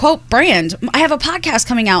quote-unquote brand. I have a podcast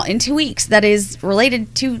coming out in 2 weeks that is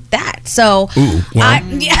related to that. So,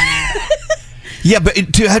 Yeah, but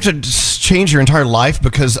to have to change your entire life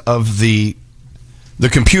because of the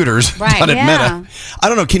computers Right, down at yeah. Meta. I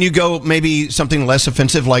don't know. Can you go maybe something less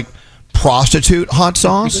offensive like prostitute hot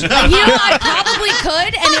sauce? You know, I probably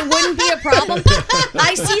could, and it wouldn't be a problem.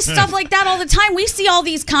 I see stuff like that all the time. We see all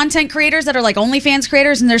these content creators that are like OnlyFans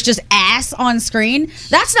creators, and there's just ass on screen.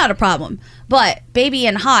 That's not a problem. But baby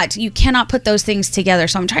and hot, you cannot put those things together.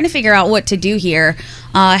 So I'm trying to figure out what to do here.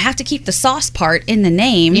 I have to keep the sauce part in the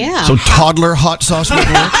name. Yeah. So toddler hot sauce would work?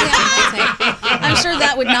 I'm sure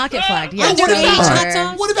that would not get flagged. Yeah,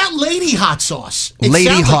 What about lady hot sauce? It Lady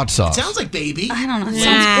sounds hot like- sauce. It sounds like baby. I don't know.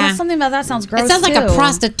 Nah. Something about that sounds gross. It sounds like a too.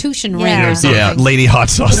 prostitution ring Yeah. or something. Yeah, lady hot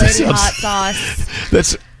sauce. That Lady sounds- hot sauce.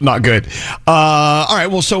 That's not good. All right,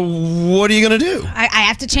 well, so what are you going to do? I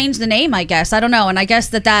have to change the name, I guess. I don't know. And I guess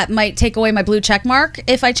that might take away my blue check mark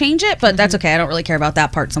if I change it, but that's okay. I don't really care about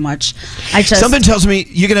that part so much. I just Something tells me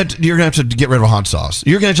you're gonna have to get rid of a hot sauce.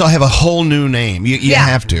 You're gonna have a whole new name. You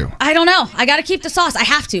have to. I don't know. I got to keep the sauce. I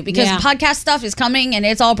have to because Yeah. podcast stuff is coming and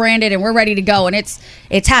it's all branded and we're ready to go and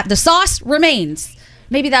the sauce remains.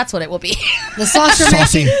 Maybe that's what it will be. The sauce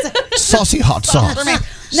Saucy hot sauce.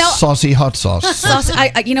 No. Saucy hot sauce. Sauce.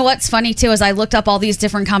 You know what's funny too is I looked up all these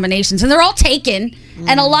different combinations and they're all taken.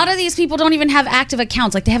 And a lot of these people don't even have active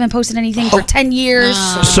accounts. Like they haven't posted anything for 10 years.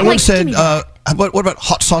 Someone Like, said, give me that. what about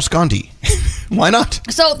hot sauce Gandhi? Why not?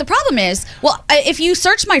 So the problem is, if you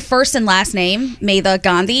search my first and last name, Medha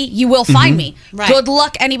Gandhi, you will find me. Right. Good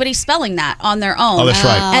luck anybody spelling that on their own. Oh, that's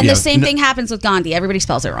right. And Yeah. the same thing happens with Gandhi. Everybody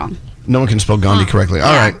spells it wrong. No one can spell Gandhi correctly.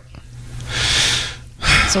 All right.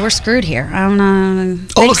 So we're screwed here. I don't know.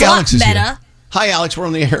 Oh, Thanks look, a lot, Alex is Meta. here. Hi, Alex. We're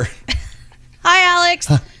on the air. Hi, Alex.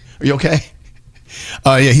 Are you okay?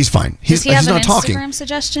 Yeah, he's fine. Does he have he's an not talking. Instagram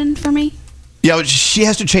suggestion for me? Yeah, but she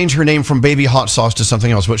has to change her name from Baby Hot Sauce to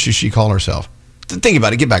something else. What should she call herself? Think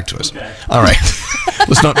about it. Get back to us. All right.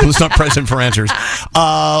 let's not press him for answers.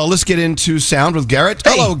 Let's get into sound with Garrett.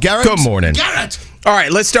 Hello, Garrett. Good morning. Garrett. All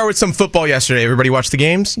right, let's start with some football yesterday. Everybody watch the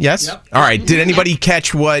games? Yes? Yep. All right. Did anybody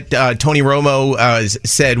catch what Tony Romo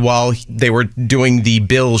said while they were doing the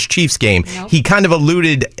Bills-Chiefs game? Nope. He kind of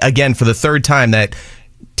alluded, again, for the third time, that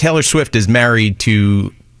Taylor Swift is married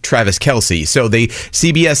to Travis Kelce. So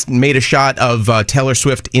CBS made a shot of Taylor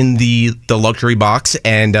Swift in the luxury box,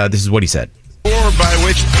 and this is what he said. By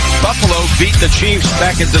which Buffalo beat the Chiefs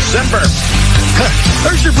back in December.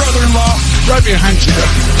 There's your brother-in-law right behind you.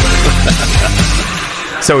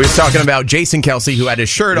 So he was talking about Jason Kelce, who had his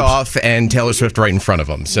shirt off, and Taylor Swift right in front of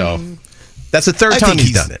him. So that's the third I time think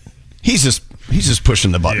he's done it. He's just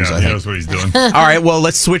pushing the buttons. Yeah, I he think. knows what he's doing. All right, well,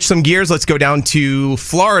 let's switch some gears. Let's go down to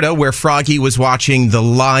Florida, where Froggy was watching the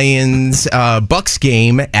Lions-Bucks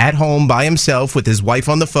game at home by himself with his wife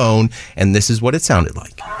on the phone, and this is what it sounded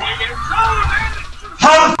like.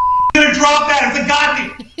 How the gonna drop that? It's a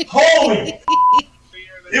goddamn holy.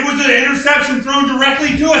 It was an interception thrown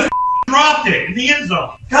directly to us. Dropped it in the end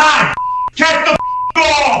zone. God, catch the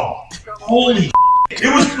ball. Holy.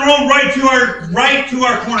 It was thrown right to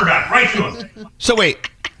our cornerback, right to him. So wait,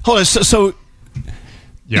 hold on.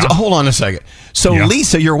 Yeah. Hold on a second. So Yeah.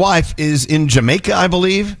 Lisa, your wife, is in Jamaica, I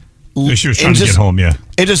believe. She was trying And to just- get home, yeah.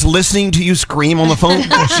 And just listening to you scream on the phone.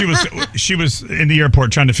 Well, she was in the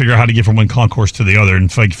airport trying to figure out how to get from one concourse to the other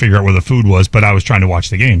and figure out where the food was, but I was trying to watch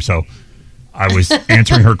the game, so I was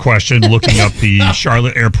answering her question, looking up the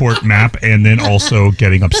Charlotte airport map, and then also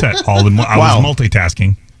getting upset. I was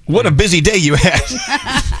multitasking. What a busy day you had.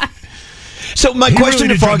 So my question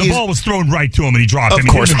to Froggy the is, ball was thrown right to him and he dropped it. of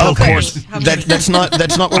course. That's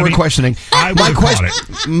not what we're questioning.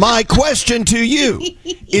 My question to you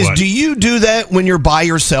is: What? do you do that when you're by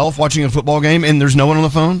yourself watching a football game and there's no one on the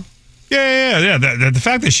phone? Yeah. The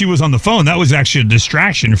fact that she was on the phone, that was actually a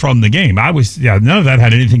distraction from the game. None of that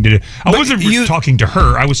had anything to do. I wasn't talking to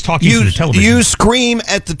her. I was talking to the television. You scream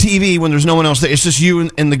at the TV when there's no one else there. It's just you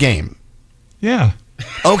in the game. Yeah.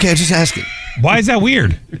 Okay, just asking. Why is that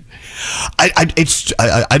weird? I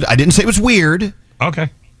didn't say it was weird. Okay.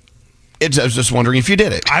 I was just wondering if you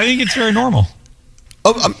did it. I think it's very normal.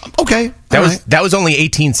 Oh, okay. That was only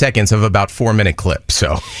 18 seconds of about 4-minute clip.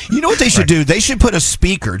 So you know what they should do? They should put a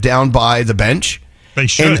speaker down by the bench. They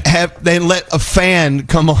should. And then let a fan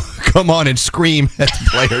come on and scream at the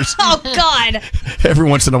players. Oh God! Every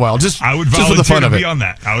once in a while, I would just for volunteer the fun to of it. be on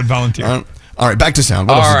that. I would volunteer. All right, back to sound.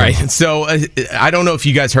 What All else is right, going on? so I don't know if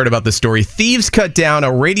you guys heard about this story. Thieves cut down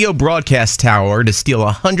a radio broadcast tower to steal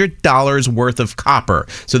 $100 worth of copper.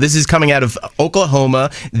 So this is coming out of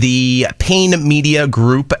Oklahoma, the Payne Media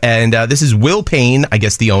Group, and this is Will Payne, I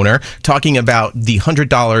guess the owner, talking about the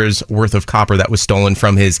 $100 worth of copper that was stolen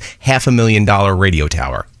from his $500,000 radio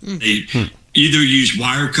tower. They either use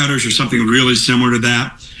wire cutters or something really similar to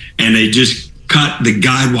that, and they just cut the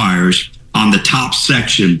guide wires on the top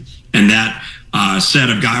section, and that set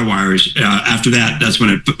of guide wires, after that, that's when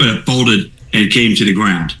it folded and came to the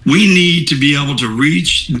ground. We need to be able to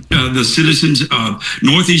reach the citizens of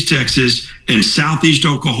Northeast Texas and Southeast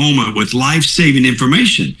Oklahoma with life-saving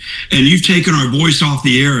information. And you've taken our voice off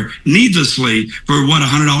the air needlessly for, what,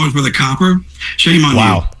 $100 worth of copper? Shame on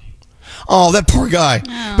you. Oh, that poor guy.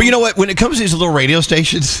 Oh. But you know what? When it comes to these little radio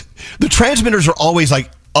stations, the transmitters are always like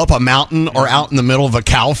up a mountain or out in the middle of a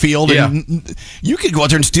cow field. Yeah. And you could go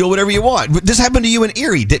out there and steal whatever you want. But this happened to you in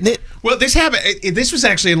Erie, didn't it? Well, this happened. This was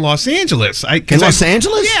actually in Los Angeles. In Los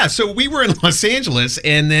Angeles? Yeah. So we were in Los Angeles,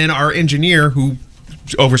 and then our engineer, who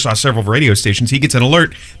oversaw several radio stations, he gets an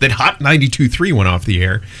alert that Hot 92.3 went off the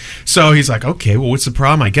air. So he's like, okay, well, what's the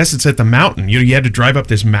problem? I guess it's at the mountain. You had to drive up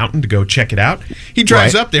this mountain to go check it out. He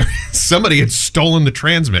drives up there. Somebody had stolen the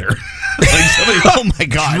transmitter. Oh my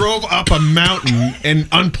God. Drove up a mountain and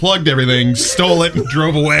unplugged everything, stole it, and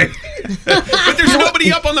drove away. But there's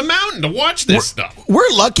nobody up on the mountain to watch this stuff.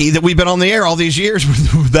 We're lucky that we've been on the air all these years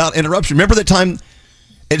without interruption. Remember the time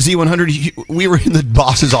at Z100, we were in the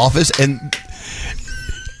boss's office and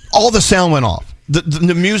all the sound went off.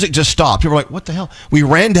 The music just stopped. People were like, what the hell? We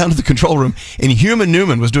ran down to the control room, and Human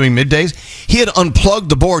Newman was doing middays. He had unplugged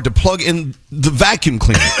the board to plug in the vacuum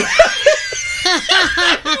cleaner.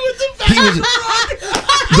 He was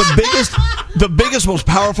the biggest, most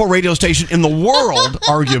powerful radio station in the world,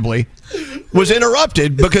 arguably, was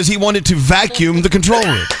interrupted because he wanted to vacuum the control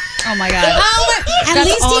room. Oh my God! At That's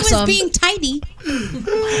least awesome. he was being tidy.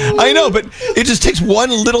 I know, but it just takes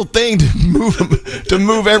one little thing to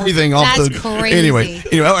move everything off That's the. crazy. Anyway,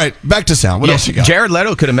 all right, back to sound. What else you got? Jared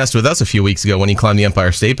Leto could have messed with us a few weeks ago when he climbed the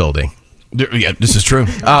Empire State Building. Yeah, this is true.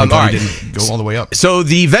 All right. He didn't go all the way up. So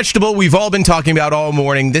the vegetable we've all been talking about all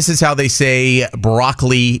morning, this is how they say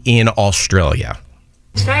broccoli in Australia.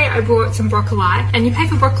 Today I bought some broccoli, and you pay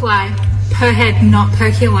for broccoli per head, not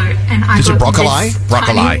per kilo. And I Is it got broccoli? this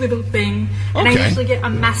Broccoli. tiny little thing, and I Okay. usually get a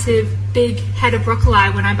massive, big head of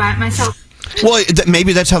broccoli when I buy it myself. Well,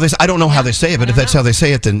 maybe that's how they. I don't know how they say it, but if that's how they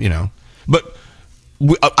say it, then you know. But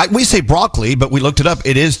we say broccoli, but we looked it up.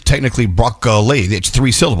 It is technically broccoli. It's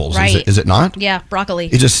 3 syllables. Right. Is it not? Yeah, broccoli.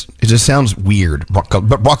 It just sounds weird. But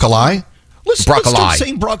broccoli. Let's Broccoli. start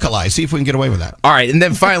saying broccoli. See if we can get away with that. All right, and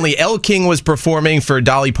then finally, Elle King was performing for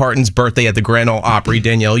Dolly Parton's birthday at the Grand Ole Opry.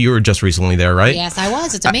 Danielle, you were just recently there, right? Yes, I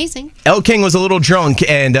was. It's amazing. Elle King was a little drunk,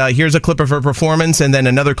 and here's a clip of her performance, and then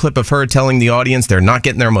another clip of her telling the audience they're not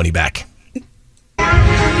getting their money back.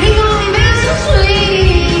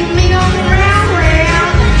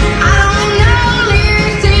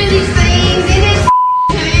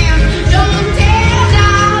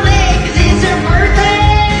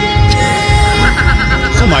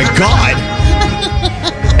 Oh my God!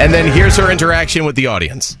 And then here's her interaction with the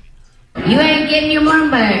audience. You ain't getting your money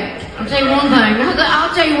back. I'll tell you one thing.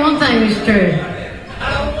 I'll tell you one thing is true.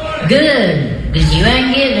 Good, because you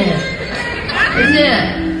ain't getting it. Isn't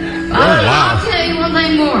it? I'll tell you one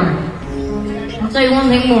thing more. I'll tell you one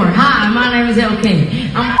thing more. Hi, my name is Elle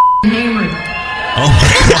King. I'm hammered.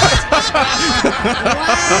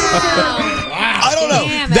 I don't know.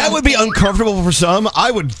 That would be uncomfortable for some.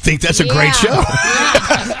 I would think that's a great show.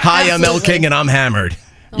 Hi, I'm Elle King, and I'm hammered.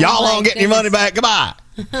 Y'all aren't getting your money back. Goodbye.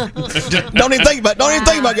 Don't even think about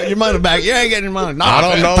getting your money back. You ain't getting your money. No, I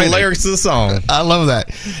don't know the pay that. lyrics to the song. I love that.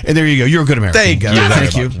 And there you go. You're a good American. Thank you.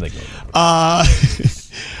 Thank you.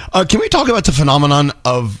 Can we talk about the phenomenon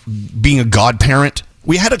of being a godparent?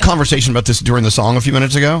 We had a conversation about this during the song a few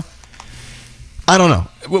minutes ago. I don't know.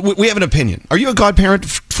 We have an opinion. Are you a godparent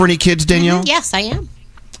for any kids, Danielle? Yes, I am.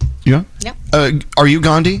 Yeah. Yep. Are you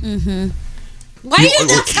Gandhi? Mm-hmm. Why do you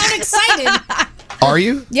not sound excited? Are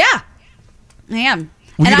you? Yeah, I am.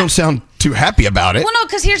 Well, And you I- don't sound too happy about it. Well, no,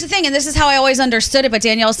 because here's the thing, and this is how I always understood it, but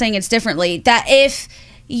Danielle's saying it's differently. That if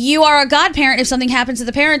you are a godparent, if something happens to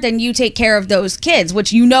the parent, then you take care of those kids,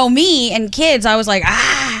 which me and kids, I was like,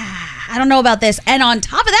 I don't know about this. And on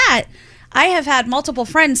top of that, I have had multiple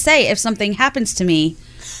friends say, if something happens to me,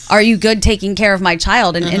 are you good taking care of my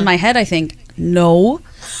child? And in my head, I think, no.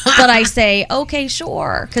 But I say, okay,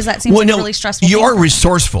 sure, because that seems like a really stressful you thing. are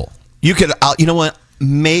resourceful. You could, you know what?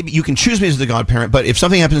 Maybe you can choose me as the godparent, but if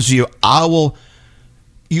something happens to you, I will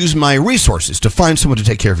use my resources to find someone to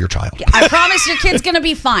take care of your child. I promise your kid's going to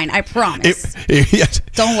be fine. I promise. Yes.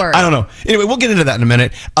 Don't worry. I don't know. Anyway, we'll get into that in a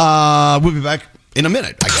minute. We'll be back in a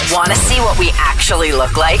minute, I guess. Want to see what we actually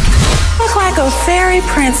look like? Look like a fairy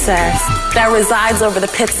princess that resides over the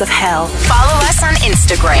pits of hell. Follow us on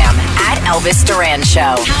Instagram at Elvis Duran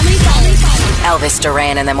Show. How many followers? Elvis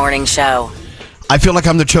Duran in the Morning Show. I feel like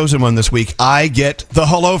I'm the chosen one this week. I get the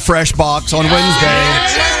HelloFresh box on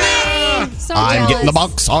Wednesday. So I'm jealous. getting the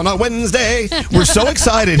box on a Wednesday. We're so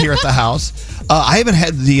excited here at the house. I haven't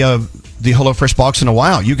had the HelloFresh box in a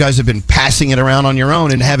while. You guys have been passing it around on your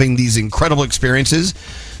own and having these incredible experiences.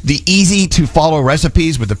 The easy to follow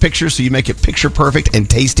recipes with the pictures, so you make it picture perfect and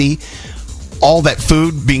tasty. All that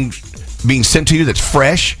food being sent to you that's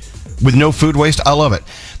fresh with no food waste. I love it.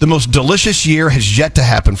 The most delicious year has yet to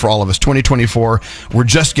happen for all of us. 2024. We're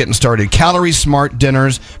just getting started. Calorie smart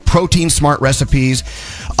dinners, protein smart recipes.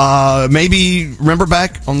 Maybe remember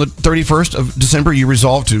back on the 31st of December, you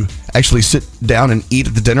resolved to actually sit down and eat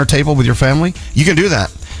at the dinner table with your family. You can do that.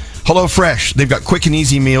 HelloFresh, they've got quick and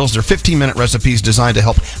easy meals. They're 15-minute recipes designed to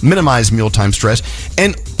help minimize mealtime stress.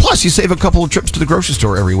 And plus, you save a couple of trips to the grocery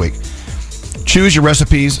store every week. Choose your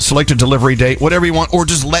recipes, select a delivery date, whatever you want, or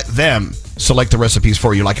just let them select the recipes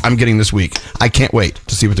for you, like I'm getting this week. I can't wait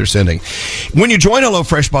to see what they're sending. When you join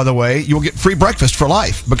HelloFresh, by the way, you'll get free breakfast for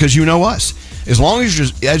life because you know us. As long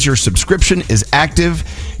as your subscription is active,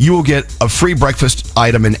 you will get a free breakfast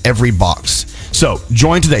item in every box. So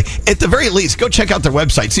join today. At the very least, go check out their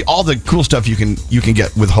website. See all the cool stuff you can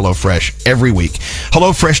get with HelloFresh every week.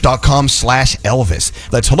 HelloFresh.com/Elvis.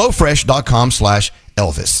 That's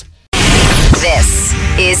HelloFresh.com/Elvis. This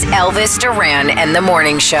is Elvis Duran and the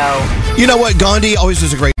Morning Show. You know what? Gandhi always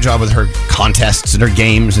does a great job with her contests and her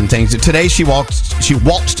games and things. Today she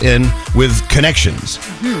waltzed in with connections.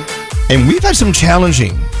 Mm-hmm. And we've had some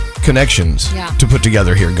challenging connections to put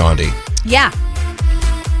together here, Gandhi. Yeah.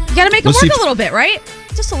 You got to make them Let's work see a little bit, right?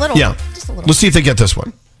 Just a little. Yeah. Just a little. Let's see if they get this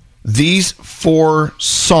one. These 4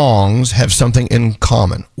 songs have something in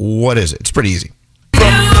common. What is it? It's pretty easy.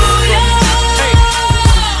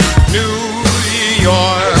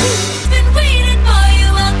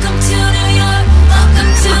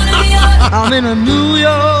 I'm in a New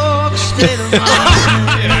York state of mind.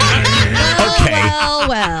 Okay.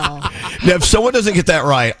 Well. Now, if someone doesn't get that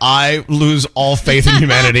right, I lose all faith in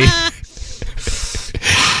humanity.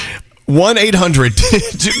 1-800.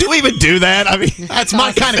 Do we even do that? I mean, that's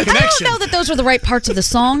my kind of I connection. don't know that those were the right parts of the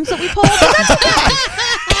songs that we pulled, but that's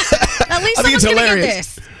okay. At least I think someone's it's going to get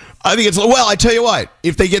hilarious. this. I think it's, well, I tell you what,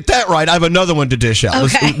 if they get that right, I have another one to dish out.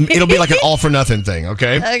 Okay. It'll be like an all for nothing thing,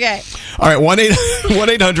 okay? Okay. All right,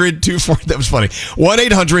 1-800-242, that was funny.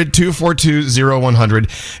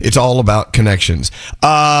 1-800-242-0100. It's all about connections.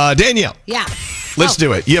 Danielle. Yeah. Let's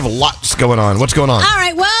do it. You have lots going on. What's going on? All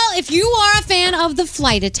right. Well, if you are a fan of The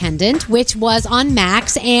Flight Attendant, which was on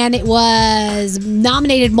Max and it was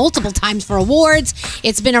nominated multiple times for awards,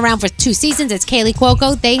 it's been around for 2 seasons. It's Kaylee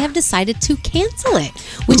Cuoco. They have decided to cancel it,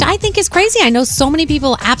 which I think is crazy. I know so many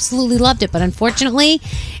people absolutely loved it, but unfortunately,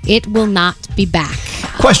 it will not be back.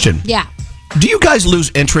 Question. Yeah. Do you guys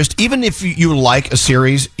lose interest, even if you like a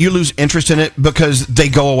series, you lose interest in it because they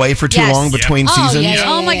go away for too Yes. long between seasons?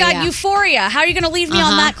 Oh my God, Euphoria. How are you going to leave me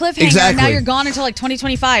on that cliffhanger? Exactly. Now you're gone until like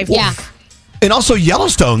 2025. Yeah. And also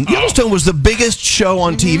Yellowstone. Yellowstone was the biggest show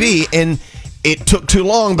on TV, and it took too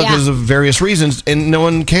long because of various reasons, and no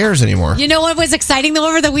one cares anymore. You know what was exciting though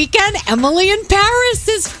over the weekend? Emily in Paris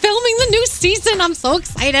is filming the new season. I'm so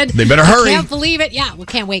excited. They better hurry. I can't believe it. Yeah, we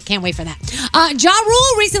can't wait for that. Ja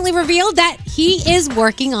Rule recently revealed that he is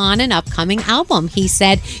working on an upcoming album. He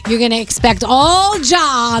said, "You're going to expect all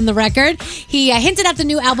Ja on the record." He hinted at the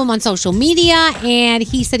new album on social media, and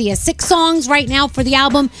he said he has 6 songs right now for the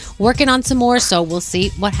album, working on some more, so we'll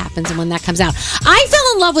see what happens and when that comes out. I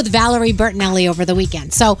fell in love with Valerie Bertinelli over the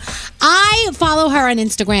weekend. So I follow her on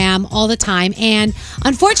Instagram all the time, and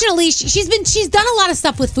unfortunately she's done a lot of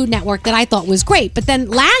stuff with Food Network that I thought was great, but then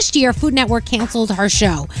last year Food Network canceled her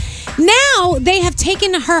show. Now they have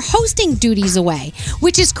taken her hosting duties babies away,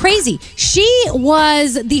 which is crazy. She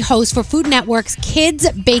was the host for Food Network's Kids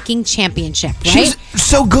Baking Championship, right? She's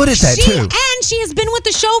so good at that, too. And she has been with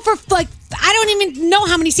the show for like, I don't even know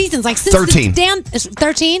how many seasons. Like since 13.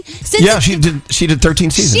 13? Yeah, she did 13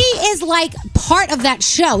 seasons. She is like part of that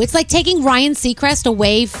show. It's like taking Ryan Seacrest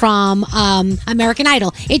away from American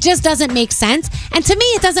Idol. It just doesn't make sense. And to me,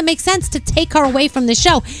 it doesn't make sense to take her away from the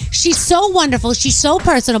show. She's so wonderful. She's so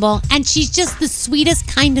personable. And she's just the sweetest,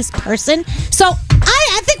 kindest person. So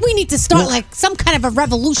I think we need to start like some kind of a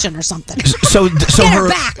revolution or something. So Get her her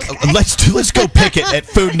back. let's go pick it at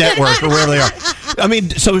Food Network or wherever they are. I mean,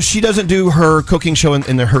 so she doesn't do her cooking show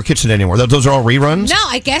in her kitchen anymore. Those are all reruns? No,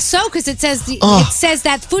 I guess so, because it says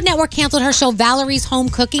that Food Network canceled her show Valerie's Home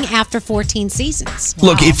Cooking after 14 seasons.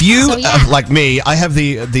 Look, if you So, yeah. like me, I have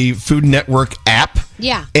the Food Network app.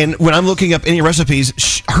 Yeah. And when I'm looking up any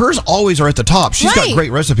recipes, hers always are at the top. She's got Right.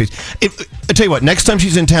 great recipes. I tell you what, next time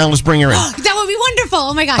she's in town, let's bring her in. That would be wonderful.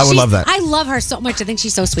 Oh my gosh. I would love that. I love her so much. I think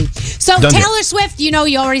she's so sweet. So Done deal. Taylor Swift, you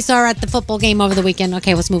already saw her at the football game over the weekend.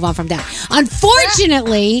 Okay, let's move on from that.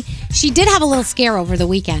 Unfortunately, she did have a little scare over the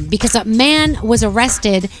weekend because a man was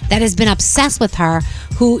arrested that has been obsessed with her,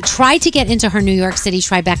 who tried to get into her New York City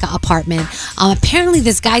Tribeca apartment. Apparently,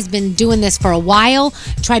 this guy's been doing this for a while.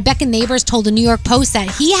 Tribeca neighbors told the New York Post that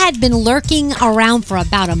he had been lurking around for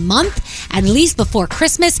about a month, at least before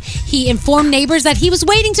Christmas. He informed neighbors that he was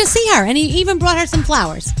waiting to see her, and he even brought her some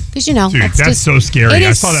flowers. Because, Dude, that's so scary. It I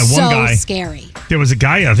is saw that one so guy. scary. There was a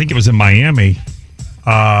guy, I think it was in Miami.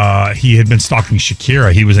 He had been stalking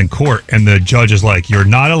Shakira. He was in court, and the judge is like, "You're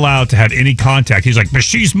not allowed to have any contact." He's like, "But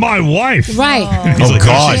she's my wife." Right. He's Oh, like,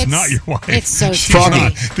 God. "No, she's not your wife." It's so She's Froggy.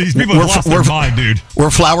 not. These people have lost their mind, dude. Were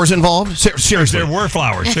flowers involved? Seriously. There were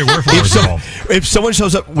flowers. There were flowers involved. If someone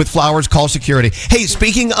shows up with flowers, call security. Hey,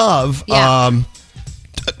 speaking of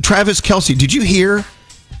Travis Kelce, did you hear?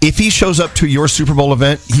 If he shows up to your Super Bowl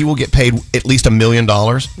event, he will get paid at least $1 million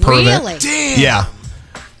per event. Really? Damn. Yeah.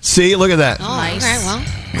 See, look at that. Oh, nice. All right,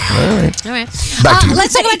 well. All right. All right. Back to you.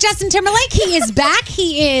 Let's talk about Justin Timberlake. He is back.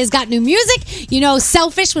 He is got new music.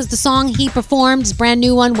 Selfish was the song he performed, his brand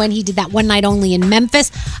new one, when he did that one night only in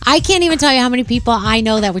Memphis. I can't even tell you how many people I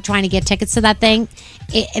know that were trying to get tickets to that thing,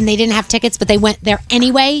 and they didn't have tickets, but they went there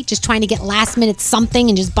anyway, just trying to get last minute something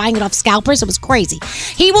and just buying it off scalpers. It was crazy.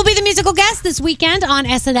 He will be the musical guest this weekend on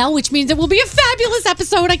SNL, which means it will be a fabulous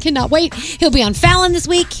episode. I cannot wait. He'll be on Fallon this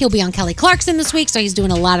week. He'll be on Kelly Clarkson this week, so he's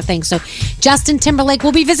doing a lot of things. So Justin Timberlake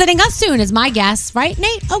will be visiting us soon as my guest, right,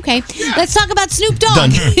 Nate? Okay. Let's talk about Snoop Dogg.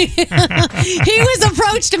 Done. He was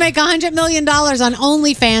approached to make $100 million on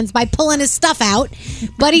OnlyFans by pulling his stuff out,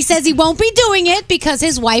 but he says he won't be doing it because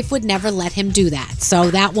his wife would never let him do that.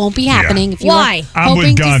 So that won't be happening. If you Why? were I'm hoping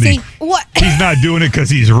with to Gandhi. see What? He's not doing it because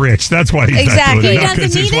he's rich. That's why he's Exactly. not doing He it. Not doesn't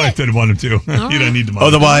because his need wife it. didn't want him to. He doesn't need the money.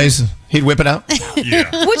 Otherwise, he'd whip it out. Yeah.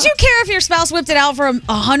 Would you care if your spouse whipped it out for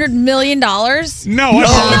 $100 million? No, I put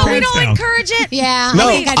my we pants don't down. encourage it. Yeah, No,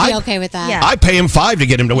 I think I'd be I- okay with that. Yeah. I pay him $5 to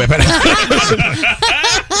get him to whip it out.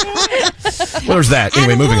 Where's that?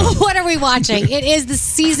 Anyway, moving on. What are we watching? It is the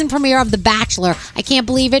season premiere of The Bachelor. I can't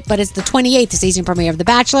believe it, but it's the 28th season premiere of The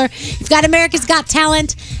Bachelor. You've got America's Got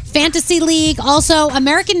Talent, Fantasy League, also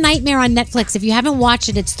American Nightmare on Netflix. If you haven't watched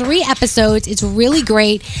it, it's 3 episodes. It's really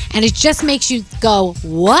great, and it just makes you go,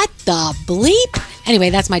 what the bleep? Anyway,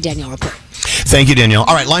 that's my Danielle report. Thank you, Danielle.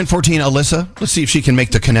 All right, line 14, Alyssa. Let's see if she can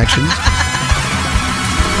make the connections.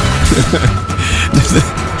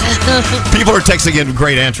 People are texting in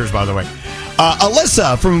great answers, by the way.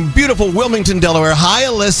 Alyssa from beautiful Wilmington, Delaware. Hi,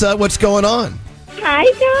 Alyssa. What's going on? Hi,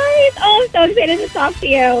 guys. Oh, I'm so excited to talk to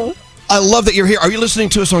you. I love that you're here. Are you listening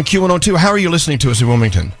to us on Q102? How are you listening to us in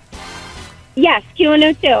Wilmington? Yes,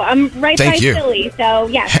 Q102. I'm right Thank by you. Philly, so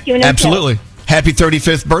yes, Q102. Absolutely. Happy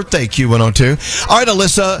 35th birthday, Q102. All right,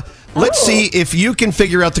 Alyssa, let's see if you can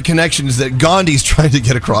figure out the connections that Gandhi's trying to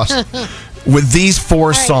get across with these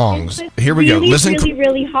 4 songs. Here we go. Really, Listen. really,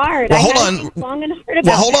 really hard. Well, I hold had to on. think long and hard about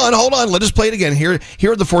Well, hold this. on. Let us play it again. Here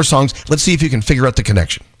are the 4 songs. Let's see if you can figure out the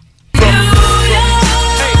connection. New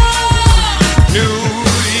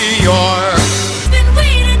York. Been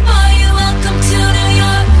waiting for you. Welcome to New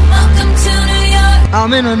York. Welcome to New York.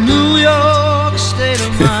 I'm in a New York state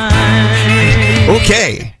of mind.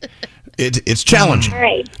 Okay. It's challenging. All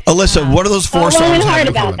right. Alyssa, what are those 4 Long songs? and hard have in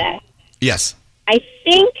about common? that. Yes. I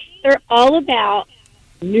think they're all about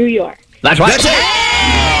New York. That's it.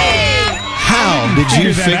 How did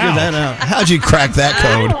you figure that out? How'd you crack that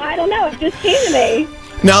code? Oh, I don't know. It just came to me.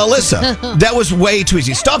 Now, Alyssa, that was way too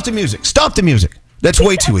easy. Stop the music. Stop the music. That's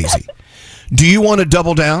way too easy. Do you want to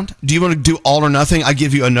double down? Do you want to do all or nothing? I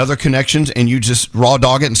give you another connections and you just raw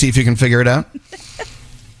dog it and see if you can figure it out?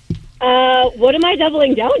 What am I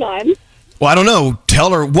doubling down on? Well, I don't know.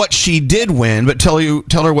 Tell her what she did win, but tell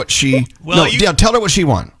her what she. Tell her what she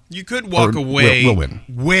won. You could walk away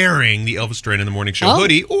wearing the Elvis Duran in the Morning Show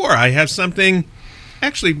hoodie, or I have something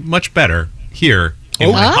actually much better here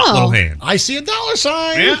in my hot little hand. I see a dollar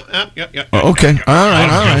sign. Yeah. Okay. All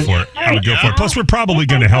right. I would go for it. Plus, we're probably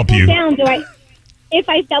going to help you. If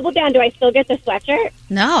I double down, do I still get the sweatshirt?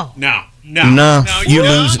 No. No. You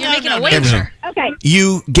lose. You're making a wager. Everything. Okay.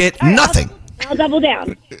 You get nothing. I'll double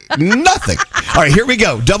down. Nothing. All right, here we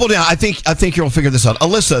go. Double down. I think you'll figure this out.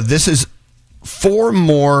 Alyssa, this is 4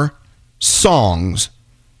 more songs.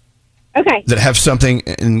 Okay. That have something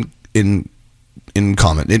in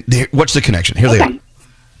common. What's the connection? Here they are.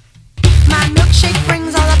 My milkshake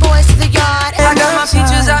brings all the boys to the yard. I got my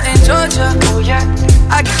peaches out in Georgia. Oh yeah.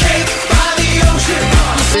 I got cake by the ocean.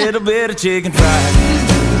 A little bit of chicken fried.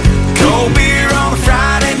 Cold beer on a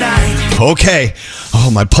Friday night. Okay. Oh,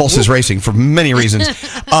 my pulse is racing for many reasons.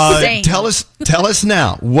 Tell us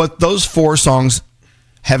now what those 4 songs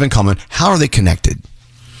have in common. How are they connected?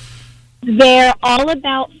 They're all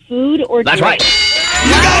about food or That's drink.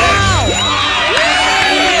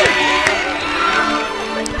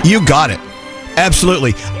 You got it.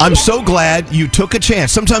 Absolutely. I'm so glad you took a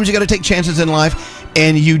chance. Sometimes you got to take chances in life,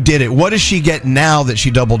 and you did it. What does she get now that she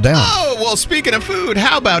doubled down? Oh, well, speaking of food,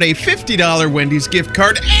 how about a $50 Wendy's gift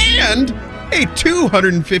card and a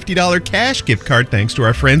 $250 cash gift card thanks to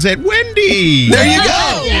our friends at Wendy's. There you go.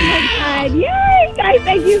 Oh, my God. Yay, guys,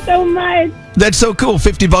 thank you so much. That's so cool.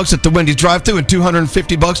 $50 at the Wendy's drive-thru and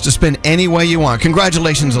 $250 to spend any way you want.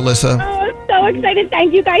 Congratulations, Alyssa. Oh, I'm so excited.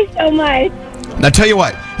 Thank you guys so much. Now, tell you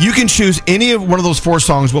what. You can choose any of one of those 4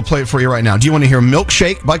 songs. We'll play it for you right now. Do you want to hear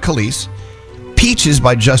Milkshake by Khalees, Peaches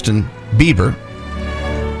by Justin Bieber,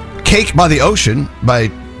 Cake by the Ocean by,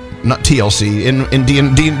 not TLC, in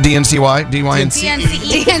DNCY? DYNC?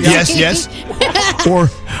 DNCE. Yes.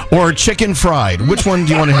 Or Chicken Fried. Which one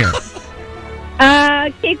do you want to hear?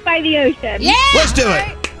 Cake by the Ocean. Yeah. Let's do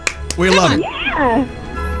it. We love it. Yeah.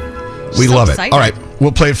 We So love it. excited. All right.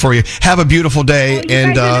 We'll play it for you. Have a beautiful day. You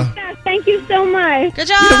guys are the best. Thank you so much. Good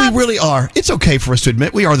job. We really are. It's okay for us to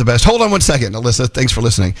admit we are the best. Hold on one second, Alyssa. Thanks for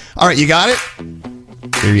listening. All right, you got it?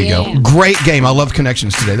 There you go. Great game. I love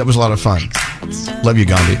connections today. That was a lot of fun. Love you,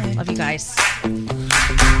 Gandhi. Love you guys.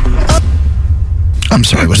 I'm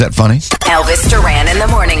sorry. Was that funny? Elvis Duran in the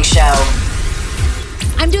Morning Show.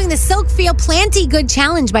 I'm doing the Silk Feel Planty Good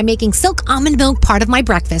Challenge by making Silk Almond Milk part of my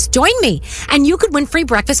breakfast. Join me, and you could win free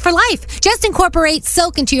breakfast for life. Just incorporate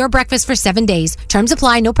Silk into your breakfast for 7 days. Terms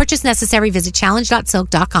apply. No purchase necessary. Visit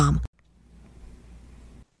challenge.silk.com.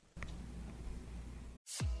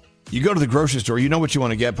 You go to the grocery store, you know what you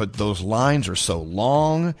want to get, but those lines are so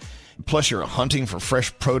long. Plus, you're hunting for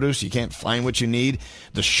fresh produce. You can't find what you need.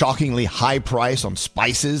 The shockingly high price on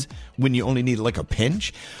spices when you only need like a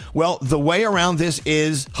pinch. Well, the way around this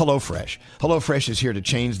is HelloFresh. HelloFresh is here to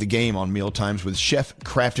change the game on mealtimes with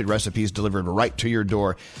chef-crafted recipes delivered right to your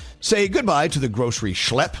door. Say goodbye to the grocery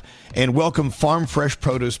schlep and welcome farm-fresh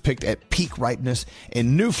produce picked at peak ripeness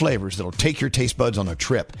and new flavors that'll take your taste buds on a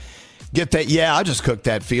trip. Get that, yeah, I just cooked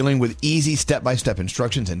that feeling with easy step-by-step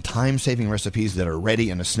instructions and time-saving recipes that are ready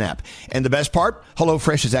in a snap. And the best part?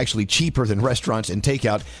 HelloFresh is actually cheaper than restaurants and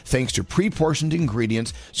takeout thanks to pre-portioned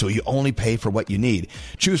ingredients, so you only pay for what you need.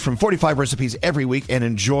 Choose from 45 recipes every week and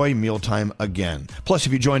enjoy mealtime again. Plus,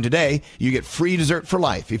 if you join today, you get free dessert for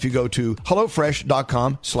life if you go to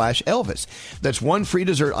HelloFresh.com/Elvis. That's one free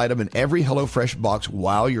dessert item in every HelloFresh box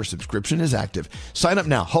while your subscription is active. Sign up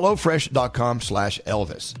now,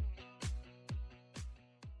 HelloFresh.com/Elvis.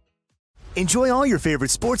 Enjoy all your favorite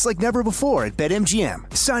sports like never before at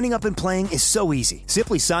BetMGM. Signing up and playing is so easy.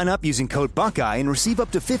 Simply sign up using code Buckeye and receive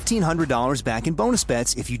up to $1,500 back in bonus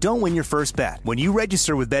bets if you don't win your first bet. When you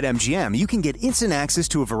register with BetMGM, you can get instant access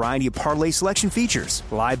to a variety of parlay selection features,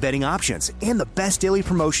 live betting options, and the best daily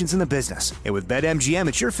promotions in the business. And with BetMGM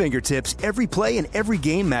at your fingertips, every play and every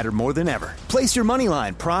game matter more than ever. Place your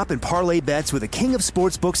moneyline, prop, and parlay bets with the king of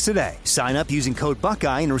sportsbooks today. Sign up using code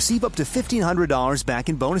Buckeye and receive up to $1,500 back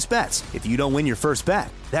in bonus bets if you don't win your first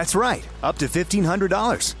bet. That's right, up to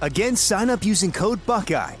 $1,500. Again, sign up using code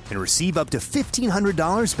Buckeye and receive up to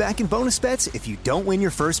 $1,500 back in bonus bets if you don't win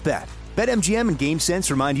your first bet. BetMGM and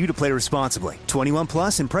GameSense remind you to play responsibly. 21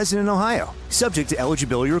 plus and present in Ohio. Subject to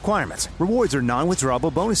eligibility requirements. Rewards are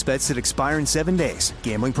non-withdrawable bonus bets that expire in 7 days.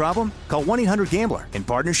 Gambling problem? Call 1-800-GAMBLER in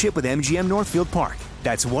partnership with MGM Northfield Park.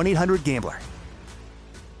 That's 1-800-GAMBLER.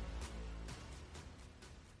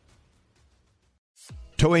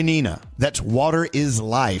 Toenina. That's water is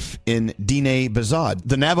life in Diné Bazad,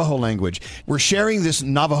 the Navajo language. We're sharing this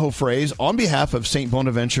Navajo phrase on behalf of St.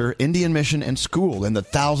 Bonaventure Indian Mission and School and the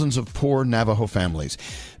thousands of poor Navajo families.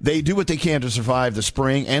 They do what they can to survive the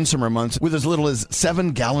spring and summer months with as little as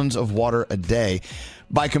 7 gallons of water a day.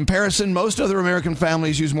 By comparison, most other American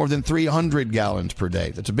families use more than 300 gallons per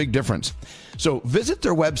day. That's a big difference. So visit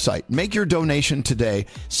their website. Make your donation today,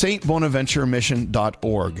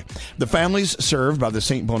 stbonaventuremission.org. The families served by the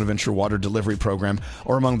St. Bonaventure Water Delivery Program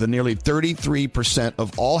are among the nearly 33%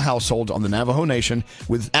 of all households on the Navajo Nation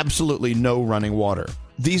with absolutely no running water.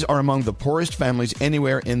 These are among the poorest families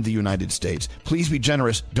anywhere in the United States. Please be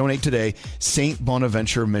generous. Donate today,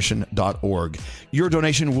 stbonaventuremission.org. Your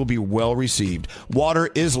donation will be well received.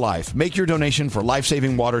 Water is life. Make your donation for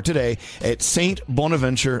life-saving water today at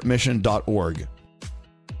stbonaventuremission.org.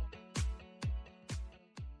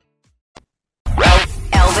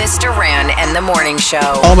 Elvis Duran and the Morning Show.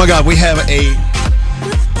 Oh my God, we have a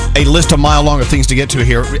list a mile long of things to get to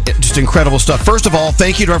here. Just incredible stuff. First of all,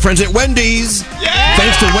 thank you to our friends at Wendy's. Yay!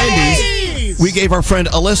 Thanks to Wendy's, we gave our friend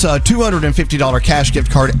Alyssa a $250 cash gift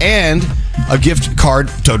card and a gift card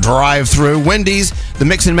to drive through. Wendy's, the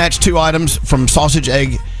mix and match 2 items from sausage,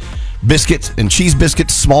 egg, biscuits, and cheese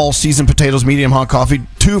biscuits, small seasoned potatoes, medium hot coffee,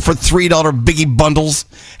 2 for $3 biggie bundles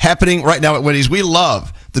happening right now at Wendy's. We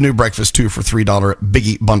love the new breakfast 2 for $3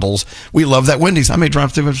 biggie bundles. We love that Wendy's. I may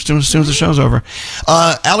drive through as soon as the show's over.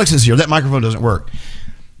 Alex is here. That microphone doesn't work.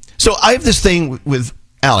 So I have this thing with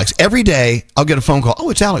Alex. Every day I'll get a phone call.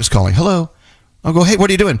 Oh, it's Alex calling. Hello. I'll go, hey, what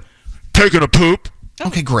are you doing? Taking a poop.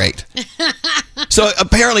 Okay, great. So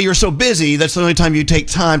apparently you're so busy, that's the only time you take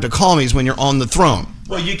time to call me is when you're on the throne.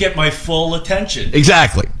 Well, you get my full attention.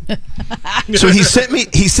 Exactly. So he sent me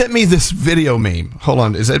this video meme. Hold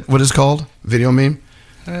on. Is that what it's called? Video meme?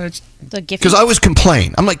 Because I always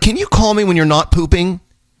complain. I'm like, can you call me when you're not pooping?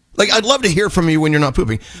 Like, I'd love to hear from you when you're not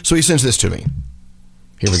pooping. So he sends this to me.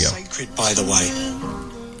 Here we go. Sacred, by the way.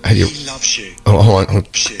 He loves you. Oh, hold on.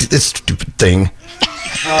 This stupid thing.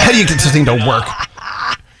 How do you get this thing to work?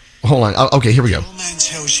 Hold on. Okay, here we go. Your man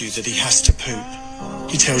tells you that he has to poop.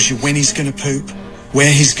 He tells you when he's going to poop,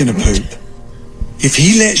 where he's going to poop. If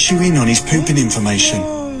he lets you in on his pooping information,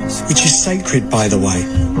 which is sacred, by the way,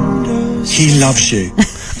 he loves you.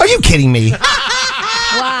 Are you kidding me?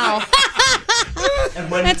 Wow.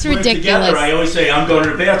 That's ridiculous. Together, I always say, I'm going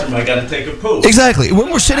to the bathroom. I got to take a poop. Exactly.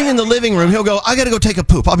 When we're sitting in the living room, he'll go, I got to go take a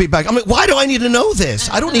poop. I'll be back. I'm like, why do I need to know this?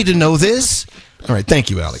 I don't need to know this. All right. Thank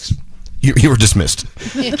you, Alex. You were dismissed.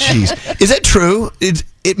 Jeez. Is that true?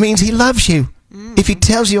 It means he loves you. If he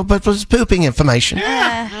tells you about his pooping information.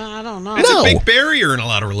 I don't know. It's a big barrier in a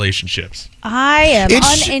lot of relationships. I am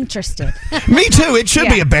uninterested. Me too. It should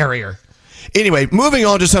be a barrier. Anyway, moving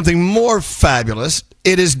on to something more fabulous.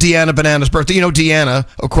 It is Deanna Banana's birthday. You know Deanna,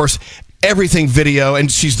 of course, everything video,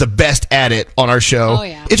 and she's the best at it on our show. Oh,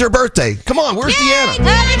 yeah. It's her birthday. Come on, where's Deanna? Happy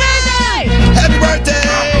birthday! Happy birthday!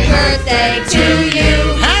 Happy birthday to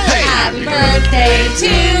you! Hey! Happy birthday to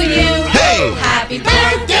you! Hey! Happy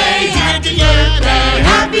birthday! Happy birthday!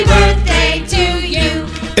 Happy birthday to you!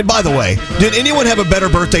 And by the way, did anyone have a better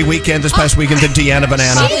birthday weekend this past weekend than Deanna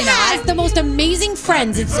Banana? She has the most amazing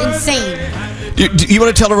friends. It's insane. You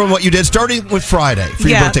want to tell everyone what you did, starting with Friday for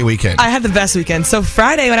your birthday weekend? I had the best weekend. So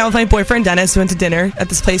Friday, when I was with my boyfriend Dennis, we went to dinner at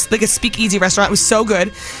this place, like a speakeasy restaurant. It was so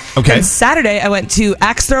good. Okay. And Saturday, I went to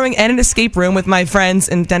axe throwing and an escape room with my friends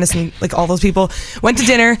and Dennis and like all those people. Went to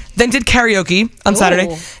dinner, then did karaoke on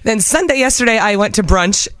Saturday. Then Sunday, yesterday, I went to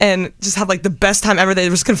brunch and just had like the best time ever. There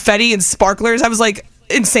was confetti and sparklers. I was like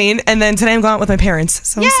insane. And then today I'm going out with my parents.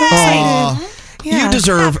 So I'm so excited. Yeah. You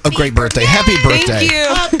deserve a great birthday. Happy birthday. Thank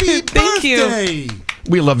you. Happy Thank you.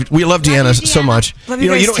 We love Deanna so much. Love you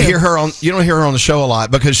know, you you guys don't too. hear her on the show a lot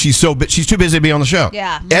because she's too busy to be on the show.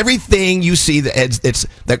 Yeah. Everything you see it's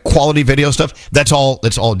that quality video stuff. That's all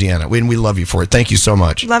Deanna. We love you for it. Thank you so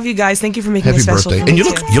much. Love you guys. Thank you for making Happy it special. birthday. for And me,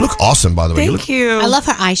 you look awesome, by the way. Thank you. I love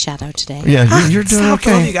her eyeshadow today. Yeah, you're doing Stop.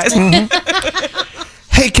 okay. I love you guys.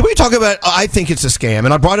 Hey, can we talk about? I think it's a scam,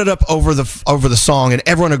 and I brought it up over the song, and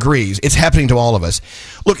everyone agrees it's happening to all of us.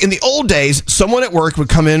 Look, in the old days, someone at work would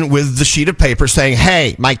come in with the sheet of paper saying,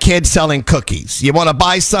 "Hey, my kid's selling cookies. You want to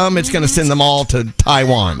buy some? It's going to send them all to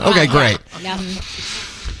Taiwan." Okay, great.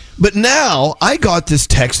 But now I got this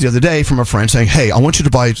text the other day from a friend saying, "Hey, I want you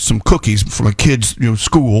to buy some cookies for my kid's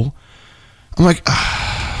school." I'm like,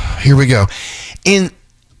 here we go. And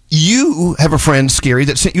you have a friend, Scary,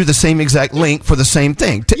 that sent you the same exact link for the same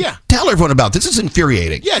thing. Tell everyone about this. This is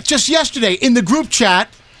infuriating. Yeah, just yesterday in the group chat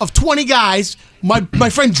of 20 guys, my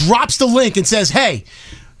friend drops the link and says, "Hey,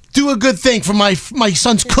 do a good thing for my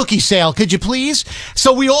son's cookie sale, could you please?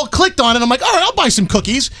 So we all clicked on it. I'm like, all right, I'll buy some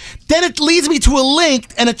cookies. Then it leads me to a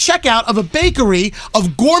link and a checkout of a bakery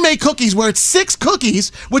of gourmet cookies where it's 6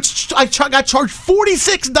 cookies, which I got charged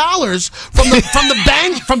 $46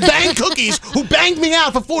 from Bang Cookies, who banged me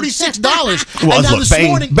out for $46. Well, and now look, this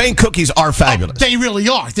morning, Bang cookies are fabulous. they really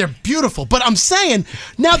are. They're beautiful. But I'm saying,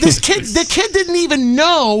 now the kid didn't even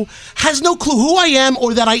know, has no clue who I am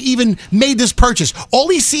or that I even made this purchase. All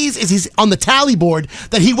he sees is he's on the tally board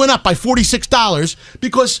that he went up by $46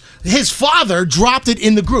 because his father dropped it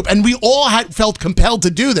in the group. And we all felt compelled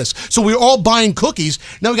to do this. So we were all buying cookies.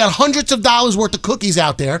 Now we got hundreds of dollars worth of cookies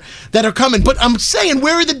out there that are coming. But I'm saying,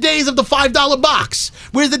 where are the days of the $5 box?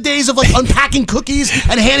 Where are the days of like unpacking cookies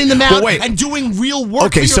and handing them out and doing real work?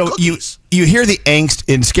 Okay, for your so cookies? you hear the angst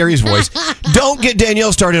in Scary's voice. Don't get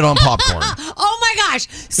Danielle started on popcorn. Oh my gosh.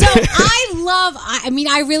 So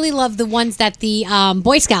I really love the ones that the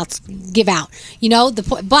Boy Scouts give out,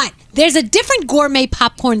 but there's a different gourmet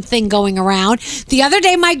popcorn thing going around. The other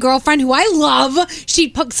day, my girlfriend, who I love,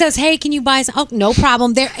 she says, hey, can you buy some? Oh, no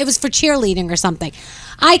problem. It was for cheerleading or something.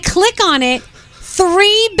 I click on it,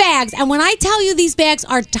 3 bags. And when I tell you these bags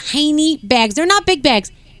are tiny bags, they're not big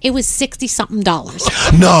bags. It was $60-something.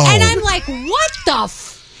 No. And I'm like, what the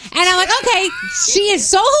And I'm like, okay, she is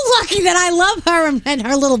so lucky that I love her and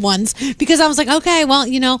her little ones, because I was like, okay, well,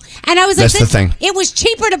 and I was like, that's the thing. It was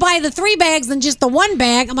cheaper to buy the 3 bags than just the 1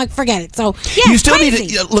 bag. I'm like, forget it. So yeah, you still crazy. need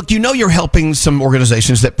to look. You're helping some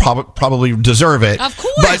organizations that probably deserve it. Of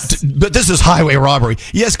course. But this is highway robbery.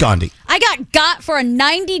 Yes, Gandhi. I got for a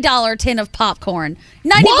 $90 tin of popcorn.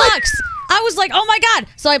 $90. I was like, oh my God.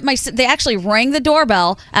 So they actually rang the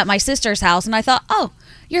doorbell at my sister's house, and I thought, oh,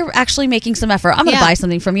 you're actually making some effort. I'm going to buy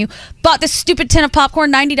something from you. Bought this stupid tin of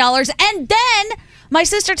popcorn, $90. And then my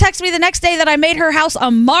sister texted me the next day that I made her house a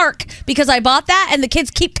mark because I bought that, and the kids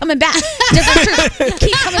keep coming back.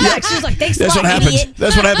 Keep coming back. She was like, thanks a lot, idiot.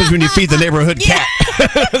 That's what happens when you feed the neighborhood cat.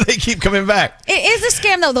 They keep coming back. It is a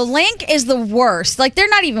scam, though. The link is the worst. Like, they're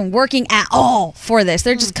not even working at all for this.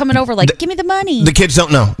 They're just coming over like, give me the money. The kids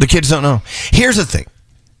don't know. Here's the thing.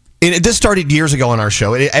 This started years ago on our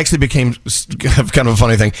show. It actually became kind of a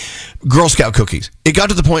funny thing. Girl Scout cookies. It got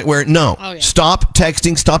to the point where, stop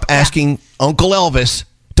texting, stop asking Uncle Elvis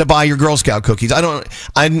to buy your Girl Scout cookies.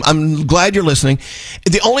 I'm glad you're listening.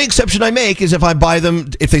 The only exception I make is if I buy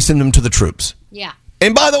them, if they send them to the troops. Yeah.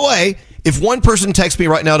 And by the way, if one person texts me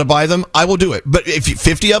right now to buy them, I will do it. But if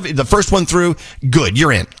 50 of it, the first one through, good,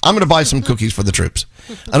 you're in. I'm going to buy some cookies for the troops.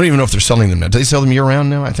 I don't even know if they're selling them now. Do they sell them year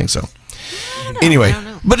round now? I think so. Anyway,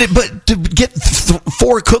 but to get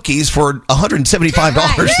 4 cookies for $175,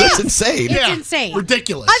 that's insane. It's insane.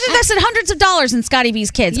 Ridiculous. I've invested hundreds of dollars in Scotty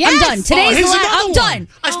B's kids. Yes. I'm done. Today's the last. I'm done.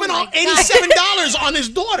 I spent all $87 on his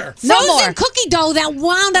daughter. Frozen cookie dough that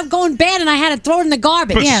wound up going bad, and I had to throw it in the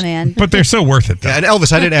garbage. But, man. But they're so worth it, though. Yeah, and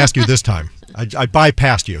Elvis, I didn't ask you this time. I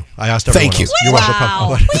bypassed you. I asked everyone Thank you. else. You're welcome. Wow.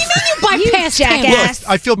 What do you mean you bypassed jackass? Look,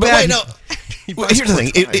 I feel But bad. wait, no. Well, here's the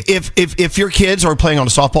thing: if your kids are playing on a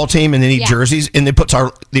softball team and they need jerseys and they put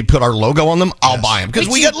our logo on them, I'll buy them because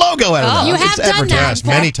we get logo out of them. You have It's done advertised.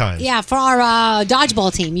 that Yes, many times. Yeah, for our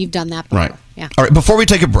dodgeball team, you've done that before. Right. Yeah. All right. Before we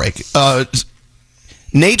take a break,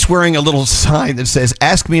 Nate's wearing a little sign that says,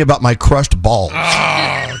 "Ask me about my crushed balls."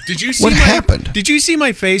 Oh, did you see what happened? Did you see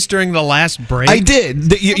my face during the last break? I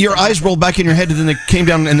did. Your eyes rolled back in your head, and then they came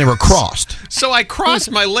down and they were crossed. So I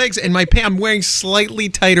crossed my legs and my pants. I'm wearing slightly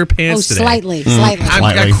tighter pants today. Slightly.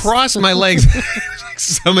 I crossed my legs.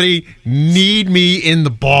 Somebody need me in the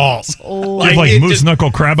balls. You have like moose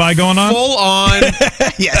knuckle crab eye going on? Full on.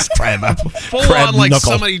 Yes, crab. Full crab on, like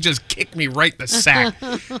knuckle. somebody just kicked me right in the sack.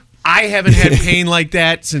 I haven't had pain like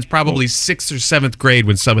that since probably 6th or 7th grade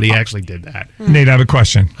when somebody actually did that. Nate, I have a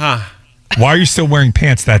question. Why are you still wearing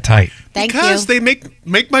pants that tight? Because they make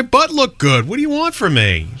my butt look good. What do you want from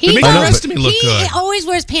me? He They make the rest of me look good. always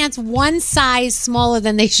wears pants one size smaller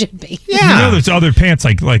than they should be. You know, there's other pants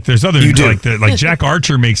like there's other like Jack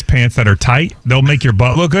Archer makes pants that are tight. They'll make your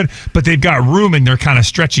butt look good, but they've got room and they're kind of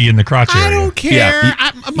stretchy in the crotch area. I don't care.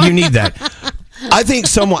 Yeah, you need that. I think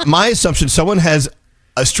my assumption, someone has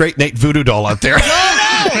a straight Nate voodoo doll out there.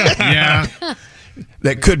 Yeah.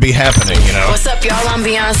 That could be happening, What's up, y'all? I'm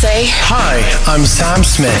Beyonce. Hi, I'm Sam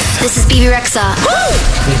Smith. This is BB Rexa.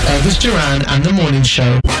 With Elvis Duran and The Morning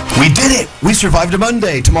Show. We did it. We survived a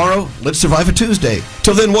Monday. Tomorrow, let's survive a Tuesday.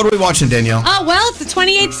 Till then, what are we watching, Danielle? Oh, well, it's the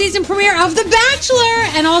 28th season premiere of The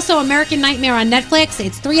Bachelor and also American Nightmare on Netflix.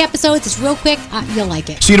 It's 3 episodes. It's real quick. You'll like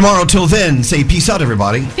it. See you tomorrow. Till then, say peace out,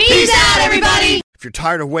 everybody. Peace out, everybody. If you're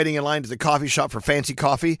tired of waiting in line to the coffee shop for fancy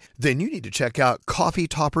coffee, then you need to check out Coffee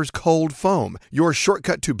Topper's Cold Foam, your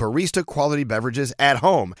shortcut to barista quality beverages at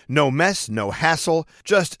home. No mess, no hassle.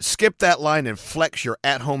 Just skip that line and flex your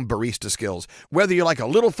at-home barista skills. Whether you like a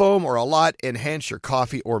little foam or a lot, enhance your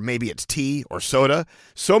coffee, or maybe it's tea or soda.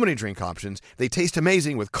 So many drink options. They taste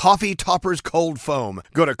amazing with Coffee Topper's Cold Foam.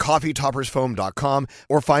 Go to coffeetoppersfoam.com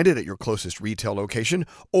or find it at your closest retail location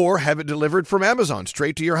or have it delivered from Amazon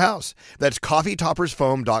straight to your house. That's coffeetoppersfoam.com.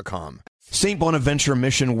 St. Bonaventure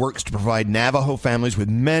Mission works to provide Navajo families with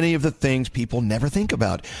many of the things people never think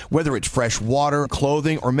about. Whether it's fresh water,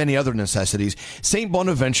 clothing, or many other necessities, St.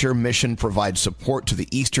 Bonaventure Mission provides support to the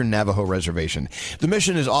Eastern Navajo Reservation. The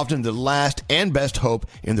mission is often the last and best hope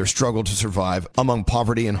in their struggle to survive among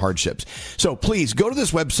poverty and hardships. So please go to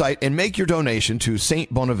this website and make your donation to St.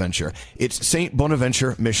 Bonaventure. It's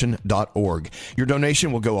stbonaventuremission.org. Your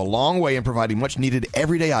donation will go a long way in providing much needed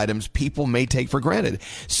everyday items people may take for granted.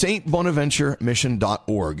 stbonaventuremission.org.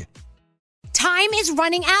 Time is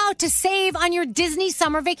running out to save on your Disney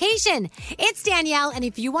summer vacation. It's Danielle, and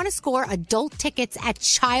if you want to score adult tickets at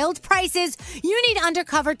child prices, you need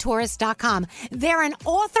UndercoverTourist.com. They're an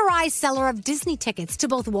authorized seller of Disney tickets to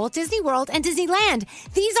both Walt Disney World and Disneyland.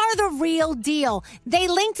 These are the real deal. They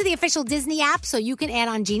link to the official Disney app so you can add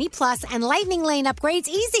on Genie Plus and Lightning Lane upgrades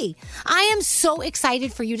easy. I am so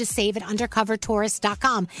excited for you to save at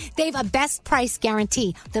UndercoverTourist.com. They've a best price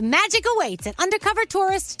guarantee. The magic awaits at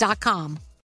UndercoverTourist.com.